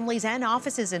entire families and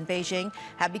offices in Beijing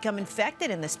have become infected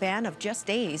in the span of just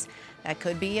days. That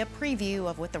could be a preview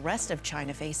of what the rest of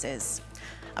China faces.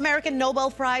 American Nobel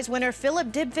Prize winner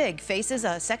Philip Dybvig faces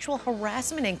a sexual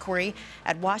harassment inquiry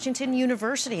at Washington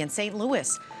University in St.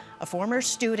 Louis. A former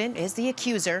student is the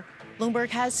accuser. Bloomberg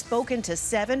has spoken to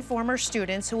 7 former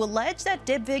students who allege that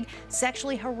Dybvig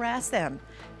sexually harassed them.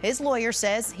 His lawyer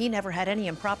says he never had any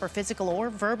improper physical or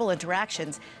verbal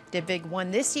interactions. Dybvig won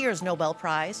this year's Nobel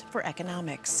Prize for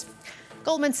economics.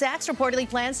 Goldman Sachs reportedly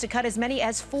plans to cut as many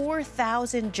as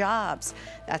 4,000 jobs.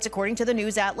 That's according to the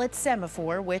news outlet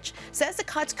Semaphore, which says the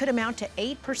cuts could amount to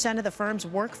 8% of the firm's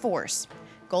workforce.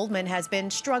 Goldman has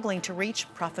been struggling to reach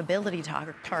profitability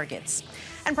targets.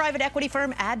 And private equity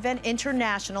firm Advent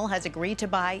International has agreed to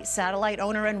buy satellite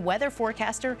owner and weather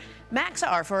forecaster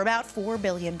Maxar for about $4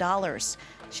 billion.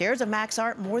 Shares of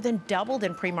Maxar more than doubled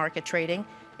in pre-market trading.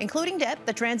 Including debt,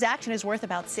 the transaction is worth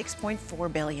about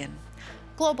 $6.4 billion.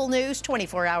 Global news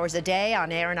 24 hours a day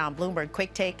on air and on Bloomberg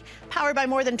Quick Take, powered by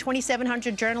more than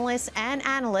 2,700 journalists and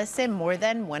analysts in more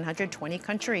than 120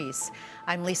 countries.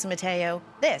 I'm Lisa Mateo.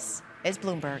 This is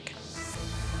Bloomberg.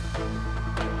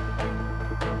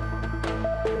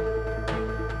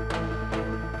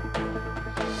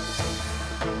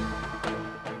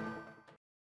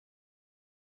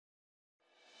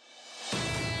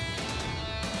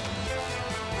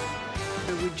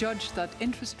 We judge that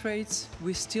interest rates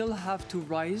will still have to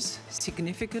rise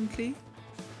significantly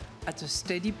at a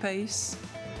steady pace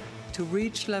to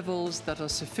reach levels that are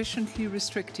sufficiently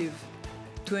restrictive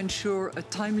to ensure a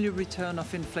timely return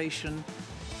of inflation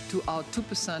to our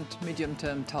 2%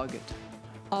 medium-term target.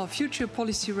 Our future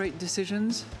policy rate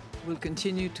decisions will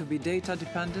continue to be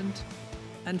data-dependent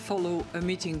and follow a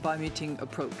meeting-by-meeting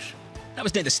approach. That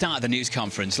was near the start of the news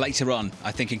conference. Later on,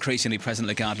 I think increasingly President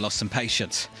Lagarde lost some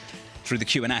patience through the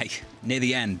Q&A. Near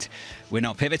the end, we're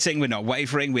not pivoting, we're not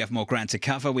wavering, we have more ground to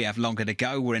cover, we have longer to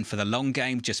go, we're in for the long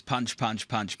game, just punch, punch,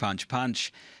 punch, punch,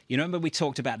 punch. You remember we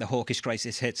talked about the hawkish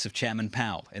greatest hits of Chairman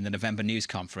Powell in the November news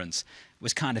conference? It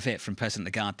was kind of it from President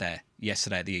Lagarde there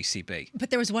yesterday at the ECB. But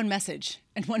there was one message,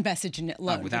 and one message in it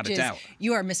alone, without which a doubt.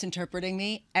 You are misinterpreting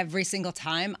me every single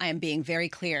time. I am being very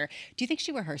clear. Do you think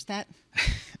she rehearsed that?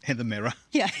 In the mirror?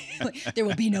 Yeah. There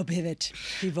will be no pivot.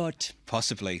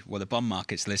 Possibly. Well, the bond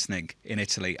market's listening in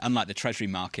Italy, unlike the Treasury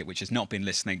market, which has not been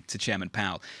listening to Chairman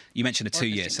Powell. You mentioned a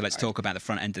 2-year, so let's talk about the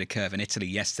front end of the curve in Italy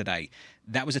yesterday.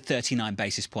 That was a 39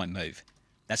 basis point move.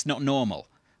 That's not normal.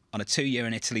 On a 2-year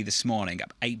in Italy this morning,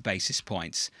 up 8 basis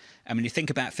points. And when you think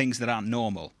about things that aren't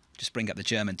normal, just bring up the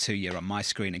German 2-year on my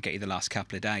screen and get you the last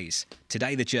couple of days.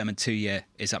 Today, the German 2-year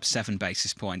is up 7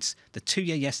 basis points. The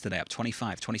 2-year yesterday up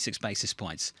 25, 26 basis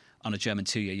points on a German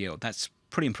 2-year yield. That's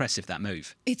pretty impressive, that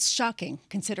move. It's shocking,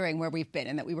 considering where we've been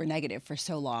and that we were negative for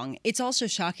so long. It's also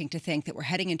shocking to think that we're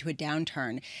heading into a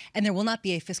downturn and there will not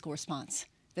be a fiscal response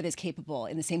that is capable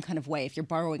in the same kind of way if you're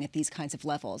borrowing at these kinds of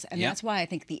levels. And that's why I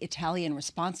think the Italian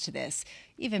response to this,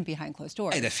 even behind closed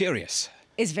doors, they're furious,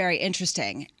 is very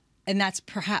interesting. And that's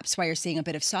perhaps why you're seeing a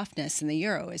bit of softness in the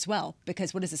euro as well,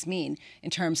 because what does this mean in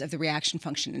terms of the reaction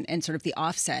function and sort of the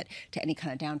offset to any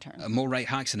kind of downturn? More rate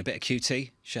hikes and a bit of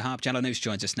QT. Shahab Jalanous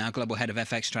joins us now, Global Head of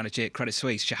FX Strategy at Credit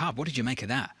Suisse. Shahab, what did you make of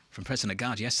that from President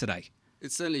Lagarde yesterday?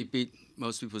 It certainly beat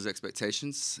most people's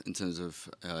expectations in terms of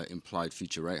implied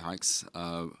future rate hikes.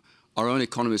 Our own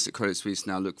economists at Credit Suisse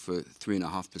now look for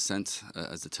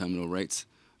 3.5% as the terminal rate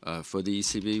for the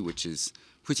ECB, which is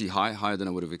pretty high, higher than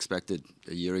I would have expected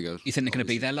a year ago. You think they're going to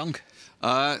be there long?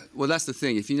 Well, that's the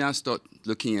thing. If you now start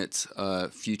looking at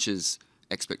futures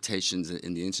expectations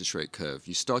in the interest rate curve,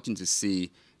 you're starting to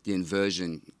see the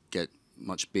inversion get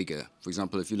much bigger. For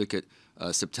example, if you look at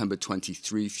September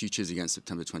 23 futures against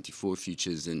September 24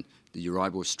 futures in the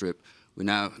Euribor strip, we're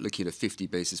now looking at a 50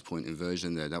 basis point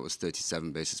inversion there. That was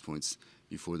 37 basis points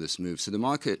before this move. So the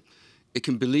market, it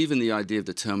can believe in the idea of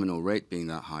the terminal rate being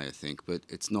that high, I think, but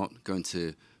it's not going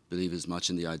to believe as much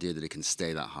in the idea that it can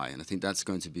stay that high. And I think that's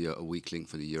going to be a weak link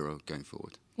for the euro going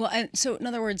forward. Well, and so in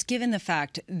other words, given the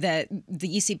fact that the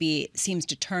ECB seems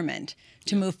determined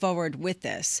to move forward with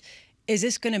this, is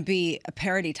this going to be a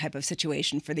parity type of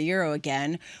situation for the euro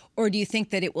again, or do you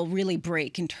think that it will really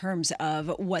break in terms of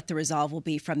what the resolve will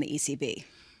be from the ECB?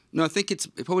 No, I think it's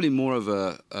probably more of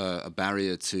a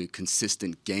barrier to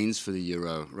consistent gains for the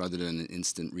euro rather than an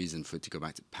instant reason for it to go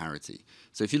back to parity.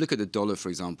 So if you look at the dollar, for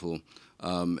example,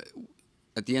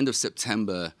 at the end of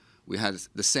September, we had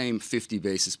the same 50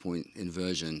 basis point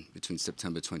inversion between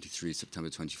September 23, September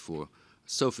 24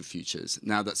 SOFR futures.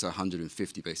 Now that's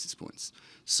 150 basis points.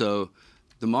 So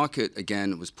the market,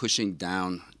 again, was pushing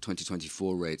down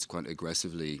 2024 rates quite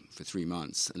aggressively for 3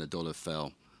 months, and the dollar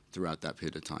fell throughout that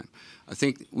period of time. I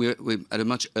think we're at a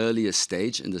much earlier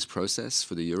stage in this process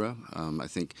for the euro. I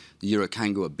think the euro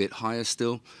can go a bit higher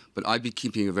still, but I'd be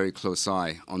keeping a very close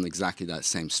eye on exactly that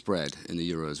same spread in the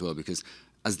euro as well, because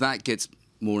as that gets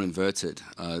more inverted,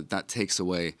 that takes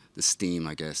away the steam,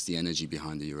 I guess, the energy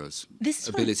behind the euro's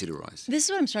ability to rise. This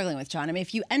is what I'm struggling with, John. I mean,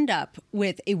 if you end up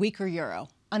with a weaker euro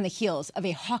on the heels of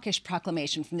a hawkish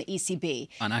proclamation from the ECB,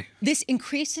 I know. This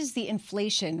increases the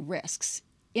inflation risks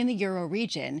in the euro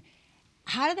region.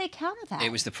 How do they counter that?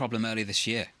 It was the problem earlier this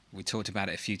year. We talked about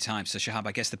it a few times. So, Shahab,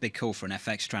 I guess the big call for an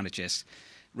FX strategist,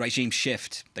 regime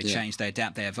shift. They change, they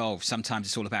adapt, they evolve. Sometimes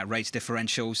it's all about rates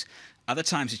differentials. Other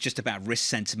times it's just about risk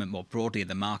sentiment more broadly in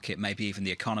the market, maybe even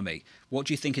the economy. What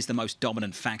do you think is the most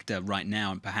dominant factor right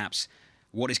now, and perhaps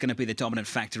what is going to be the dominant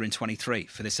factor in 23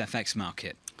 for this FX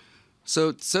market?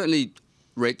 So certainly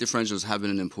rate differentials have been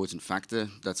an important factor.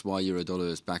 That's why euro-dollar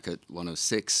is back at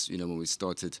 106, when we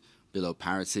started below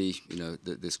parity,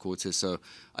 this quarter. So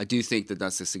I do think that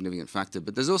that's a significant factor.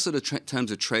 But there's also the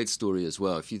terms of trade story as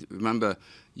well. If you remember,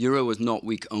 euro was not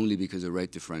weak only because of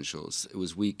rate differentials. It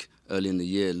was weak early in the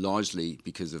year, largely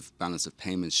because of balance of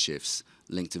payments shifts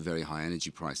linked to very high energy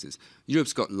prices.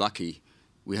 Europe's got lucky.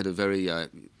 We had a very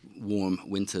warm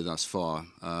winter thus far,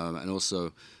 and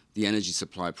also the energy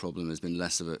supply problem has been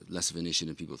less of an issue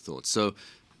than people thought. So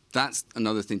that's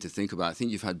another thing to think about. I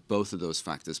think you've had both of those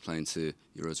factors play into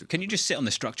euro's recovery. Can you just sit on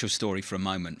the structural story for a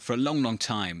moment? For a long, long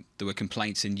time, there were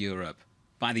complaints in Europe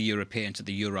by the Europeans that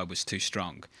the euro was too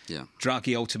strong. Yeah.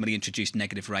 Draghi ultimately introduced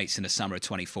negative rates in the summer of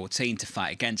 2014 to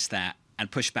fight against that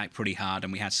and pushed back pretty hard,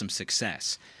 and we had some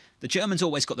success. The Germans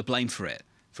always got the blame for it,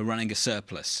 for running a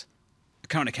surplus, a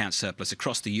current account surplus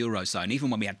across the Eurozone. Even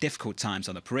when we had difficult times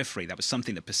on the periphery, that was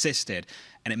something that persisted,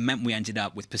 and it meant we ended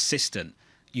up with persistent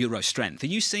euro strength. Are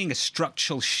you seeing a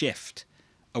structural shift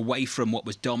away from what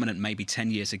was dominant maybe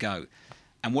 10 years ago?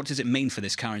 And what does it mean for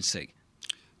this currency?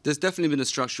 There's definitely been a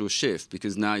structural shift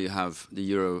because now you have the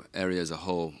euro area as a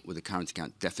whole with a current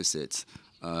account deficit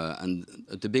And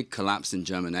the big collapse in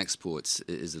German exports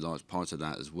is a large part of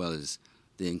that, as well as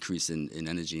the increase in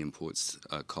energy imports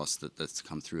costs that's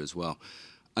come through as well.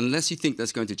 Unless you think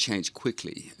that's going to change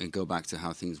quickly and go back to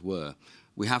how things were,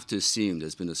 we have to assume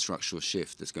there's been a structural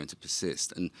shift that's going to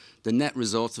persist. And the net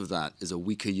result of that is a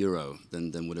weaker euro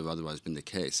than would have otherwise been the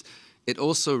case. It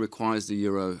also requires the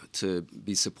euro to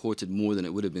be supported more than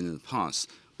it would have been in the past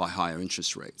by higher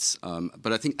interest rates.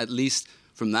 But I think at least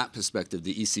from that perspective,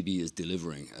 the ECB is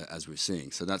delivering, as we're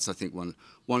seeing. So that's, I think,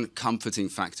 one comforting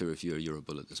factor if you're a euro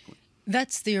bull at this point.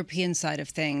 That's the European side of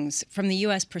things. From the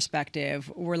U.S.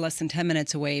 perspective, we're less than 10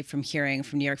 minutes away from hearing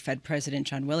from New York Fed President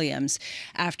John Williams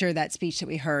after that speech that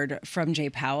we heard from Jay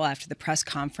Powell after the press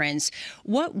conference.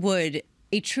 What would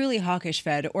a truly hawkish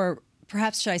Fed, or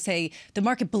perhaps should I say the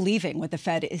market believing what the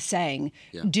Fed is saying,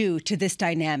 do to this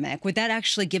dynamic? Would that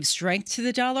actually give strength to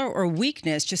the dollar or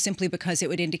weakness just simply because it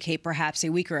would indicate perhaps a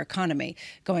weaker economy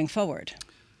going forward?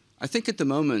 I think at the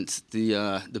moment,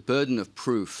 the burden of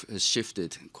proof has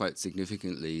shifted quite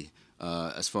significantly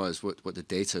as far as what the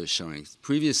data is showing.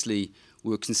 Previously, we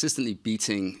were consistently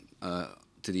beating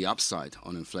to the upside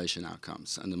on inflation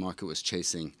outcomes, and the market was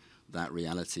chasing that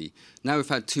reality. Now we've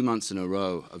had 2 months in a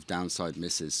row of downside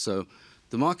misses. So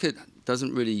the market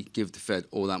doesn't really give the Fed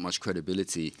all that much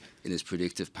credibility in its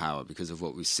predictive power because of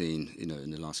what we've seen,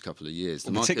 in the last couple of years.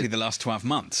 Particularly the last 12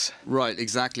 months. Right,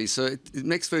 exactly. So it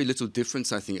makes very little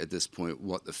difference, I think, at this point,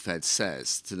 what the Fed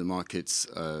says to the market's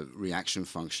reaction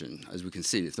function. As we can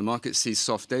see, if the market sees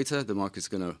soft data, the market's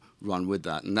going to run with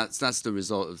that. And that's the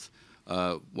result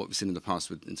of what we've seen in the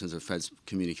past in terms of Fed's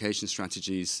communication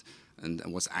strategies and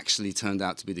what's actually turned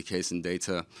out to be the case in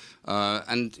data.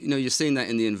 And you're seeing that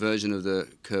in the inversion of the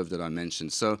curve that I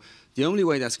mentioned. So the only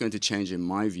way that's going to change, in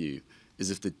my view, is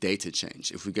if the data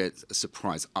change. If we get a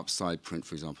surprise upside print,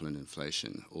 for example, in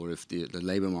inflation, or if the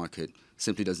labor market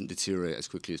simply doesn't deteriorate as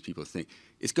quickly as people think.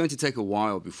 It's going to take a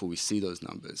while before we see those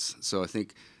numbers. So I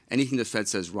think anything the Fed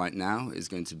says right now is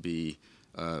going to be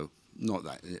not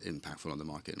that impactful on the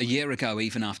market. A year ago,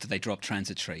 even after they dropped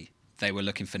transitory, they were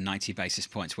looking for 90 basis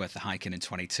points worth of hiking in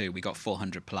 22. We got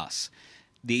 400 plus.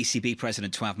 The ECB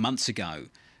president 12 months ago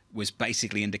was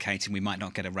basically indicating we might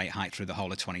not get a rate hike through the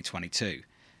whole of 2022.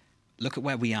 Look at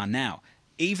where we are now.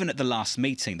 Even at the last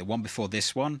meeting, the one before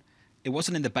this one, it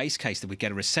wasn't in the base case that we'd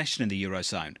get a recession in the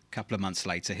Eurozone. A couple of months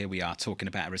later, here we are talking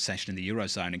about a recession in the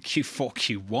Eurozone in Q4,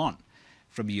 Q1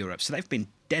 from Europe. So they've been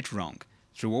dead wrong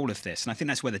through all of this. And I think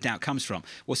that's where the doubt comes from.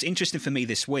 What's interesting for me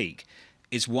this week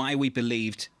is why we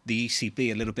believed the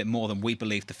ECB a little bit more than we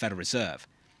believed the Federal Reserve.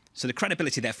 So the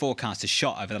credibility of their forecast has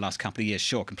shot over the last couple of years,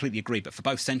 sure, completely agree, but for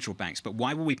both central banks. But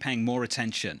why were we paying more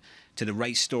attention to the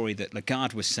rate story that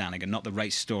Lagarde was selling and not the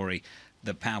rate story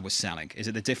that Powell was selling? Is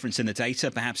it the difference in the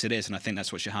data? Perhaps it is, and I think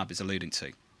that's what Shahab is alluding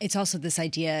to. It's also this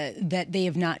idea that they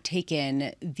have not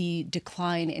taken the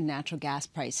decline in natural gas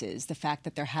prices, the fact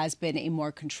that there has been a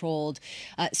more controlled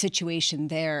situation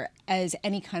there as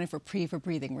any kind of reprieve or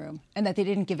breathing room, and that they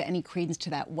didn't give any credence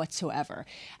to that whatsoever.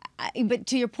 But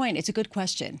to your point, it's a good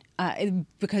question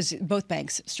because both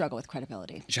banks struggle with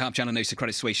credibility. Shahab Jalanusa,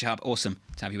 Credit Suisse. Shahab, awesome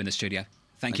to have you in the studio.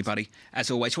 Thank you, buddy. As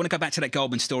always, want to go back to that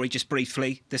Goldman story just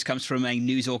briefly. This comes from a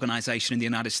news organisation in the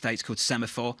United States called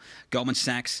Semaphore. Goldman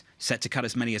Sachs set to cut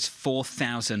as many as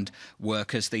 4,000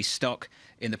 workers. The stock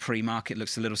in the pre-market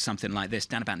looks a little something like this,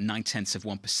 down about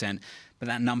 0.9%. But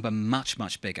that number much,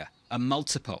 much bigger, a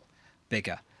multiple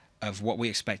bigger of what we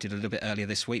expected a little bit earlier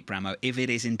this week, Bramo, if it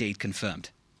is indeed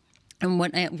confirmed. And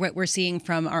what we're seeing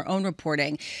from our own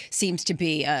reporting seems to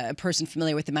be a person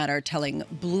familiar with the matter telling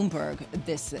Bloomberg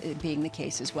this being the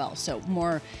case as well. So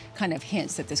more kind of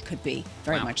hints that this could be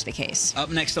very much the case. Up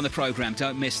next on the programme,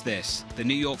 don't miss this. The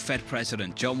New York Fed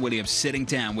President, John Williams, sitting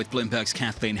down with Bloomberg's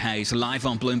Kathleen Hayes, live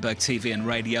on Bloomberg TV and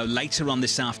Radio. Later on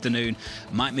this afternoon,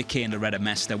 Mike McKee and Loretta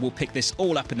Mester. We'll pick this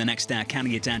all up in the next hour,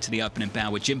 counting you down to the opening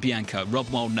bell with Jim Bianco, Rob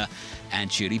Waldner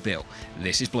and Judy Bill.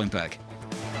 This is Bloomberg.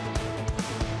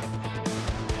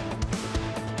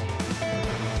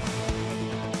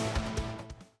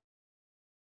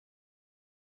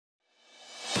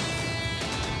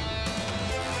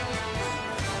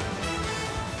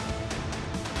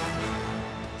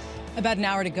 About an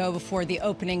hour to go before the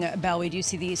opening bell. We do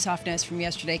see the softness from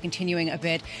yesterday continuing a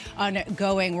bit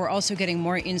ongoing. We're also getting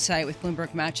more insight with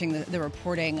Bloomberg matching the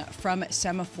reporting from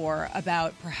Semaphore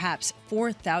about perhaps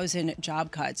 4,000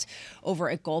 job cuts over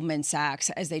at Goldman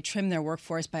Sachs as they trim their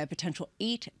workforce by a potential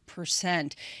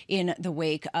 8% in the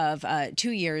wake of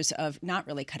 2 years of not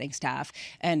really cutting staff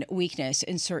and weakness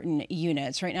in certain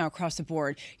units. Right now across the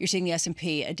board, you're seeing the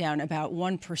S&P down about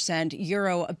 1%,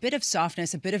 euro, a bit of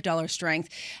softness, a bit of dollar strength,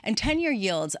 and 10-year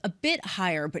yields a bit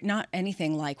higher, but not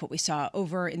anything like what we saw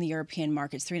over in the European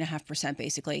markets, 3.5%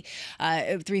 basically,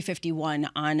 351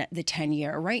 on the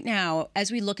 10-year. Right now,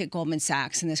 as we look at Goldman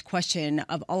Sachs and this question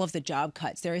of all of the job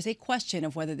cuts, there is a question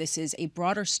of whether this is a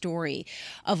broader story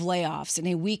of layoffs and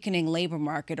a weakening labor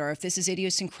market, or if this is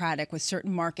idiosyncratic with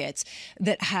certain markets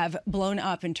that have blown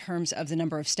up in terms of the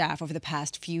number of staff over the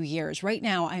past few years. Right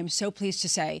now, I am so pleased to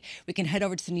say we can head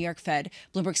over to the New York Fed.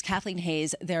 Bloomberg's Kathleen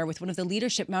Hayes there with one of the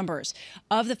leadership members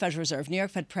of the Federal Reserve, New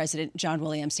York Fed President John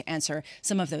Williams, to answer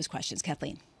some of those questions.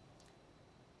 Kathleen.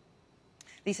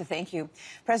 Lisa, thank you.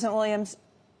 President Williams,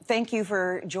 thank you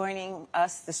for joining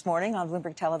us this morning on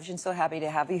Bloomberg Television. So happy to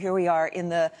have you. Here we are in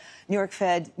the New York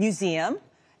Fed Museum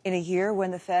in a year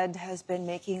when the Fed has been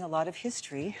making a lot of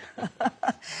history.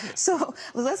 So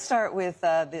let's start with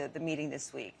the meeting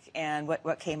this week and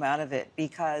what came out of it,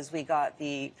 because we got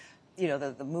the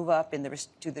move up in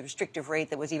to the restrictive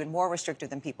rate that was even more restrictive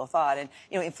than people thought. And,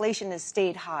 inflation has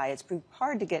stayed high. It's proved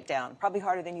hard to get down, probably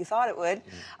harder than you thought it would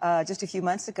just a few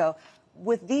months ago.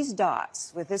 With these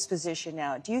dots, with this position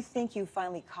now, do you think you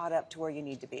finally caught up to where you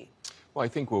need to be? Well, I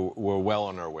think we're well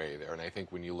on our way there. And I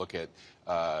think when you look at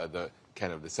the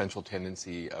kind of the central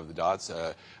tendency of the dots,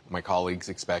 my colleagues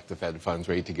expect the Fed funds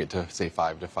rate to get to, say,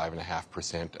 5 to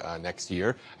 5.5% next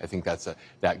year. I think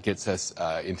that gets us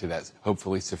into that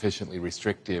hopefully sufficiently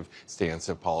restrictive stance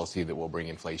of policy that will bring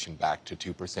inflation back to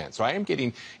 2%. So I am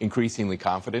getting increasingly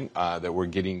confident that we're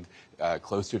getting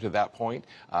closer to that point,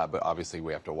 but obviously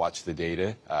we have to watch the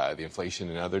data. The inflation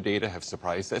and other data have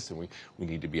surprised us, and we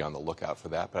need to be on the lookout for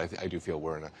that. But I do feel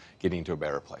we're getting to a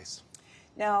better place.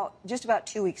 Now, just about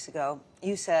 2 weeks ago,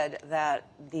 you said that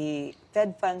the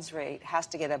Fed funds rate has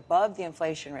to get above the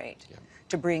inflation rate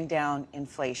to bring down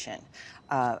inflation.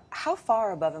 How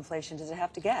far above inflation does it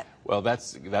have to get? Well,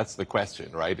 that's the question,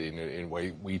 right? In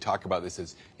we talk about this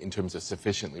as in terms of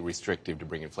sufficiently restrictive to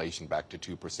bring inflation back to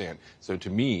 2%. So to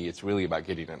me, it's really about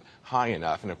getting it high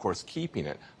enough, and of course keeping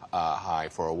it high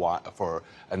for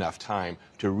enough time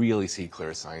to really see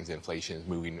clear signs inflation is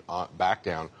moving back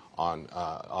down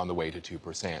on the way to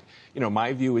 2%.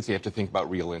 My view is you have to think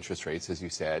about real interest rates, as you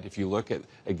said. If you look at,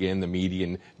 again, the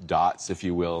median dots, if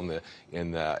you will,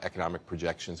 in the economic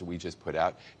projections that we just put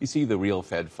out, you see the real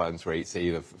Fed funds rate, say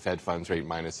the Fed funds rate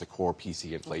minus the core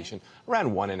PC inflation,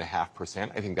 around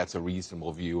 1.5%. I think that's a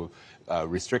reasonable view of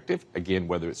restrictive. Again,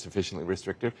 whether it's sufficiently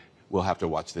restrictive, we'll have to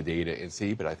watch the data and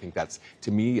see. But I think that's,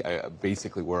 to me,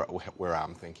 basically where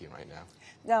I'm thinking right now.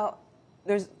 Now,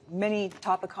 there's many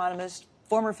top economists,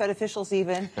 former Fed officials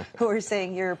even, who are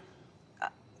saying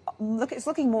it's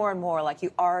looking more and more like you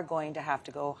are going to have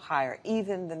to go higher,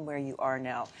 even than where you are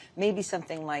now. Maybe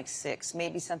something like 6%,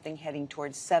 maybe something heading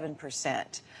towards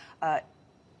 7%.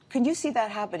 Can you see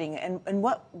that happening? And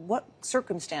what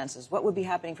circumstances, what would be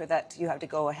happening for that you have to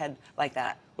go ahead like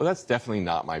that? Well, that's definitely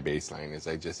not my baseline, as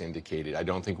I just indicated. I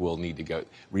don't think we'll need to go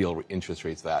real interest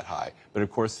rates that high. But, of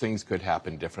course, things could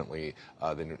happen differently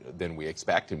than we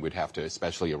expect, and we'd have to,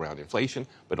 especially around inflation,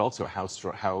 but also how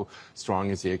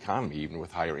strong is the economy, even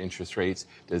with higher interest rates?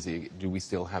 Do we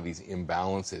still have these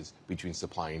imbalances between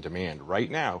supply and demand?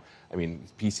 Right now, I mean,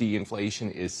 PC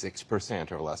inflation is 6%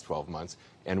 over the last 12 months,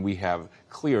 and we have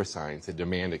clear signs that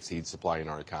demand exceeds supply in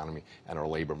our economy and our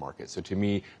labor market. So to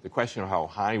me, the question of how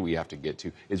high we have to get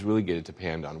to is really going to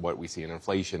depend on what we see in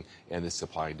inflation and the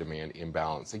supply and demand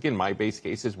imbalance. Again, my base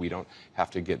case is we don't have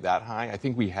to get that high. I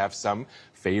think we have some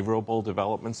favorable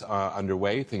developments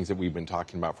underway, things that we've been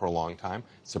talking about for a long time.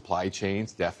 Supply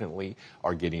chains definitely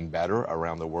are getting better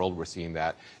around the world. We're seeing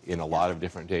that in a lot of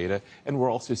different data. And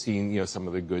we're also seeing, some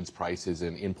of the goods prices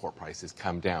and import prices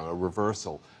come down, a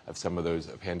reversal of some of those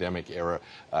pandemic era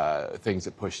things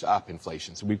that pushed up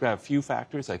inflation. So we've got a few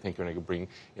factors I think are going to bring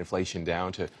inflation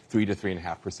down to 3 to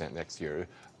 3.5% next year.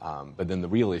 But then the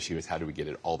real issue is how do we get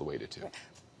it all the way to 2?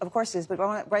 Of course it is, but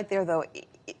right there, though,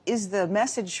 is the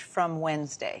message from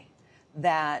Wednesday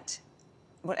that,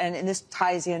 and this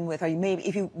ties in with,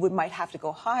 if you might have to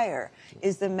go higher,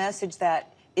 is the message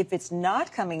that if it's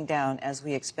not coming down as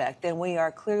we expect, then we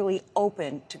are clearly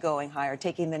open to going higher,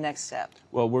 taking the next step?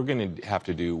 Well, we're going to have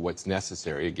to do what's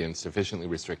necessary, again, sufficiently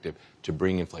restrictive to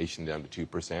bring inflation down to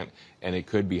 2%. And it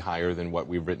could be higher than what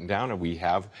we've written down. And we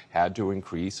have had to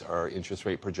increase our interest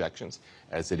rate projections.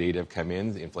 As the data have come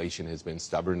in, the inflation has been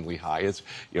stubbornly high, as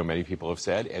many people have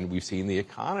said. And we've seen the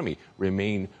economy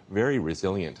remain very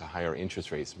resilient to higher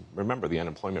interest rates. Remember, the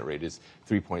unemployment rate is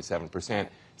 3.7%.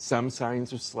 Some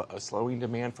signs of slowing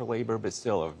demand for labor, but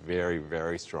still a very,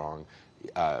 very strong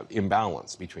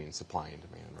imbalance between supply and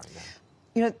demand right now.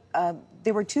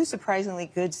 There were two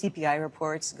surprisingly good CPI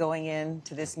reports going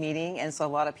into this meeting, and so a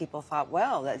lot of people thought,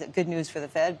 well, that's good news for the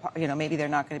Fed. Maybe they're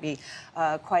not going to be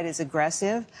quite as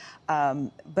aggressive.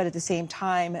 But at the same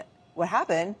time, what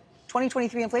happened?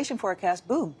 2023 inflation forecast,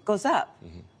 boom, goes up.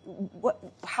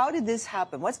 How did this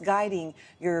happen? What's guiding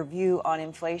your view on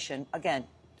inflation? Again,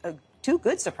 two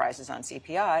good surprises on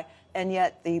CPI, and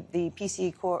yet the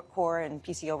PCE core and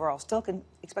PCE overall still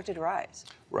expected to rise.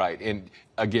 Right, and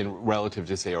again, relative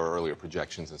to, say, our earlier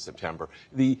projections in September,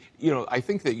 I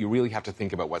think that you really have to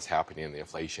think about what's happening in the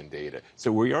inflation data.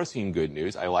 So we are seeing good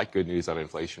news. I like good news on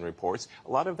inflation reports.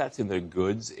 A lot of that's in the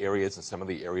goods areas and some of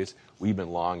the areas we've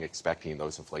been long expecting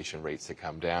those inflation rates to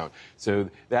come down. So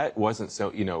that wasn't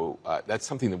so, that's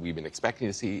something that we've been expecting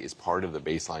to see as part of the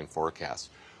baseline forecast.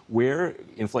 Where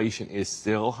inflation is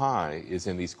still high is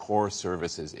in these core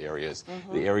services areas,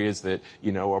 the areas that,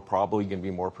 are probably going to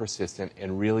be more persistent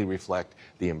and really reflect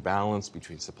the imbalance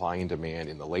between supply and demand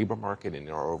in the labor market and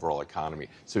in our overall economy.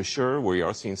 So sure, we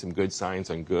are seeing some good signs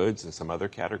on goods and some other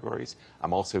categories.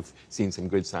 I'm also seeing some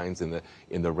good signs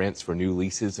in the rents for new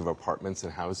leases of apartments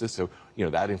and houses. So,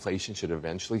 that inflation should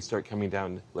eventually start coming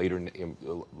down later in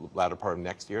the latter part of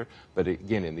next year. But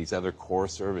again, in these other core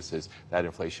services, that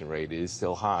inflation rate is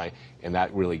still high, and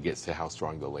that really gets to how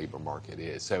strong the labor market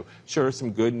is. So sure,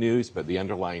 some good news, but the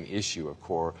underlying issue of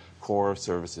core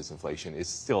services inflation is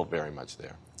still very much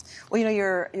there. Well,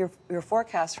 your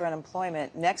forecast for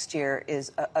unemployment next year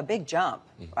is a big jump,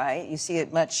 right? You see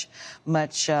it much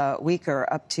weaker,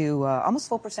 up to almost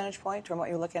full percentage point from what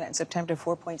you're looking at in September,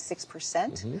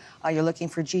 4.6%. You're looking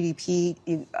for GDP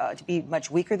to be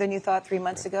much weaker than you thought 3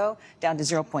 months ago, down to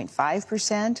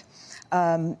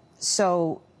 0.5%.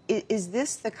 So is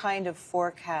this the kind of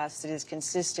forecast that is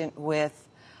consistent with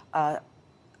a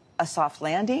soft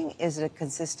landing? Is it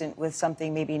consistent with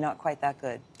something maybe not quite that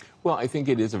good? Well, I think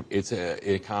it's an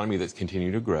economy that's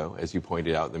continuing to grow. As you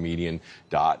pointed out, the median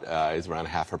dot is around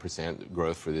 0.5%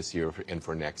 growth for this year and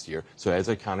for next year. So as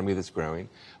an economy that's growing,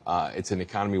 it's an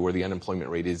economy where the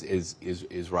unemployment rate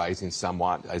is rising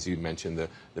somewhat. As you mentioned,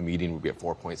 the median will be at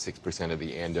 4.6% at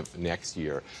the end of next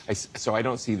year. So I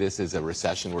don't see this as a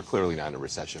recession. We're clearly not in a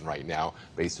recession right now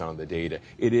based on the data.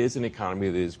 It is an economy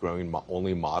that is growing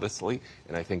only modestly,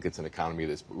 and I think it's an economy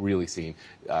that's really seeing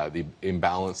the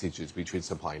imbalances between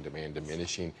supply and demand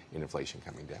diminishing and inflation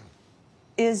coming down.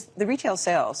 Is the retail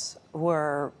sales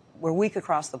were weak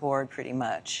across the board pretty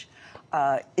much.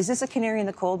 Is this a canary in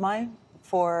the coal mine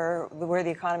for where the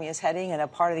economy is heading and a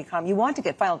part of the economy? You want to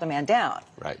get final demand down.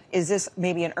 Right. Is this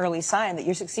maybe an early sign that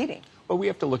you're succeeding? Well, we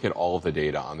have to look at all of the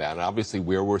data on that. And obviously,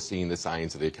 where we're seeing the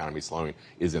signs of the economy slowing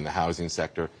is in the housing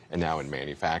sector and now in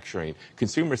manufacturing.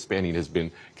 Consumer spending has been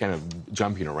kind of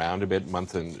jumping around a bit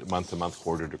month to month,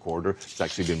 quarter to quarter. It's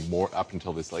actually been more, up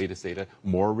until this latest data,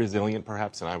 more resilient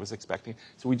perhaps than I was expecting.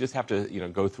 So we just have to,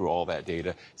 go through all that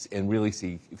data and really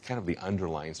see kind of the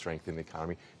underlying strength in the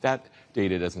economy. That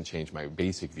data doesn't change my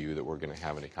basic view that we're going to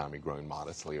have an economy growing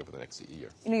modestly over the next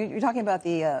year. You're talking about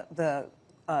the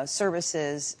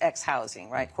services X housing,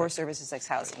 right? Core services X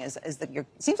housing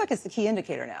seems like it's the key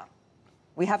indicator now.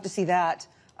 We have to see that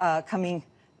coming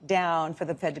down for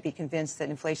the Fed to be convinced that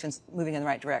inflation's moving in the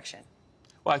right direction.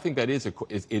 Well, I think that it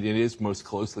is most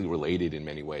closely related in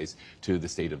many ways to the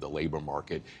state of the labor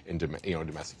market and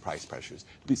domestic price pressures.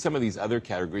 Some of these other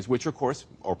categories, which of course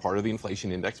are part of the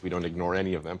inflation index, we don't ignore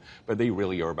any of them, but they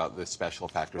really are about the special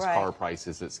factors, right. Car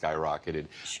prices that skyrocketed,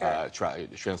 sure.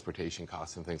 Transportation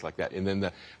costs and things like that. And then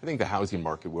I think the housing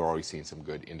market, we're always seeing some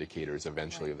good indicators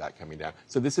eventually of that coming down.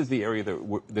 So this is the area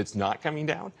that's not coming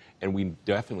down, and we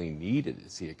definitely needed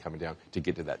to see it coming down to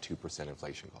get to that 2%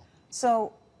 inflation goal.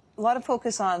 So a lot of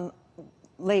focus on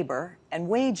labor and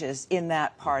wages in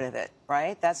that part of it,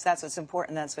 right? That's what's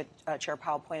important. That's what Chair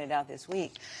Powell pointed out this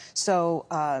week. So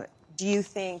do you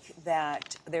think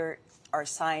that there are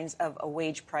signs of a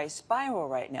wage price spiral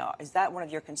right now? Is that one of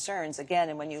your concerns? Again,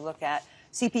 and when you look at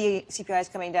CPI is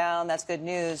coming down, that's good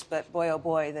news, but boy, oh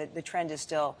boy, the trend is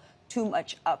still too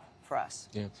much up for us.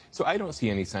 Yeah. So I don't see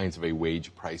any signs of a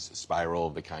wage price spiral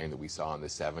of the kind that we saw in the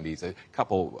 70s. A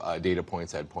couple data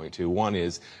points I'd point to. One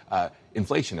is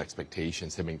inflation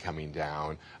expectations have been coming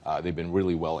down. They've been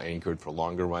really well anchored for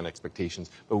longer run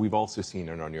expectations, but we've also seen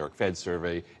in our New York Fed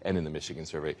survey and in the Michigan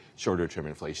survey, shorter term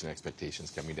inflation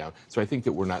expectations coming down. So I think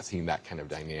that we're not seeing that kind of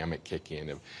dynamic kick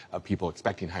in of people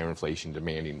expecting higher inflation,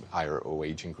 demanding higher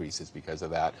wage increases because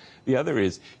of that. The other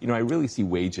is, I really see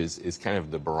wages as kind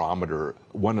of the barometer,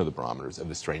 one of the barometers of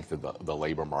the strength of the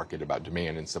labor market about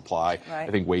demand and supply. Right.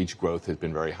 I think wage growth has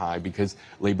been very high because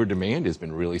labor demand has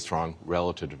been really strong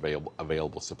relative to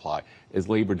available supply. As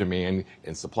labor demand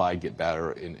and supply get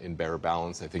better in better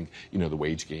balance, I think the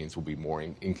wage gains will be more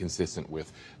consistent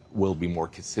with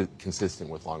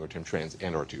longer-term trends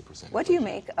and our 2%. What do you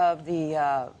make of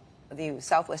the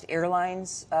Southwest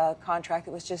Airlines contract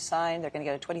that was just signed? They're going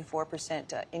to get a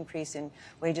 24% increase in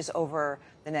wages over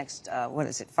the next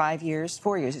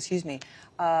 4 years, excuse me.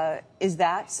 Is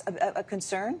that a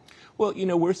concern? Well,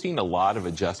 we're seeing a lot of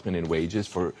adjustment in wages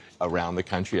for around the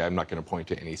country. I'm not going to point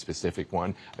to any specific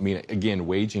one. I mean, again,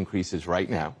 wage increases right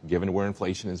now, given where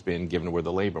inflation has been, given where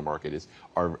the labor market is,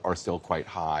 are still quite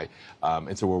high.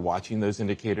 And so we're watching those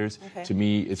indicators. Okay. To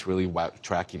me, it's really about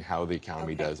tracking how the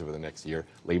economy does over the next year,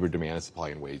 labor demand, supply,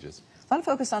 and wages. I want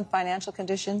to focus on financial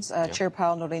conditions. Chair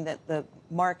Powell noting that the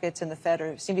markets and the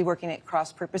Fed seem to be working at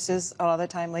cross purposes a lot of the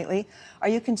time lately. Are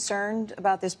you concerned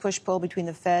about this push-pull between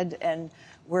the Fed and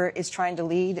where it's trying to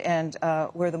lead and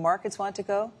where the markets want to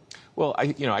go? Well,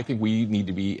 I think we need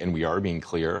to be, and we are being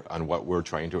clear on what we're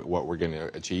going to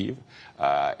achieve,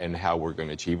 and how we're going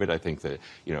to achieve it. I think that,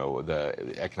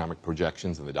 the economic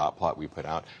projections and the dot plot we put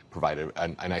out provide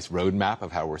a nice roadmap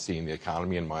of how we're seeing the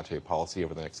economy and monetary policy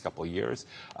over the next couple of years.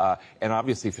 And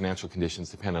obviously, financial conditions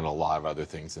depend on a lot of other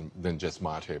things than just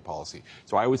monetary policy.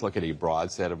 So I always look at a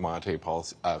broad set of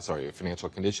financial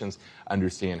conditions,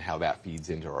 understand how that feeds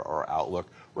into our outlook.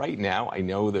 Right now, I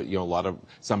know that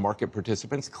some market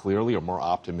participants clearly are more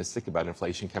optimistic about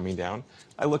inflation coming down.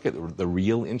 I look at the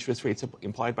real interest rates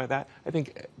implied by that. I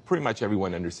think pretty much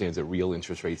everyone understands that real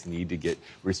interest rates need to get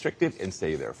restricted and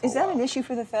stay there for a while. Is that an issue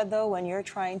for the Fed, though, when you're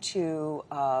trying to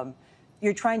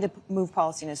move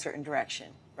policy in a certain direction,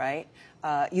 right?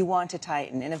 You want to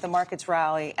tighten, and if the markets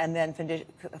rally and then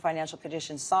financial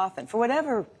conditions soften, for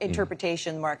whatever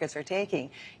interpretation markets are taking,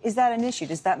 is that an issue?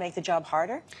 Does that make the job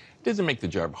harder? It doesn't make the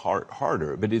job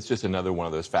harder, but it's just another one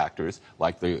of those factors,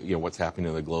 like what's happening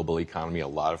in the global economy, a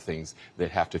lot of things that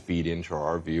have to feed into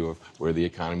our view of where the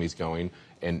economy is going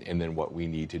and then what we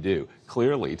need to do.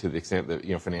 Clearly, to the extent that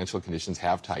financial conditions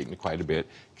have tightened quite a bit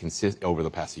over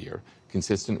the past year,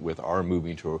 consistent with our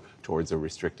moving towards a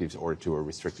restrictive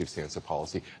stance of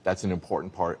policy, that's an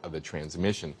important part of the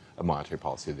transmission of monetary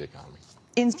policy of the economy.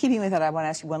 In keeping with that, I want to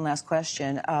ask you one last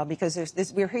question, because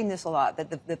we're hearing this a lot,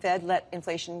 that the Fed let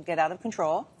inflation get out of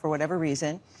control for whatever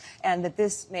reason, and that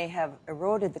this may have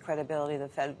eroded the credibility of the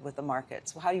Fed with the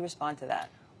markets. Well, how do you respond to that?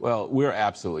 Well, we're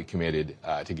absolutely committed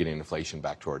to getting inflation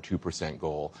back to our 2%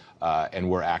 goal, and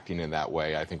we're acting in that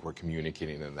way. I think we're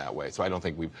communicating in that way. So I don't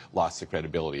think we've lost the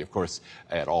credibility, of course,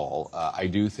 at all. I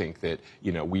do think that,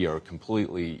 we are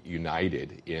completely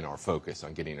united in our focus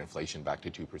on getting inflation back to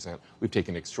 2%. We've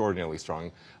taken extraordinarily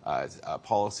strong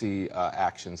policy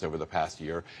actions over the past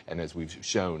year, and as we've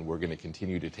shown, we're going to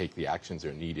continue to take the actions that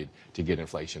are needed to get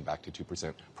inflation back to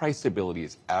 2%. Price stability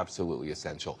is absolutely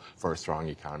essential for a strong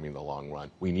economy in the long run.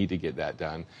 We need to get that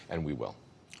done, and we will.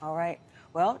 All right.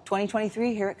 Well,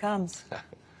 2023, here it comes.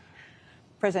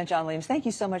 President John Williams, thank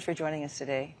you so much for joining us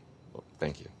today. Well,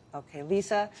 thank you. Okay,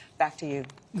 Lisa, back to you.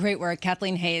 Great work.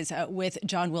 Kathleen Hayes with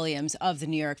John Williams of the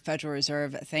New York Federal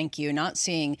Reserve. Thank you. Not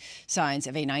seeing signs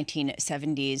of a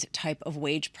 1970s type of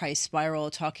wage price spiral,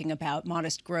 talking about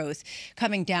modest growth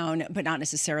coming down, but not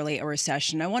necessarily a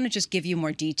recession. I want to just give you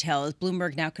more details.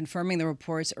 Bloomberg now confirming the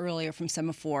reports earlier from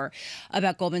Semaphore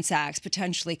about Goldman Sachs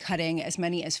potentially cutting as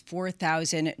many as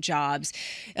 4,000 jobs.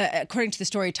 According to the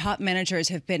story, top managers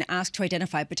have been asked to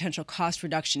identify potential cost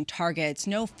reduction targets.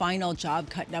 No final job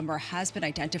cut number has been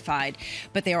identified,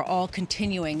 but they are all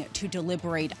continuing to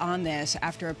deliberate on this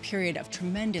after a period of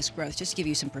tremendous growth. Just to give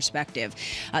you some perspective,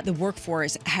 the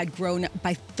workforce had grown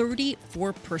by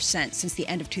 34% since the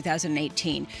end of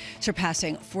 2018,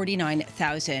 surpassing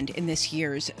 49,000 in this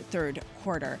year's third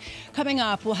quarter. Coming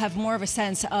up, we'll have more of a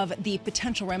sense of the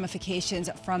potential ramifications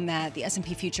from that. The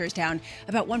S&P futures down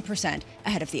about 1%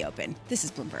 ahead of the open. This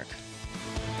is Bloomberg.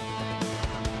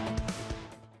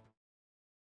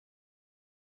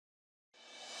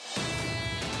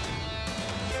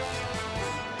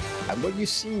 What you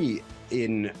see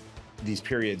in these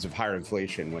periods of higher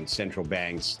inflation, when central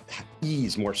banks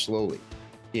ease more slowly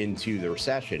into the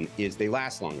recession, is they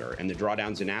last longer and the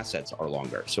drawdowns in assets are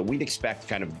longer. So we'd expect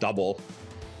kind of double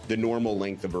the normal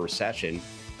length of a recession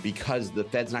because the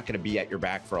Fed's not going to be at your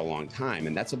back for a long time.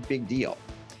 And that's a big deal.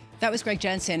 That was Greg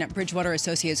Jensen, Bridgewater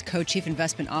Associates Co-Chief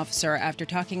Investment Officer, after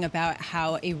talking about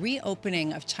how a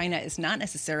reopening of China is not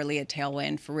necessarily a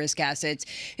tailwind for risk assets.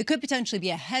 It could potentially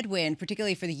be a headwind,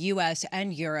 particularly for the U.S.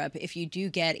 and Europe, if you do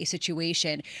get a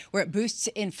situation where it boosts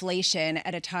inflation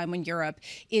at a time when Europe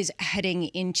is heading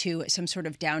into some sort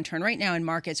of downturn. Right now in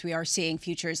markets, we are seeing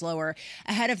futures lower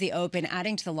ahead of the open,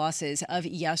 adding to the losses of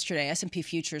yesterday. S&P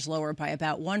futures lower by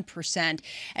about 1%,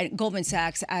 and Goldman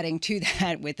Sachs adding to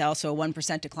that with also a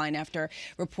 1% decline after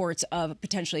reports of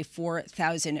potentially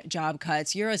 4,000 job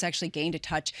cuts. Euro's actually gained a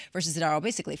touch versus the dollar,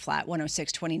 basically flat,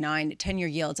 106.29. 10-year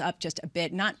yields up just a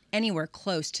bit, not anywhere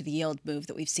close to the yield move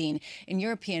that we've seen in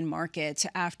European markets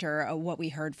after what we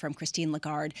heard from Christine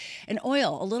Lagarde. And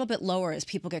oil, a little bit lower as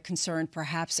people get concerned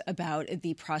perhaps about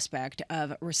the prospect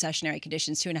of recessionary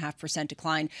conditions, 2.5%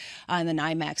 decline on the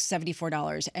NYMEX,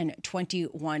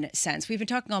 $74.21. We've been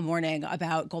talking all morning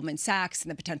about Goldman Sachs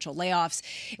and the potential layoffs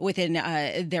within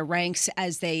their ranks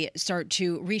as they start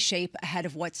to reshape ahead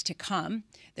of what's to come.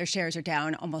 Their shares are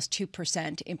down almost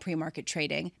 2% in pre-market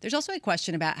trading. There's also a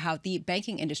question about how the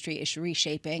banking industry is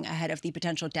reshaping ahead of the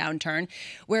potential downturn,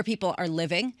 where people are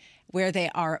living, where they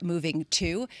are moving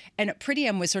to. And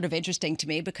Pretium was sort of interesting to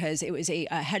me because it was a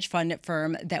hedge fund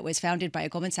firm that was founded by a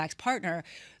Goldman Sachs partner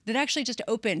that actually just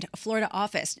opened a Florida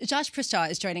office. Josh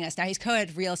Pristaw is joining us now. He's co-head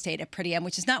of real estate at Pretium,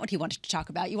 which is not what he wanted to talk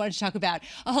about. You wanted to talk about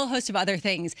a whole host of other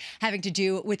things having to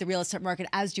do with the real estate market,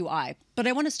 as do I. But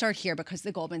I want to start here because of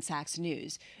the Goldman Sachs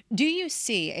news. Do you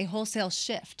see a wholesale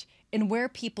shift in where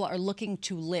people are looking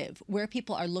to live, where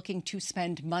people are looking to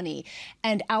spend money,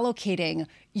 and allocating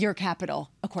your capital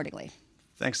accordingly?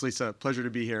 Thanks, Lisa. Pleasure to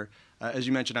be here. As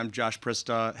you mentioned, I'm Josh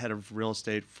Pristaw, head of real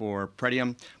estate for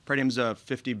Pretium. Pretium's a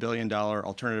 $50 billion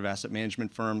alternative asset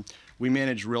management firm. We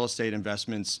manage real estate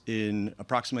investments in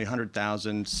approximately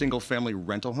 100,000 single-family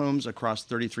rental homes across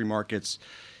 33 markets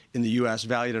in the U.S.,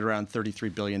 valued at around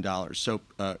 $33 billion. So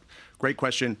great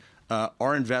question.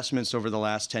 Our investments over the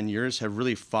last 10 years have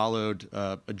really followed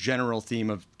a general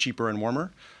theme of cheaper and warmer.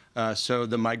 So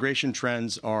the migration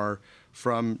trends are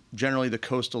from generally the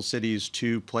coastal cities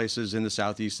to places in the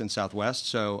southeast and southwest.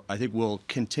 So I think we'll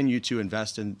continue to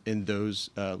invest in those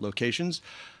locations.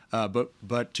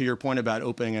 But to your point about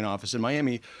opening an office in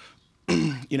Miami,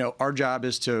 our job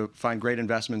is to find great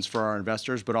investments for our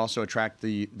investors, but also attract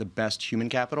the best human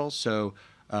capital. So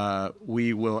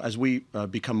we will, as we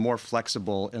become more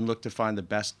flexible and look to find the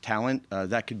best talent,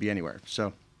 that could be anywhere.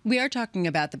 So. We are talking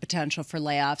about the potential for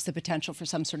layoffs, the potential for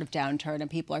some sort of downturn, and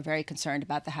people are very concerned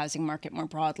about the housing market more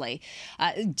broadly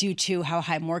due to how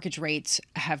high mortgage rates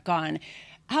have gone.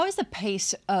 How is the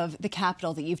pace of the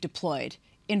capital that you've deployed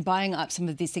in buying up some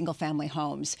of these single-family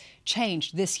homes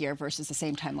changed this year versus the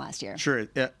same time last year? Sure.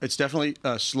 It's definitely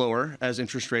slower as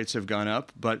interest rates have gone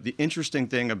up. But the interesting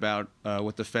thing about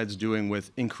what the Fed's doing with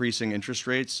increasing interest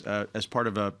rates as part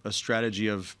of a strategy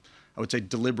of, I would say,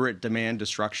 deliberate demand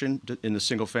destruction in the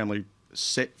single-family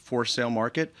for-sale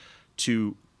market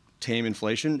to tame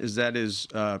inflation is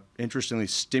interestingly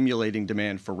stimulating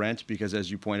demand for rent because,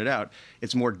 as you pointed out,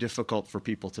 it's more difficult for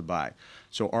people to buy.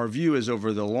 So our view is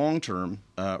over the long term,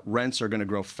 rents are going to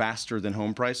grow faster than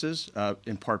home prices,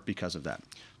 in part because of that.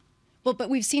 Well,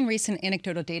 but we've seen recent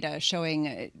anecdotal data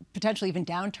showing potentially even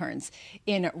downturns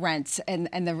in rents and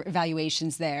the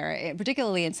valuations there,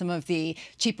 particularly in some of the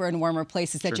cheaper and warmer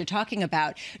places that you're talking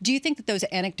about. Do you think that those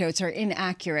anecdotes are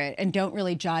inaccurate and don't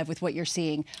really jive with what you're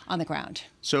seeing on the ground?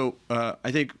 So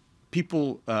I think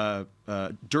people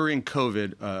during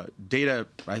COVID, data,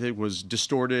 I think, was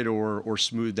distorted or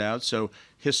smoothed out. So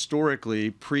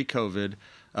historically, pre-COVID,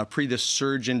 pre this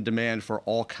surge in demand for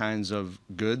all kinds of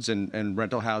goods and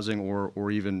rental housing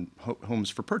or even homes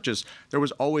for purchase, there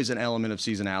was always an element of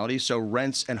seasonality. So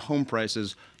rents and home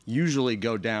prices usually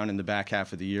go down in the back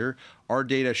half of the year. Our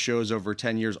data shows over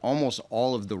 10 years, almost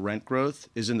all of the rent growth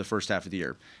is in the first half of the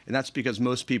year. And that's because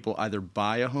most people either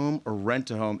buy a home or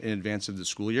rent a home in advance of the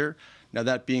school year. Now,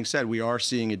 that being said, we are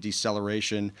seeing a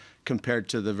deceleration compared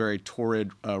to the very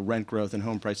torrid rent growth and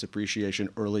home price appreciation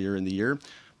earlier in the year.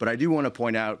 But I do want to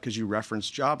point out, because you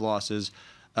referenced job losses,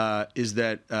 is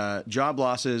that job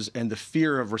losses and the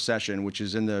fear of recession, which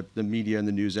is in the media and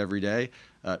the news every day,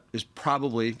 is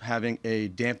probably having a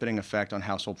dampening effect on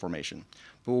household formation.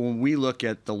 But when we look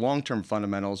at the long-term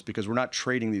fundamentals, because we're not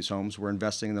trading these homes, we're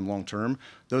investing in them long-term,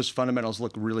 those fundamentals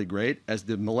look really great. As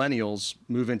the millennials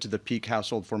move into the peak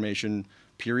household formation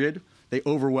period, they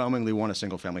overwhelmingly want a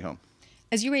single-family home.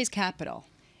 As you raise capital,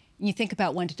 and you think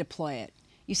about when to deploy it,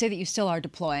 you say that you still are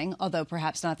deploying, although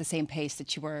perhaps not at the same pace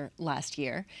that you were last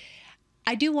year.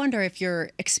 I do wonder if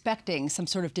you're expecting some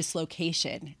sort of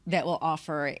dislocation that will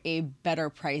offer a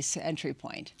better price entry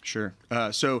point. Sure.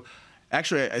 So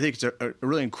Actually, I think it's a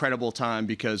really incredible time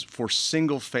because for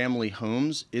single-family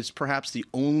homes, it's perhaps the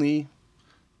only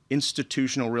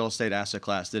institutional real estate asset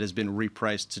class that has been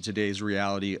repriced to today's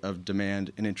reality of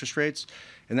demand and interest rates.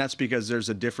 And that's because there's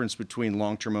a difference between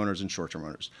long-term owners and short-term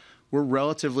owners. We're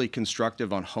relatively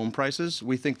constructive on home prices.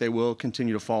 We think they will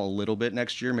continue to fall a little bit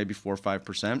next year, maybe 4 or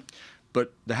 5%.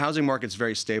 But the housing market's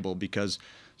very stable because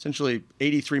essentially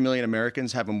 83 million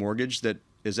Americans have a mortgage that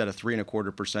is at a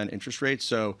 3.25% interest rate.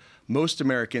 So most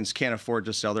Americans can't afford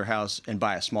to sell their house and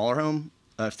buy a smaller home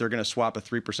if they're going to swap a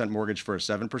 3% mortgage for a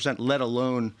 7%, let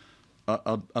alone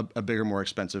a bigger, more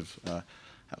expensive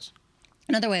house.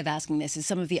 Another way of asking this is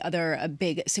some of the other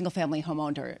big single-family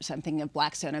homeowners. I'm thinking of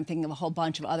Blackstone. I'm thinking of a whole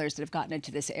bunch of others that have gotten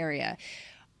into this area.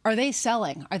 Are they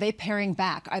selling? Are they paring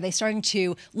back? Are they starting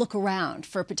to look around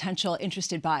for potential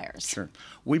interested buyers? Sure.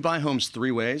 We buy homes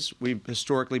 3 ways. We've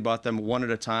historically bought them one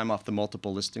at a time off the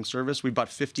multiple listing service. We bought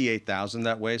 58,000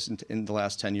 that way in the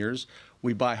last 10 years.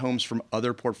 We buy homes from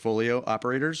other portfolio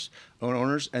operators,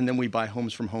 owners, and then we buy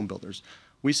homes from home builders.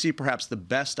 We see perhaps the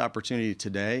best opportunity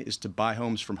today is to buy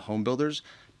homes from home builders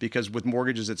because with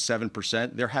mortgages at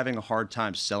 7%, they're having a hard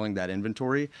time selling that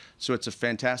inventory. So it's a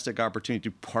fantastic opportunity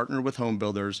to partner with home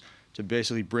builders to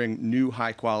basically bring new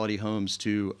high-quality homes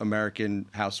to American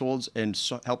households and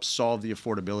help solve the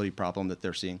affordability problem that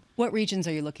they're seeing. What regions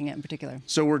are you looking at in particular?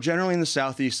 So we're generally in the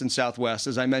Southeast and Southwest.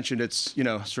 As I mentioned, it's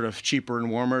sort of cheaper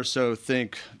and warmer. So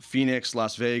think Phoenix,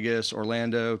 Las Vegas,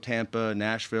 Orlando, Tampa,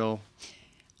 Nashville.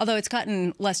 Although it's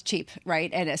gotten less cheap, right?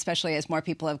 And especially as more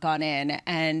people have gone in.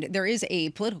 And there is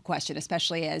a political question,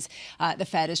 especially as the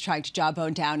Fed is trying to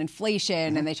jawbone down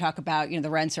inflation and they talk about, the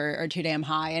rents are too damn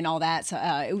high and all that.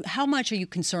 So how much are you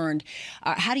concerned?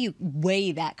 How do you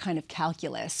weigh that kind of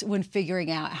calculus when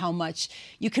figuring out how much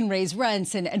you can raise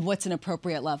rents and what's an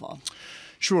appropriate level?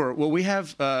 Sure. Well, we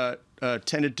have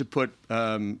tended to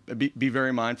be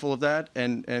very mindful of that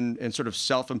and sort of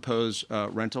self-impose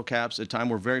rental caps. At a time,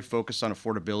 we're very focused on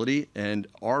affordability, and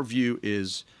our view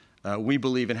is we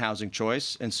believe in housing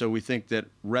choice, and so we think that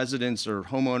residents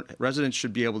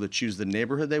should be able to choose the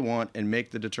neighborhood they want and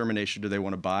make the determination: do they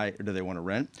want to buy or do they want to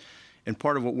rent? And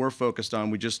part of what we're focused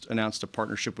on, we just announced a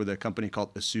partnership with a company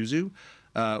called Isuzu,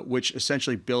 which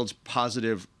essentially builds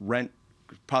positive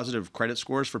credit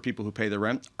scores for people who pay their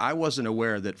rent. I wasn't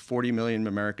aware that 40 million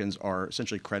Americans are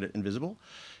essentially credit invisible.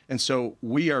 And so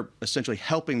we are essentially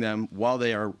helping them while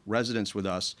they are residents with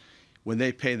us when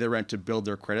they pay their rent to build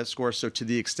their credit score. So to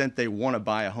the extent they want to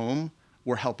buy a home,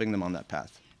 we're helping them on that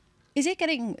path. Is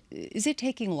it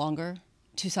taking longer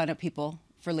to sign up people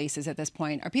for leases at this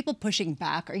point? Are people pushing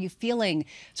back? Are you feeling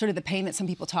sort of the pain that some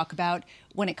people talk about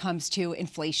when it comes to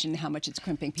inflation, how much it's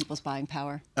crimping people's buying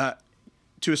power?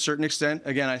 To a certain extent.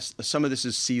 Again, some of this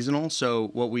is seasonal. So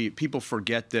people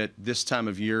forget that this time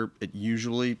of year, it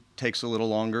usually takes a little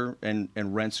longer and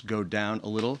rents go down a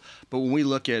little. But when we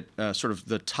look at sort of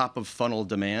the top of funnel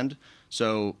demand,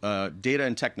 so data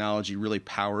and technology really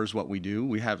powers what we do.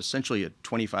 We have essentially a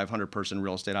 2,500 person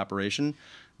real estate operation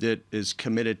that is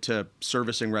committed to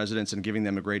servicing residents and giving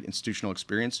them a great institutional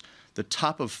experience. The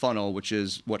top of funnel, which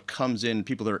is what comes in,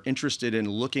 people that are interested in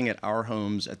looking at our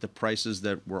homes at the prices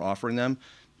that we're offering them,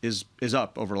 is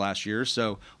up over last year.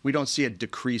 So we don't see a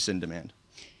decrease in demand.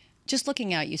 Just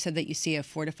looking out, you said that you see a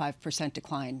 4 to 5%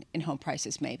 decline in home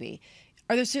prices maybe.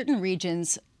 Are there certain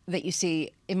regions that you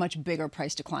see a much bigger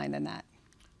price decline than that?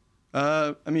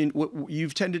 What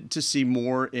you've tended to see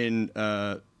more in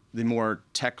the more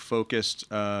tech-focused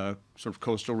sort of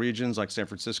coastal regions like San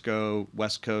Francisco,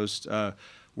 West Coast.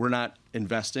 We're not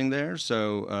investing there,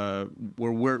 so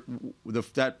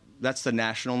that's the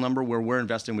national number. Where we're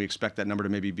investing, we expect that number to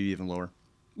maybe be even lower.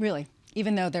 Really?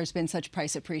 Even though there's been such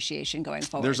price appreciation going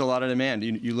forward? There's a lot of demand.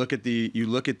 You look at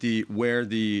where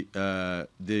the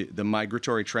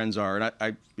migratory trends are,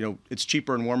 and it's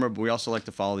cheaper and warmer, but we also like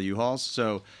to follow the U-Hauls.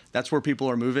 So that's where people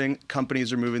are moving.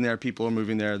 Companies are moving there. People are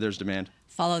moving there. There's demand.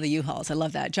 Follow the U-Hauls. I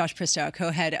love that. Josh Pristow,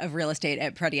 co-head of real estate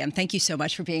at Pretium. Thank you so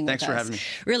much for being with us. Thanks for having me.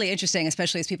 Really interesting,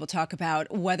 especially as people talk about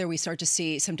whether we start to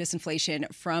see some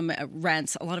disinflation from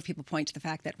rents. A lot of people point to the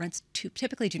fact that rents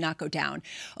typically do not go down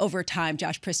over time.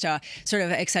 Josh Pristow sort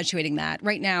of accentuating that.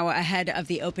 Right now, ahead of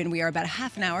the open, we are about a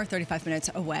half an hour, 35 minutes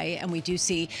away, and we do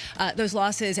see those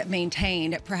losses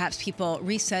maintained, perhaps people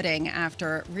resetting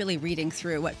after really reading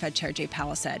through what Fed Chair Jay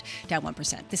Powell said, down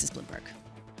 1%. This is Bloomberg.